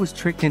dog was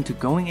tricked into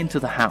going into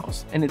the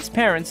house, and its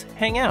parents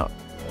hang out.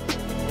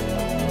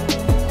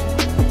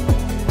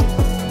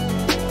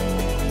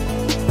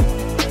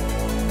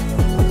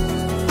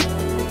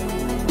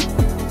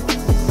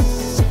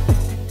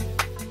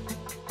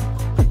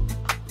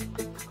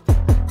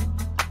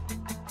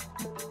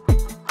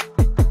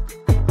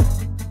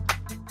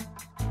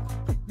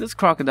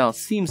 crocodile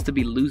seems to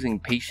be losing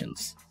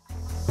patience.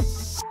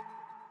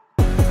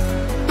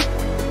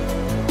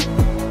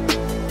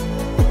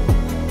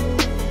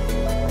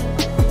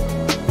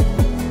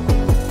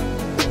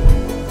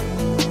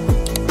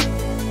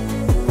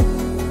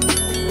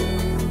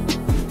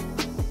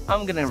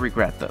 I'm gonna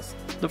regret this.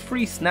 The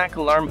free snack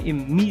alarm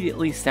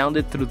immediately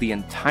sounded through the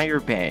entire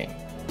bay.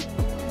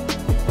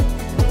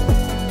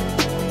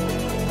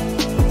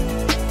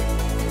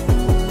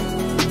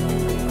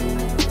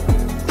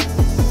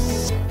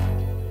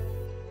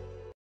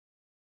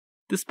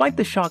 Despite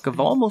the shock of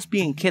almost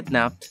being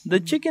kidnapped, the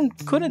chicken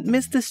couldn't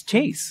miss this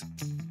chase.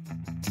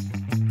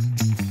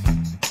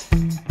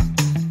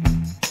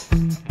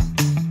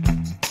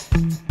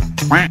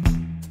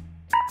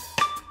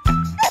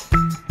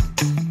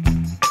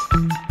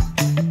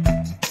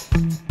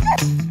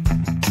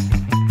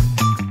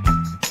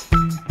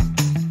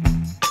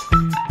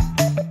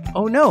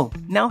 Oh no,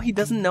 now he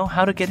doesn't know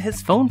how to get his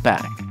phone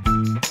back.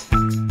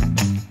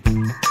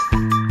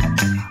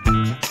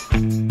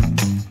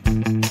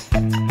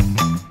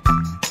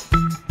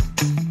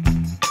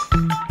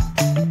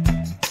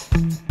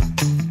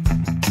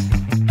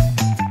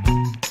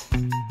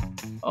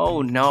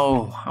 Oh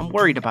no, I'm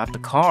worried about the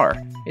car.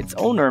 Its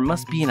owner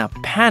must be in a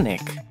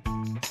panic.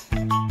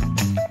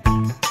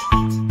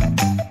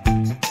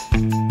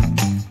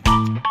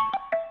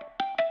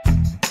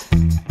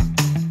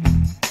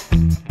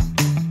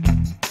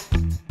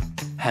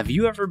 Have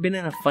you ever been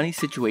in a funny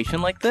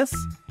situation like this?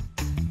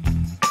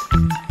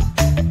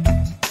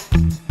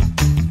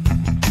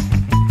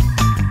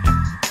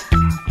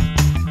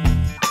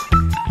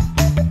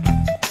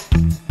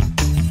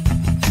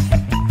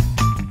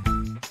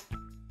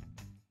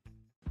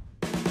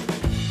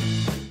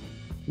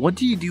 What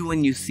do you do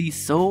when you see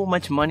so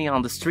much money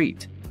on the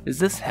street? Is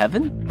this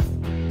heaven?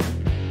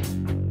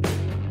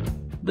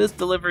 This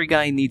delivery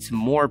guy needs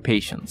more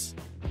patience.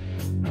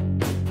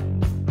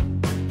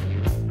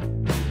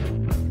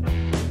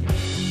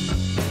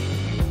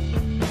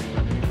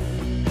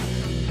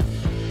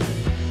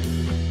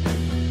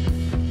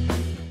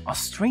 A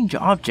strange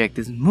object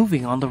is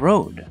moving on the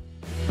road.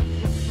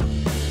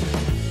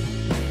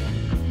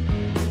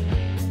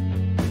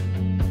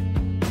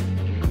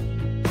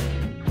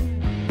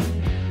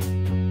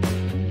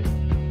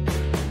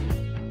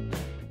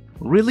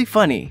 Really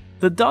funny.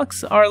 The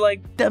ducks are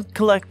like debt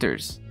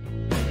collectors.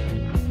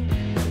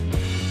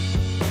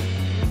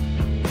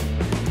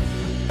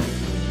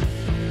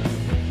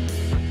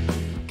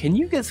 Can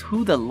you guess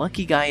who the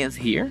lucky guy is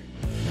here?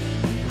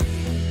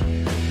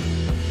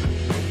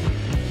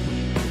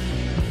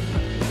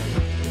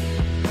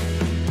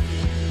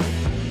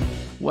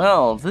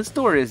 Well, this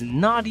door is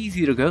not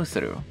easy to go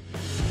through.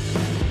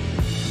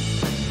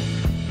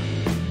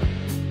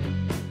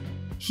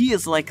 He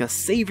is like a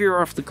savior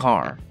of the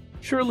car.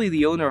 Surely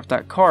the owner of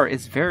that car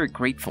is very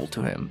grateful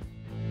to him.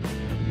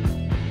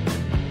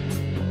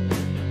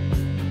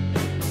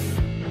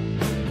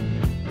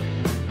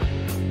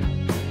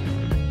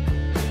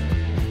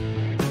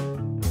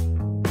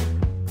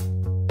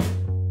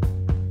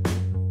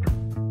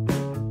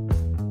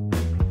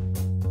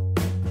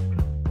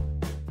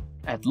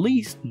 At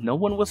least, no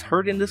one was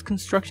hurt in this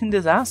construction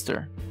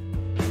disaster.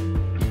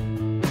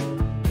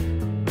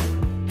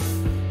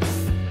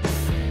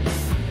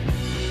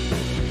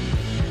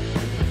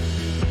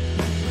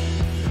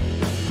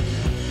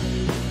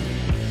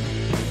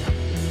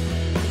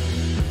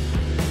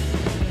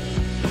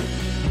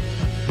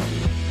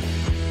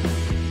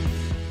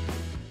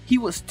 He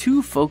was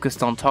too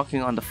focused on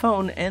talking on the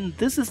phone, and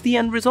this is the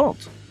end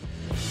result.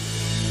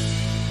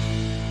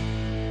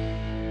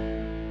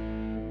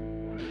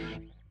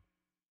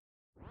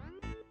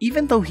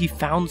 Even though he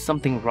found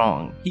something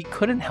wrong, he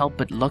couldn't help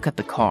but look at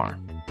the car.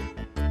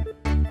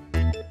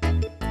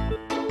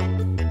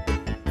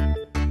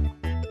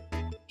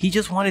 He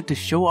just wanted to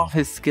show off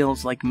his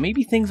skills, like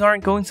maybe things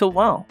aren't going so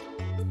well.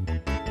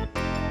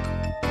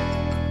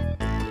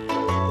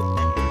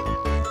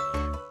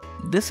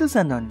 This is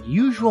an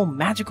unusual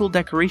magical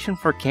decoration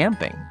for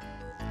camping.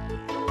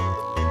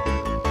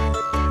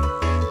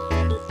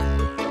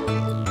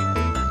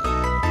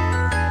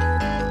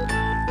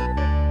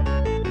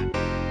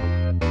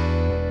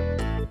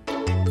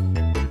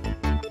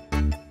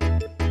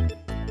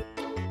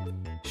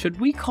 Should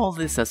we call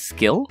this a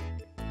skill?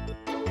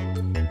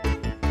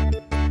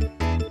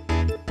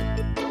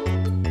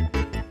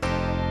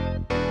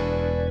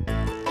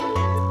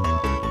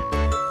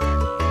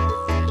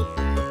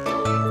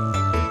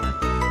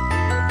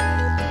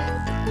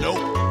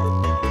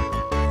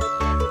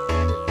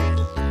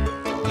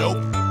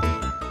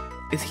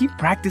 Is he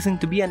practicing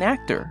to be an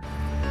actor?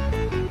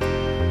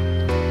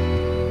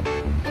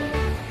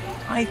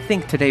 I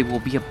think today will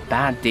be a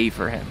bad day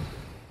for him.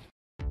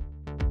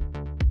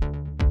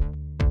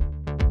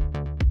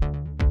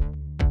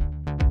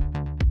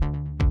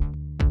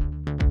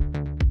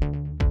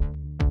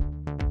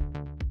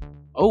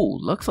 Oh,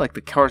 looks like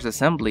the car's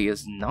assembly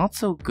is not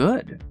so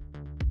good.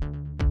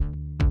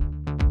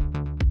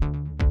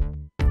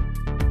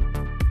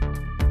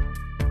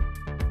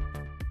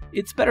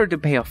 It's better to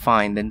pay a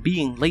fine than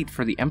being late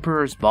for the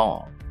emperor's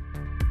ball.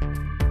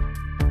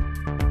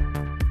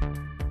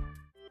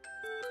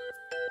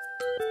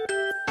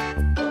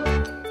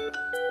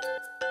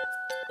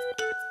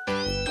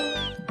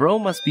 Bro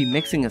must be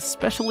mixing a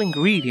special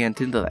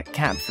ingredient into that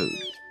cat food.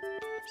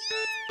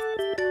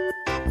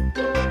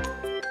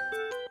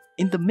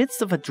 In the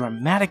midst of a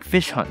dramatic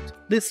fish hunt,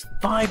 this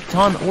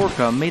 5-ton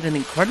orca made an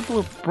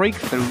incredible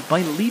breakthrough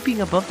by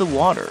leaping above the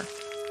water.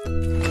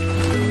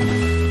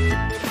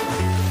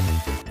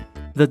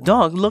 The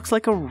dog looks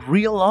like a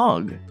real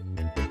log.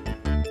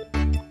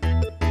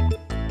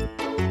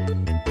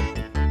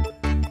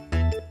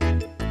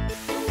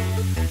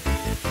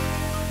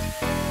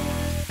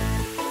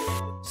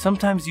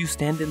 Sometimes you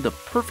stand in the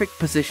perfect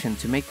position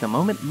to make the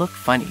moment look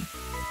funny.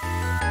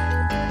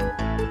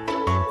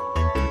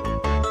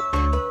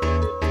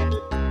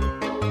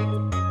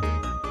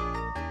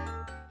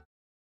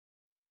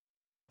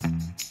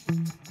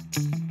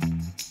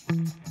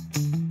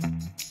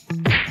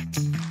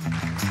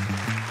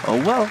 Oh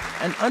well,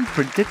 an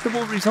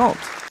unpredictable result.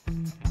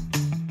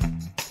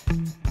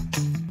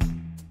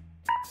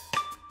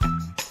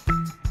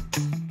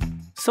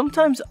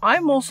 Sometimes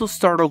I'm also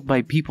startled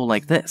by people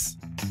like this.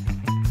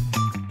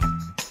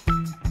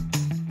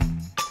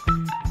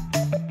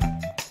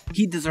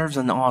 He deserves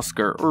an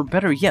Oscar, or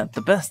better yet,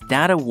 the Best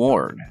Dad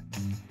Award.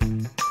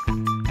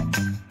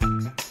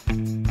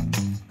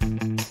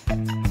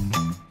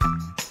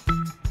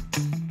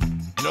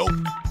 Nope.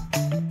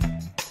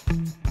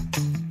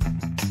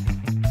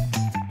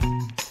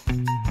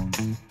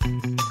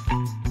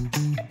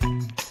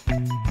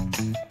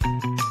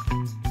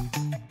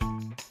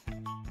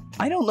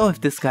 I don't know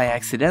if this guy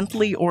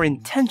accidentally or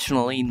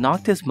intentionally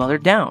knocked his mother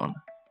down.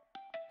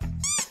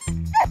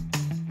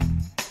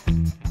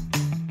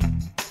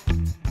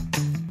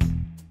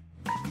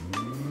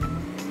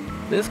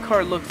 This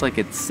car looks like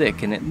it's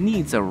sick and it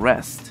needs a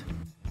rest.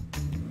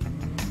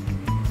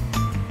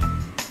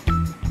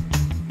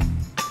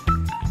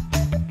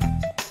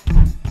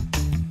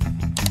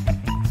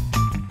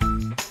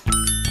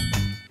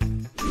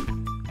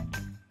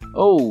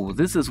 Oh,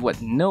 this is what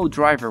no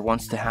driver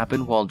wants to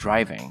happen while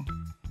driving.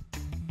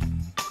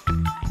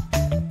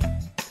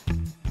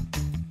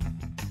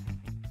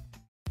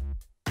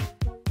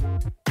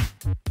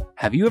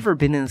 Have you ever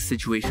been in a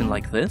situation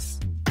like this?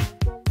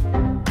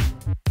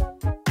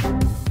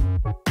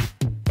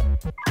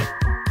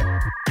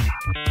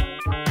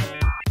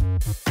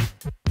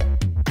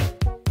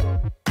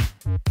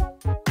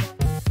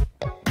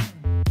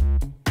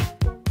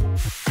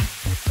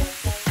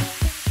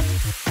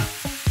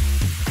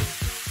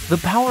 The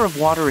power of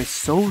water is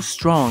so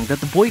strong that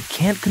the boy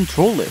can't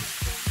control it.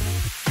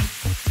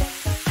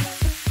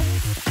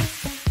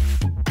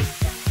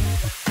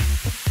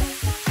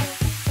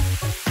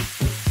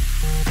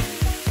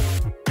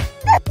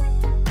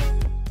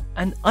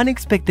 An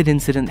unexpected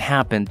incident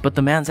happened, but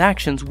the man's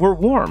actions were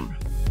warm.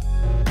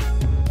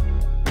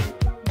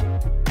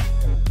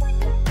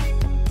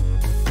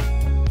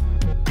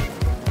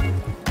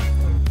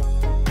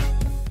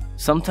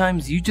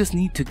 Sometimes you just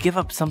need to give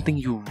up something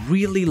you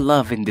really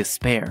love in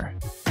despair.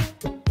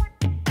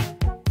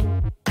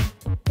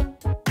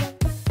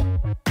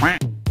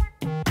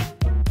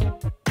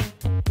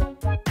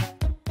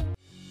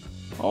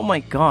 Oh my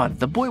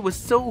god, the boy was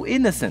so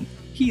innocent.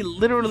 He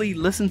literally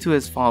listened to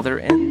his father,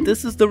 and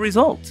this is the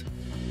result.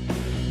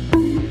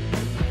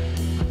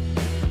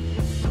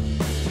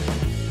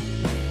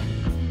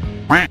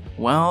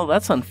 Well,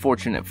 that's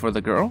unfortunate for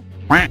the girl.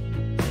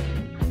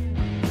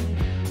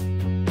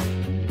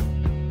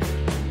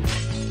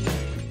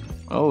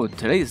 Oh,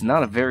 today's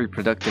not a very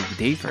productive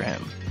day for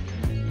him.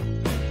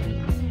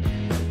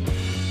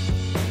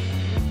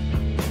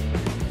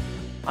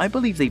 I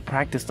believe they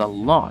practiced a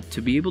lot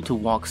to be able to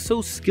walk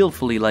so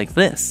skillfully like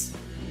this.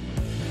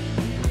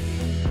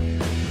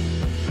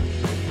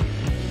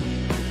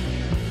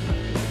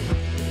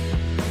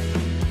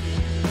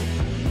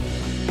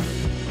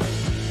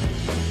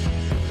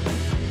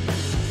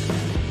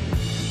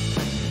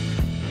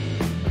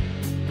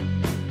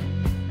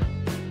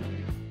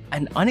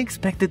 An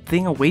unexpected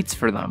thing awaits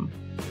for them.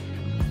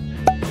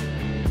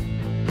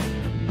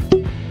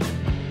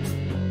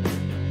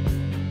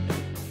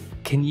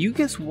 Can you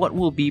guess what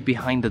will be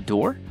behind the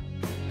door?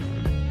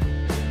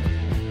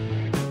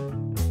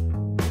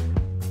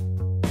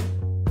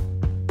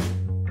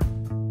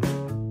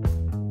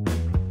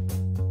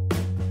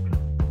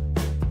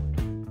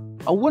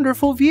 A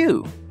wonderful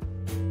view!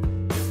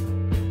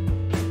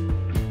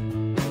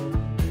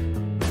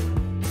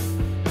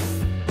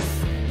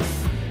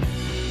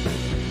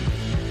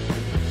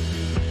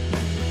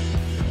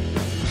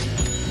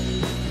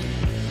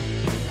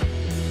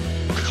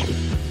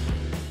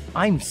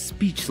 I'm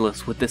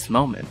speechless with this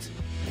moment.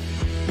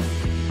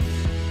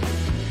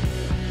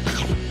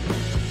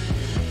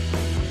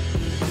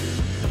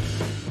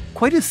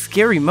 Quite a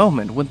scary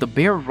moment when the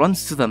bear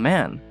runs to the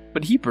man,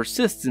 but he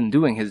persists in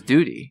doing his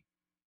duty.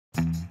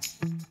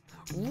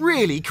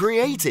 Really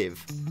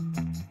creative.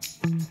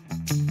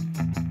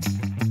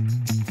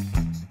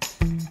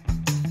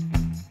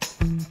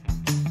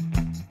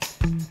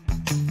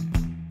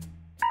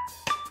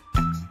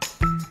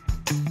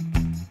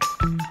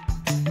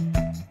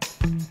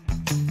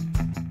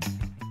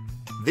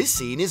 This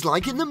scene is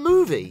like in the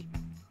movie.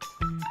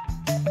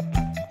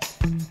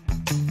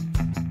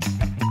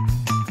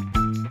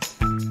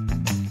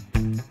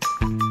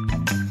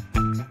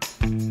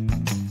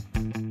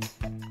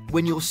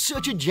 When you're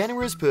such a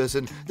generous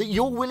person that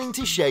you're willing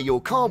to share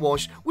your car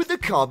wash with the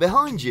car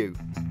behind you.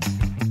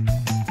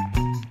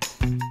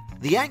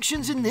 The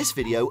actions in this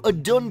video are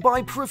done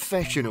by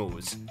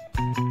professionals.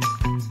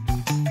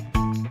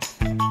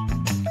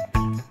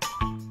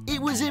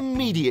 It was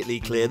immediately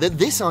clear that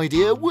this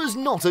idea was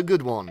not a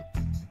good one.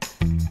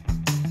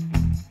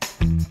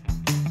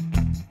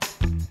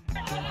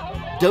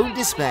 Don't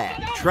despair,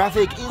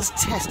 traffic is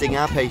testing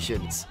our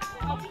patience.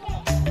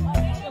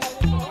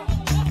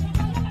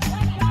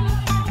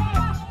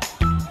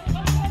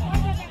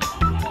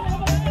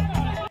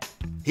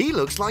 He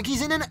looks like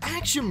he's in an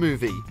action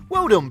movie.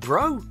 Well done,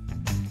 bro.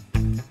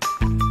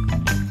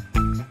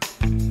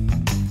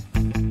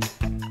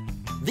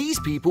 These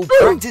people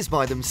practice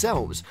by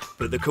themselves,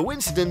 but the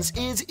coincidence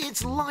is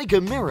it's like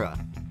a mirror.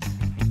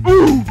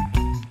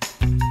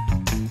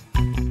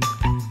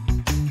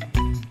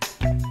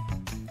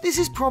 This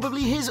is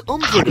probably his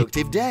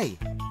unproductive day.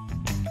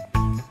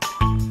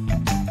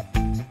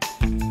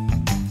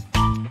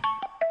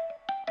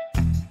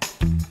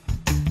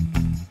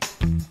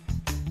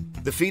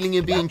 The feeling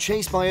of being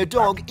chased by a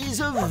dog is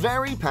a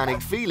very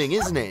panicked feeling,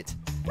 isn't it?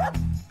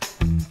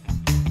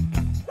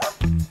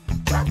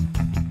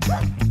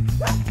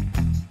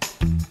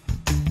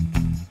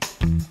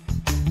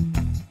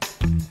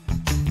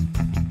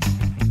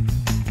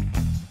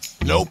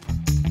 Nope.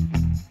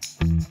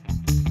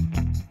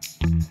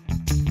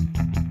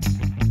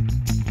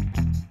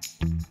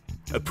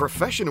 A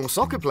professional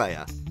soccer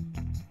player.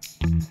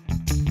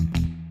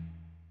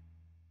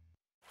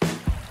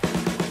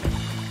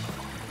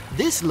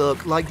 This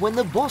look like when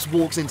the boss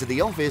walks into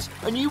the office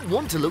and you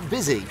want to look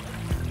busy.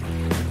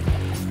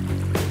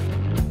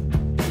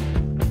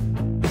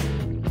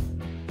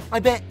 I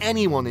bet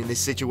anyone in this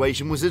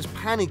situation was as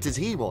panicked as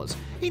he was.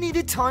 He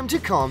needed time to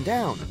calm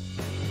down.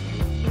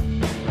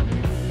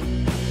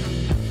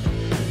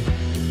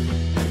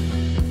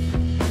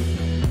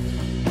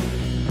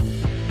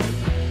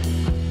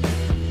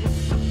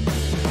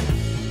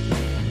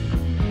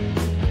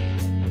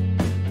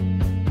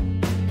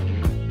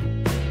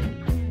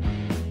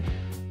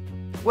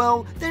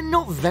 Well, they're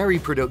not very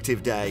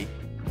productive day.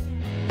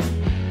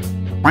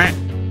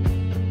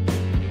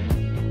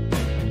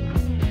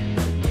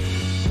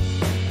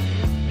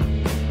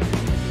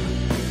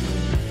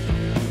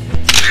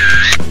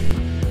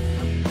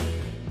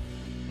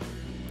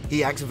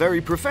 He acts very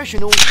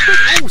professional,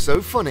 but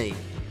also funny.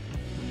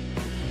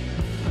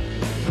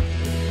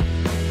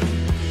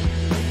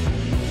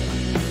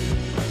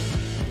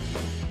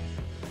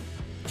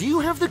 Do you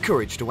have the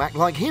courage to act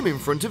like him in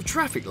front of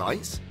traffic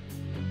lights?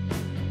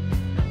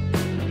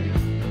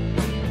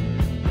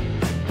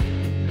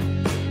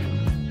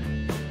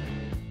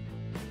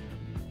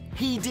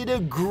 He did a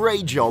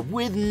great job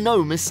with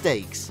no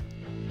mistakes.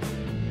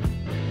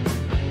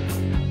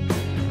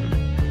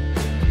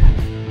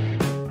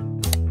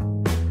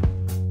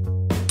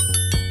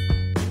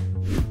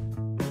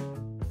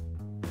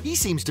 He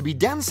seems to be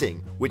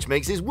dancing, which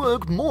makes his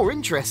work more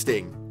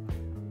interesting.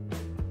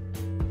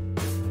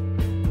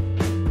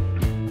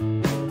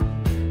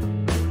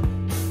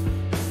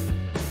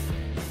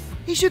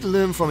 He should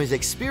learn from his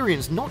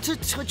experience not to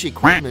touch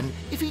equipment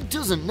if he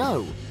doesn't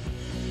know.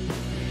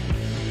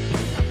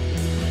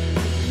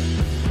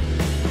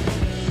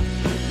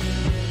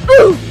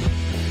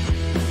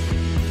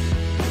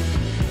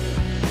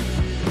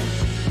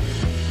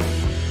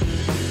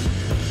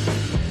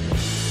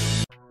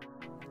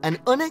 An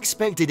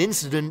unexpected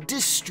incident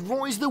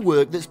destroys the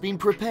work that's been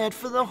prepared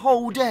for the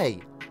whole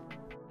day.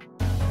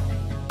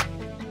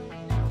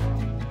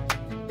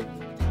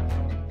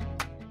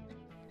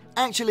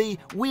 Actually,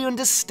 we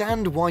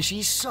understand why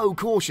she's so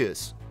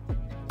cautious.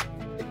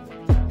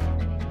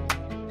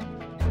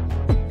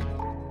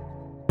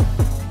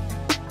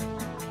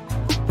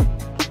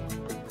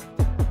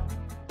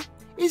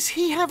 Is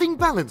he having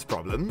balance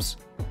problems?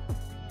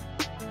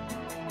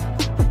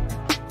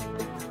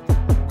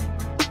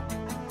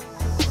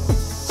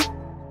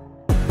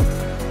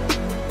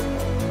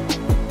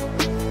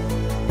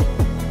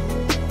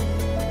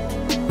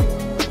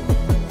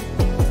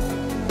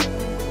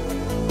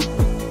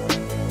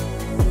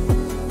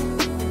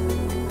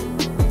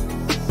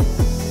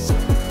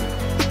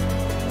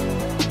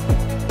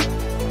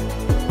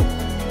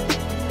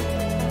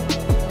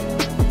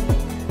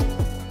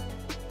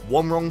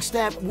 One wrong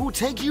step will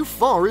take you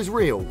far as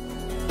real.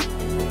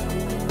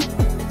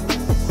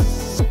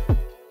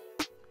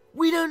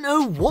 We don't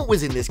know what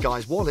was in this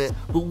guy's wallet,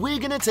 but we're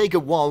gonna take a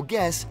wild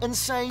guess and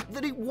say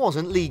that it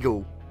wasn't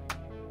legal.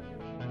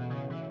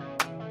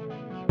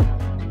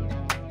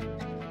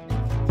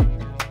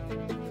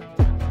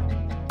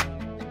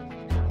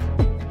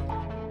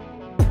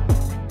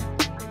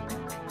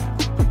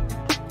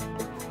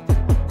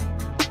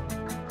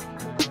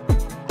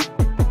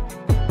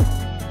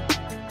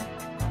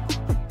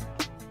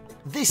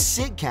 This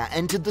sick cat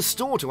entered the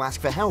store to ask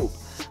for help.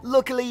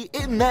 Luckily,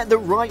 it met the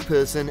right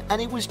person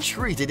and it was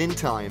treated in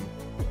time.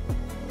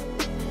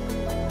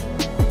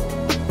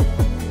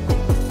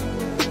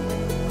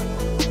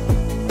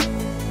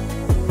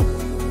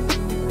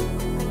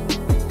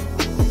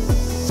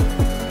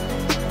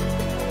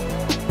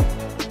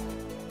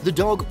 The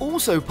dog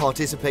also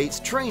participates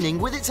training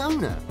with its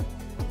owner.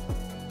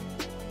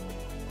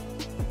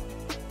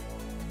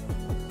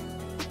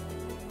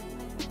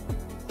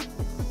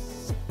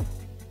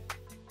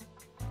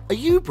 Are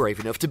you brave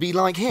enough to be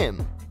like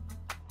him?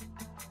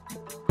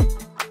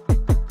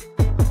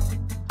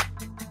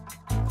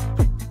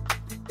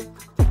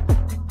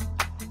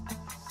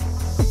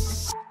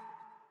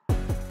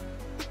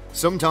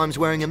 Sometimes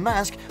wearing a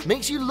mask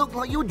makes you look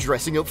like you're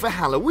dressing up for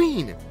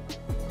Halloween.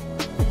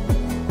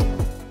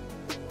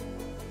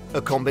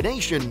 A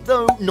combination,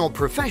 though not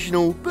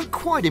professional, but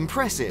quite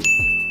impressive.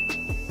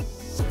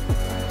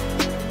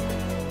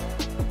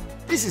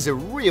 This is a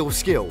real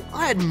skill.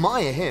 I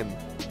admire him.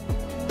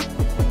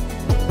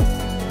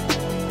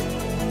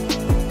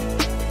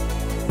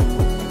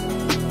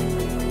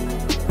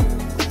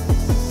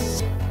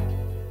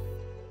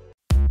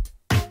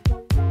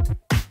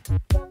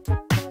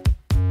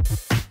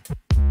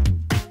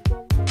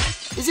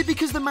 Is it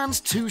because the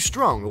man's too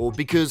strong, or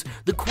because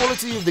the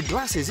quality of the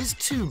glasses is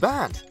too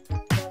bad?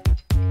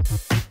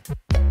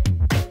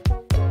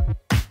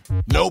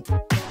 Nope.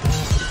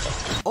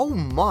 Oh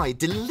my,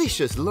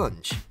 delicious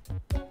lunch!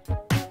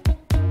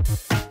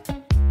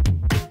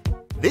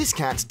 This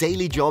cat's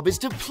daily job is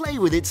to play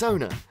with its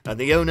owner, and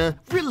the owner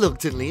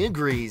reluctantly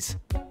agrees.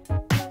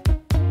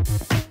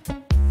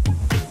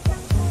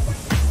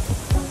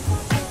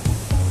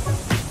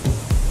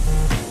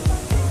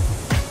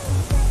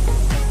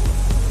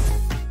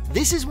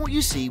 This is what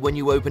you see when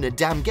you open a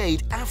dam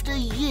gate after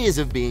years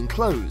of being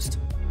closed.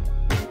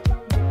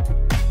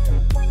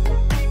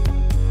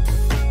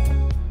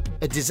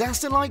 A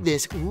disaster like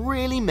this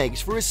really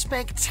makes for a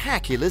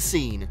spectacular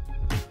scene.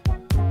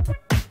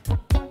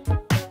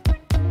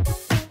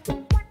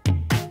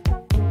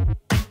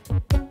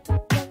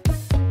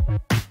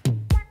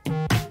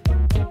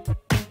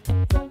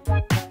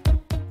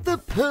 The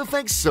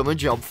perfect summer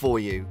job for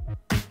you.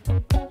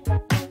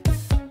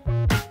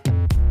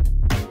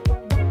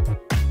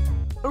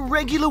 A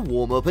regular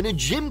warm-up in a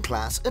gym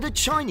class at a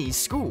Chinese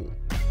school.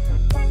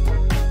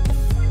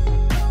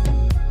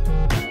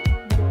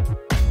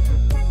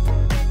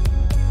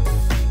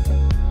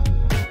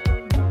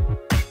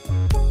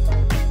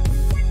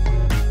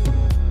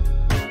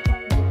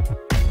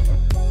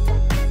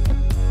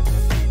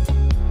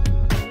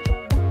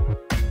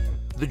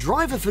 The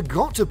driver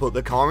forgot to put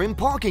the car in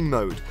parking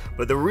mode,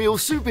 but the real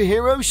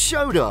superhero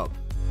showed up.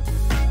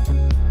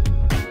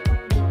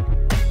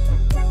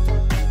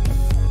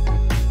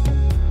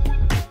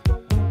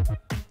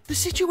 The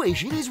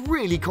situation is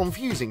really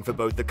confusing for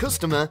both the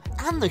customer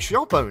and the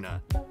shop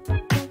owner.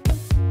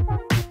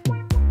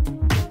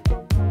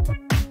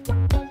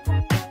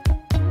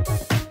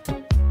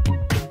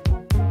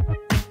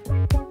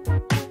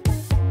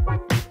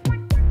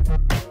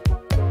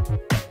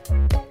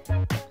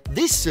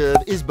 This serve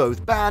is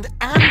both bad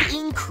and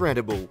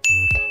incredible.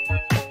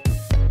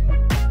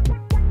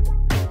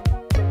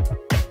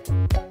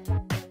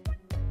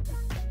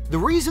 The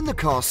reason the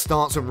car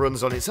starts and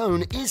runs on its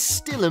own is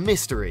still a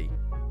mystery.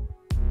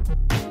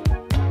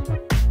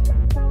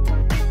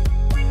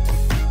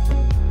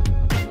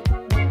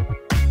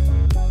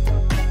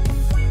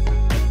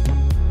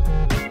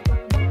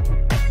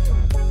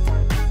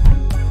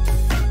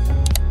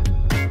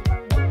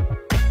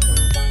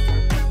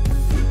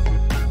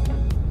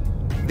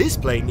 This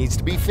plane needs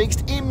to be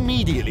fixed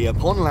immediately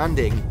upon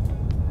landing.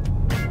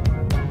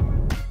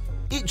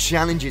 It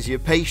challenges your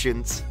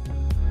patience.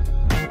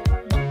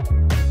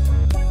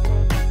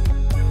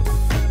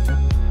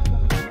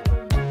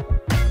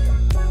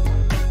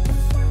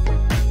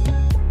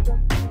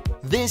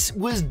 This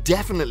was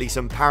definitely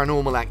some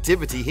paranormal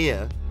activity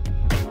here.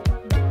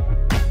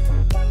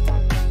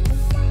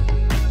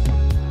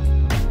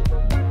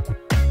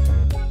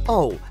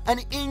 Oh,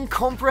 an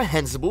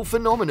incomprehensible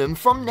phenomenon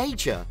from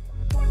nature.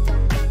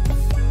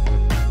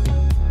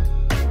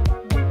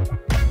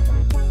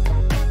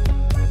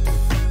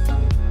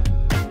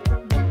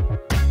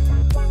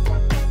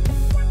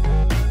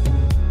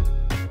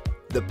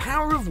 The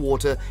power of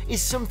water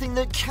is something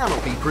that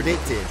cannot be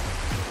predicted.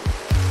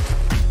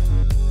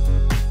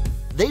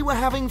 They were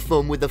having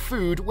fun with the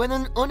food when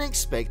an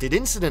unexpected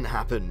incident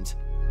happened.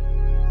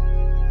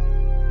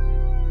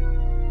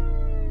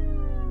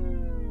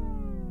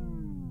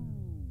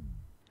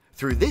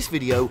 Through this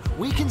video,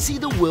 we can see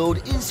the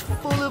world is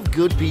full of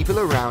good people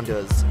around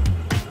us.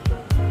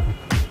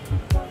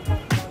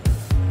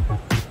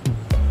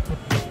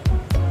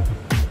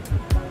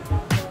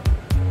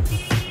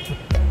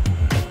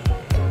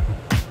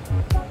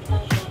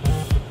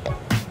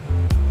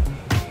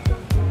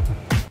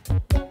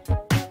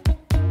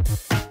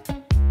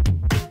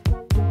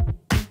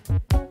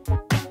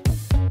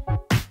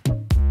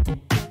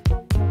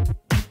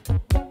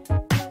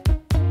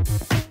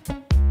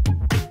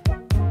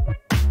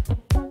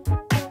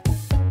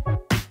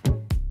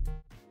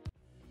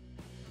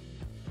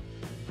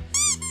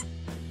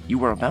 You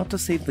were about to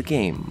save the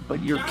game,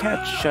 but your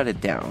cat shut it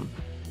down.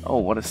 Oh,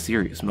 what a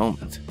serious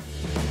moment.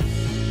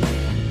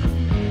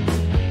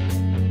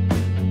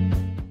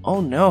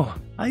 Oh no,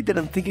 I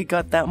didn't think it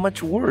got that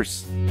much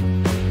worse.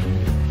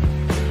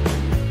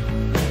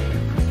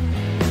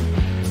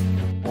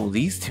 Well,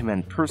 these two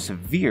men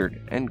persevered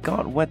and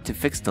got wet to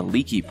fix the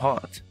leaky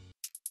pot.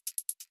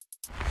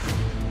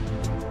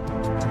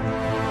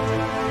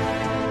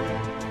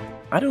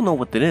 I don't know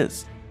what it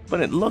is,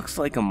 but it looks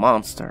like a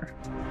monster.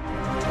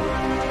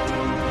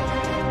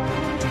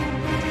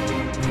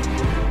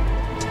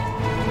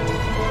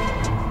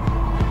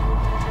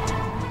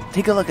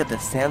 Take a look at the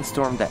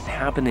sandstorm that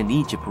happened in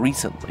Egypt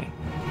recently.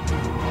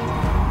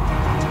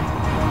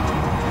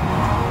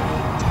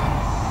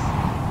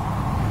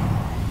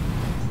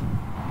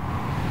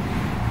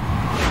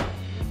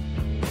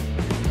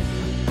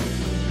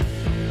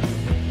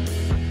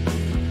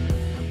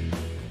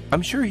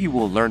 I'm sure he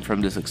will learn from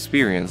this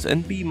experience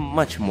and be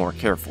much more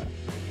careful.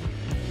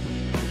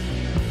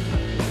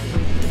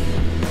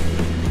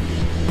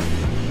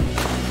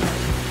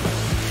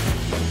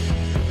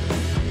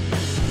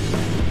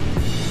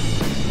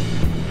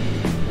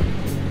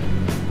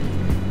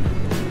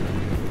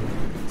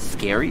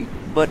 Scary,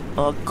 but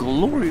a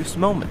glorious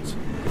moment.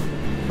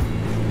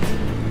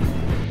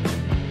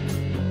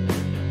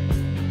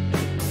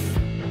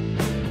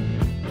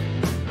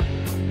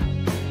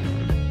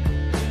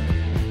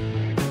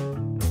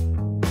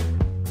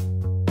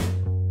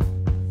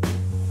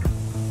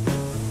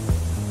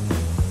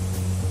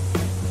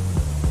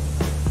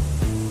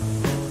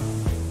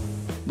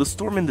 The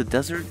storm in the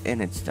desert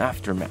and its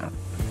aftermath.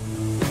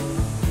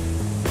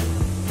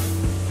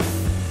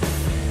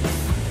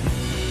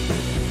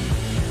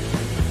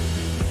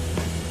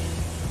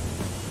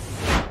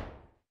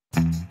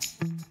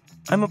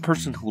 I'm a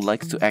person who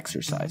likes to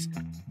exercise,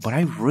 but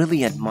I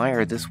really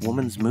admire this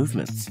woman's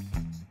movements.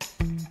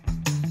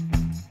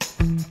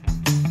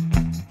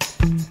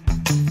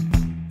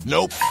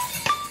 Nope.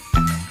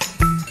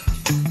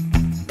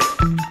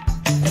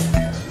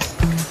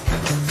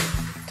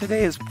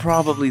 Today is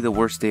probably the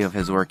worst day of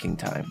his working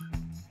time.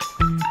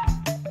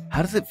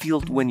 How does it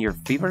feel when your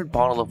favorite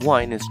bottle of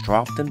wine is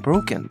dropped and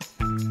broken?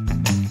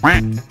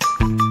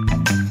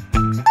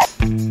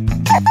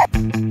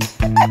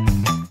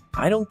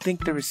 I don't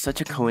think there is such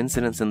a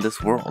coincidence in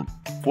this world.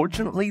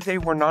 Fortunately, they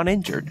were not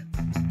injured.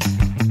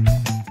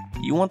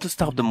 You want to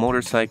stop the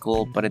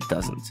motorcycle, but it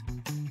doesn't.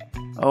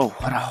 Oh,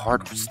 what a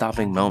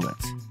heart-stopping moment.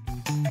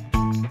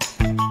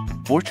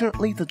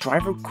 Fortunately, the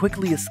driver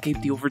quickly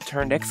escaped the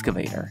overturned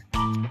excavator.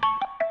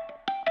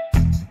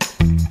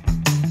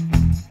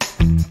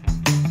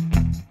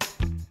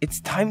 It's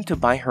time to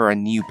buy her a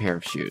new pair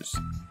of shoes.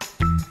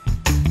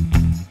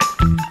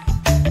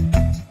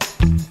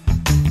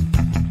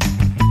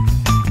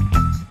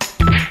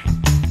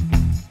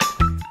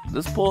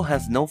 This pole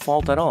has no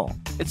fault at all.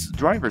 It's the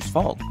driver's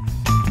fault.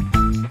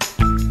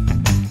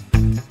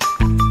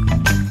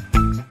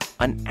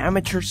 An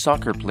amateur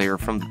soccer player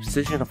from the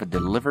position of a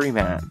delivery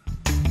man.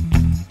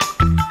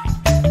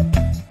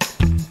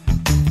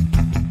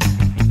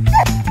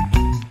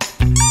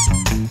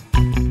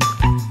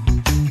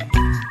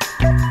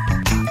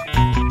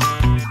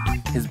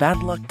 His bad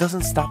luck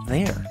doesn't stop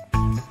there.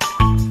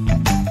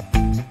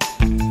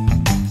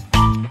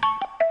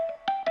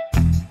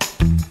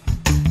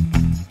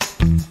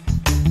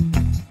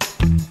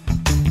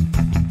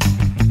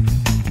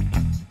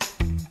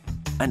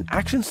 An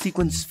action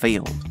sequence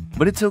failed,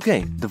 but it's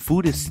okay, the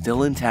food is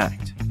still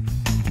intact.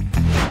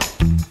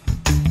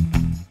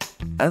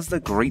 As the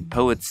great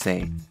poets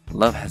say,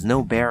 love has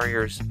no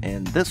barriers,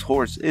 and this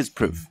horse is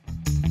proof.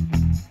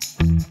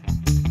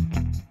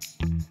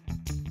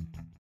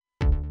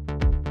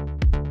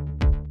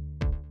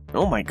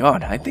 Oh my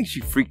god, I think she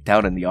freaked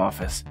out in the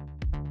office.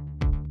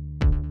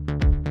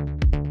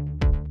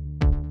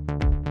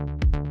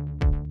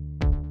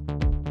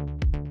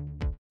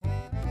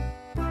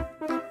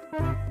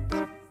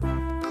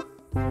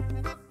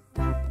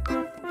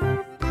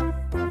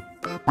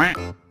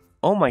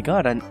 Oh my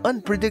god, an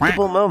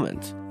unpredictable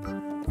moment.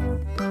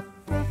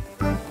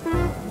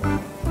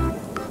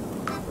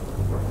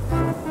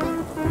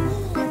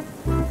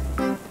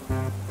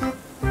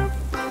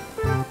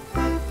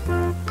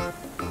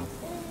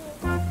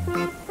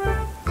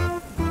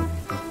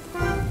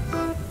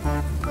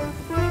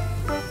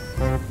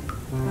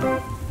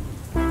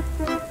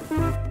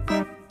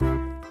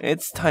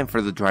 It's time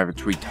for the driver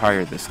to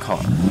retire this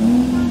car.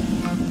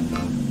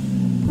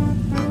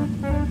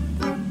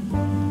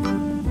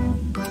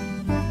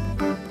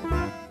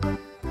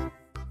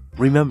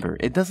 Remember,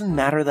 it doesn't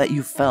matter that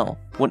you fell.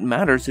 What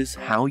matters is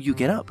how you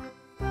get up.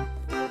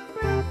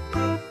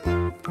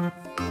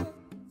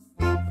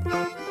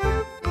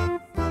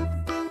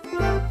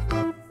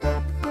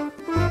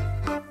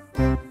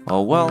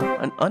 Oh well,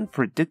 an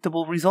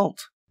unpredictable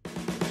result.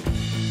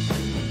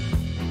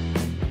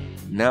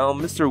 Now,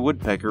 Mr.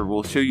 Woodpecker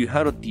will show you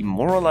how to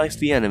demoralize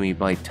the enemy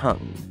by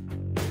tongue.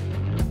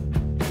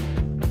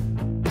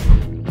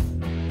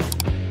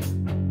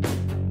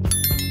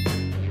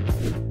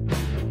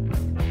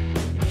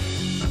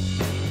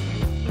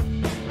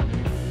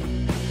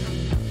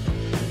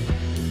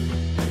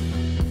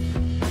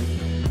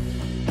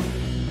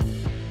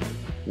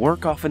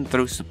 Work often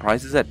throws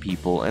surprises at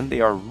people, and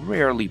they are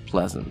rarely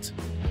pleasant.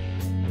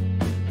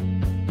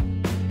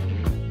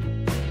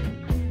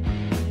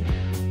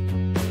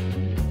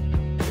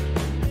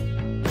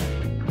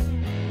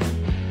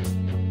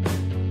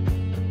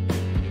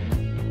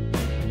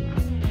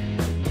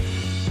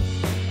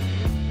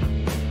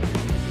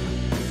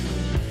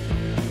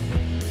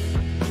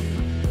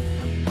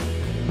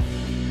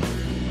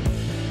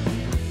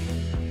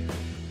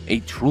 A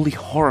truly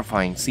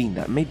horrifying scene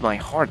that made my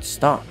heart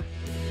stop.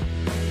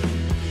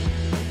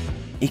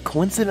 A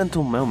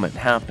coincidental moment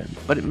happened,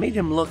 but it made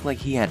him look like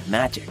he had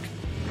magic.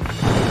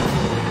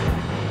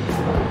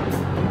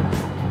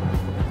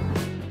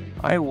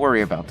 I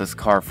worry about this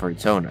car for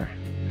its owner.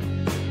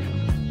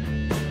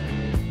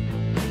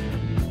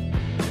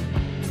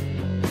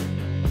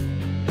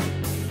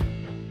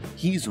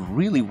 He's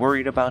really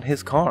worried about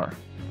his car.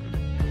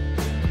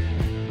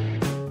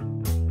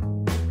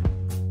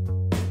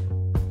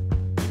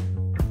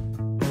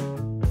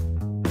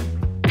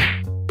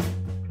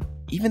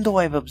 Even though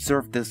I've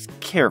observed this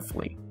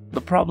carefully,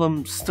 the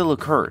problem still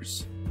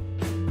occurs.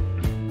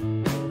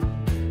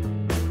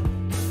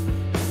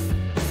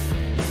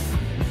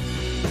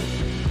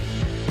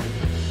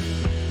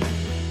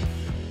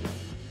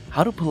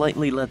 How to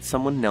politely let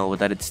someone know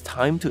that it's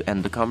time to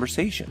end the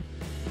conversation.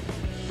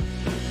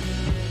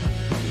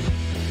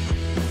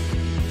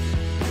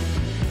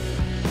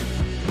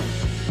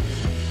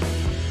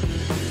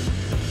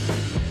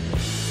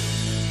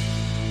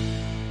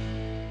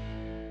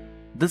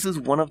 This is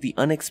one of the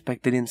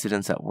unexpected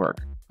incidents at work.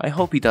 I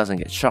hope he doesn't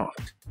get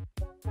shocked.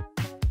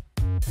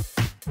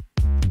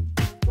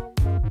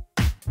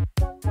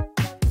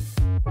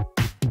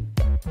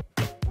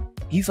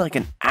 He's like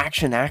an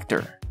action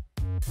actor.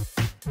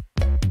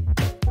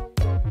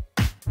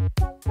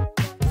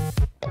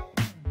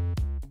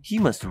 He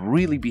must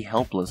really be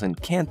helpless and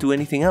can't do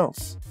anything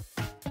else.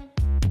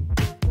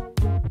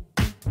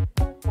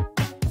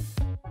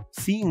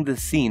 Seeing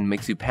this scene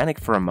makes you panic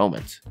for a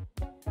moment.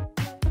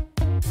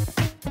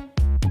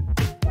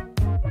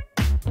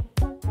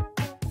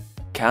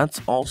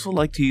 Cats also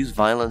like to use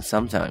violence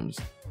sometimes.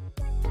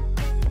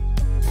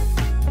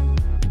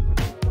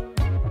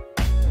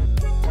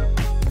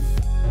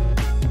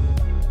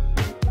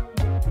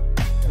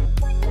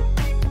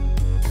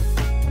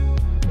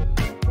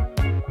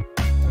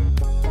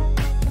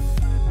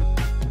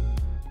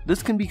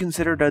 This can be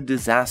considered a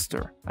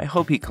disaster. I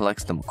hope he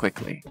collects them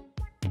quickly.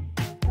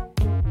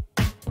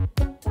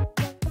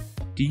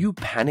 Do you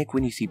panic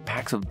when you see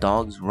packs of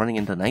dogs running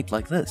in the night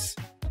like this?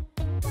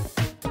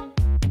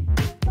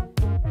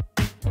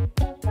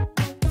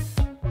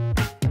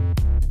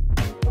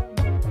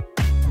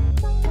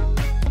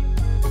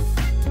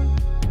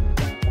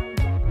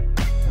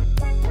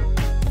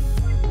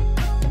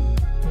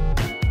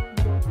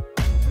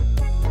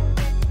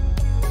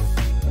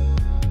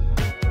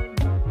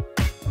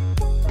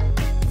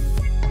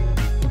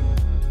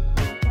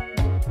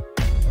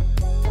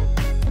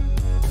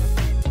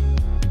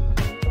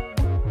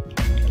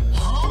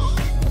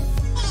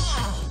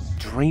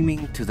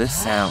 Dreaming to this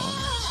sound.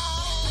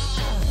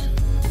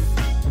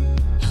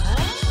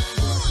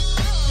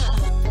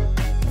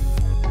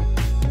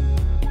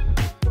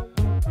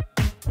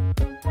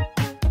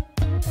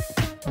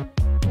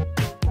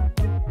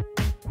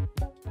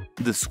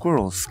 The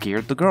squirrel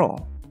scared the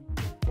girl.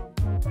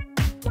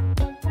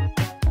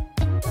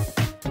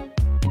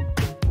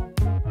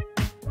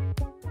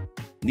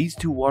 These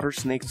two water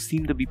snakes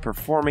seem to be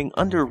performing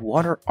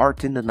underwater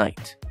art in the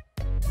night.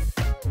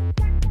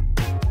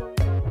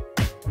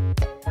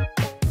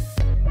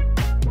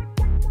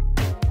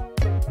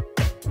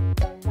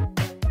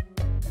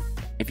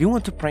 If you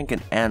want to prank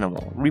an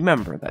animal,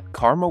 remember that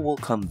karma will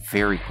come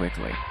very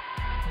quickly.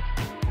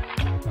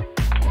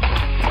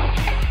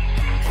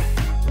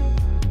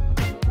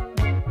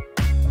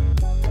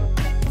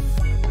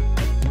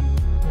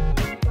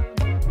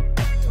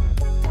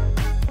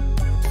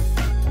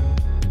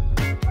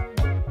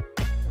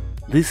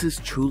 This is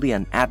truly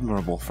an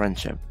admirable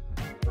friendship.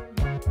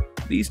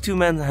 These two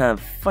men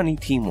have funny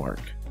teamwork.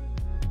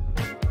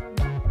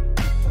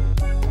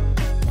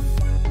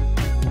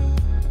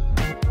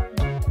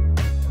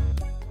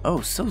 Oh,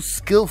 so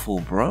skillful,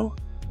 bro.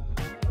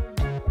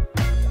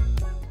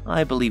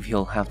 I believe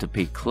he'll have to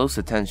pay close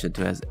attention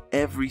to his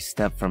every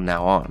step from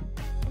now on.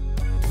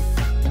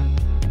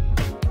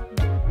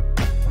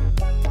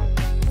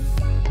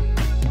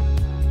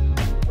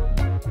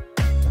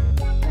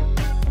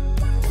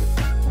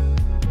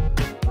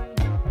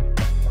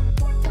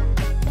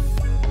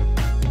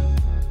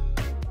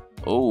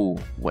 Oh,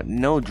 what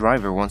no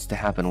driver wants to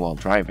happen while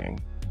driving.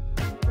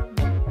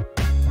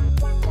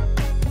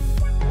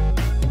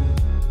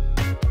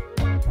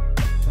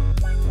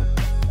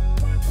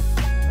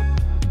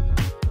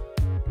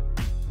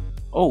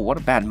 Oh, what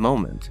a bad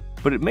moment,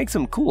 but it makes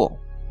him cool.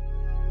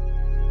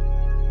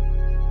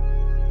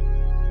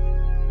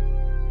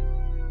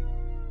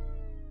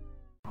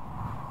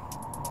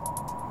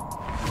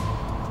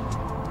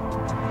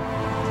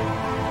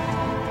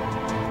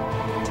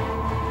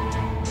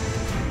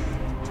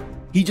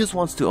 He just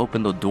wants to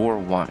open the door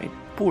wide.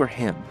 Poor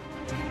him.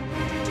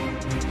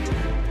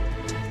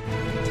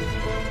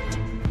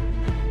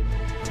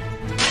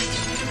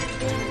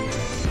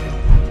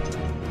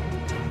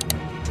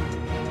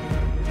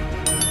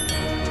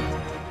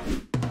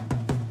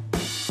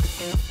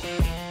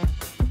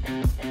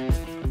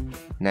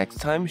 Next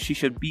time, she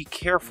should be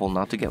careful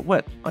not to get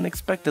wet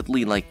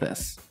unexpectedly like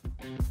this.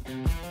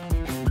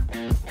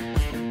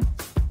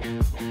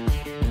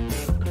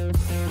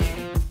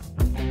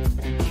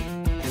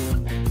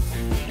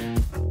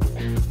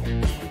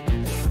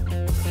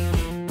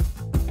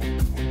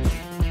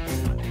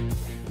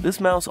 This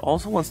mouse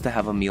also wants to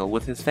have a meal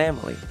with his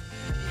family.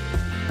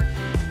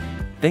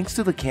 Thanks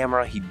to the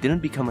camera, he didn't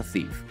become a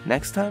thief.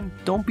 Next time,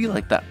 don't be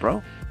like that,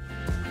 bro.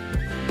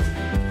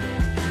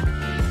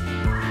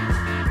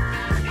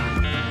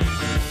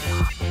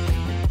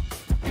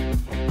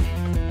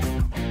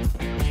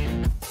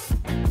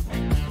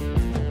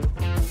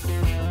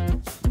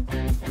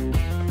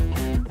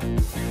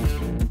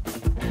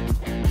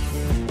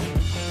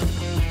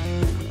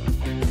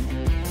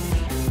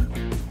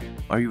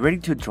 Are you ready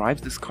to drive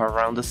this car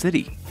around the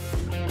city?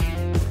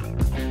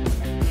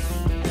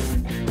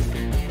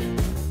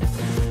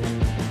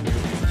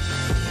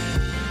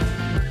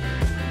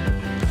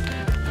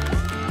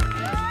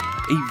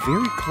 A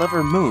very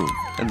clever move,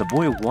 and the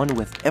boy won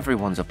with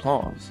everyone's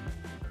applause.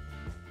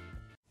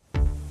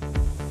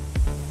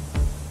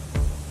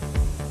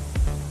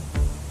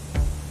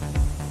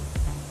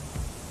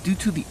 Due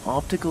to the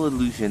optical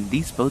illusion,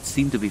 these boats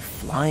seem to be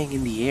flying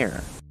in the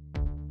air.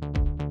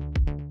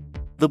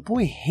 The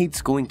boy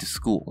hates going to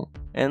school,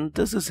 and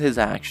this is his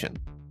action.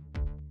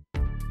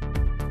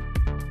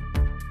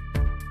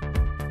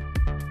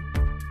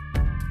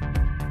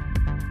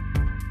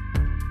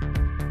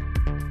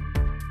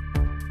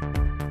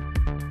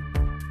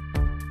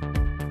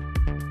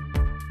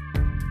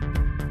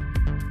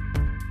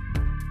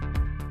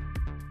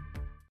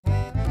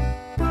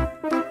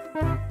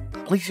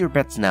 Place your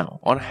bets now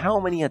on how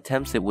many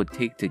attempts it would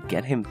take to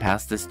get him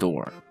past this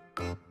door.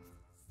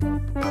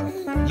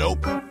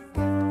 Nope.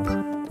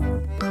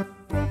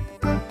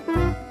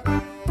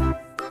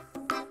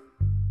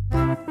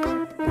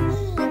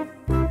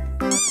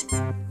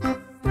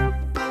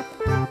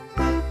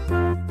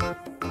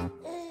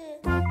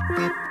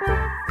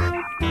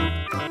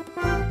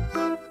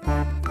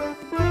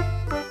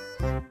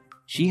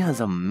 She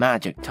has a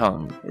magic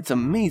tongue. It's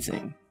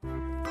amazing.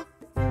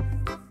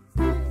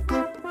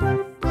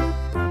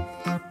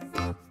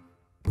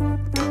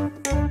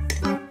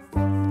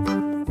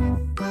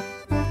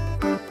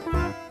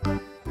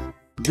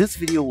 This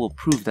video will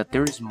prove that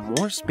there is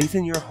more space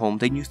in your home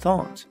than you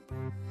thought.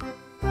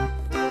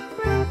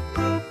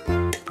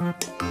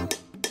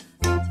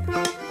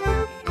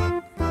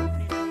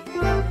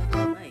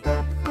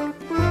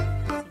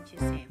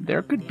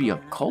 There could be a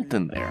cult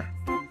in there.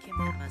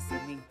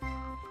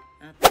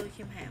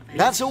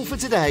 That's all for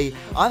today.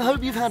 I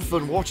hope you've had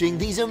fun watching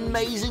these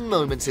amazing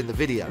moments in the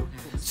video.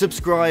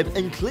 Subscribe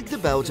and click the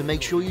bell to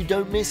make sure you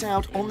don't miss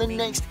out on the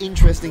next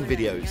interesting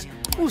videos.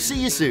 We'll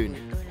see you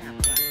soon.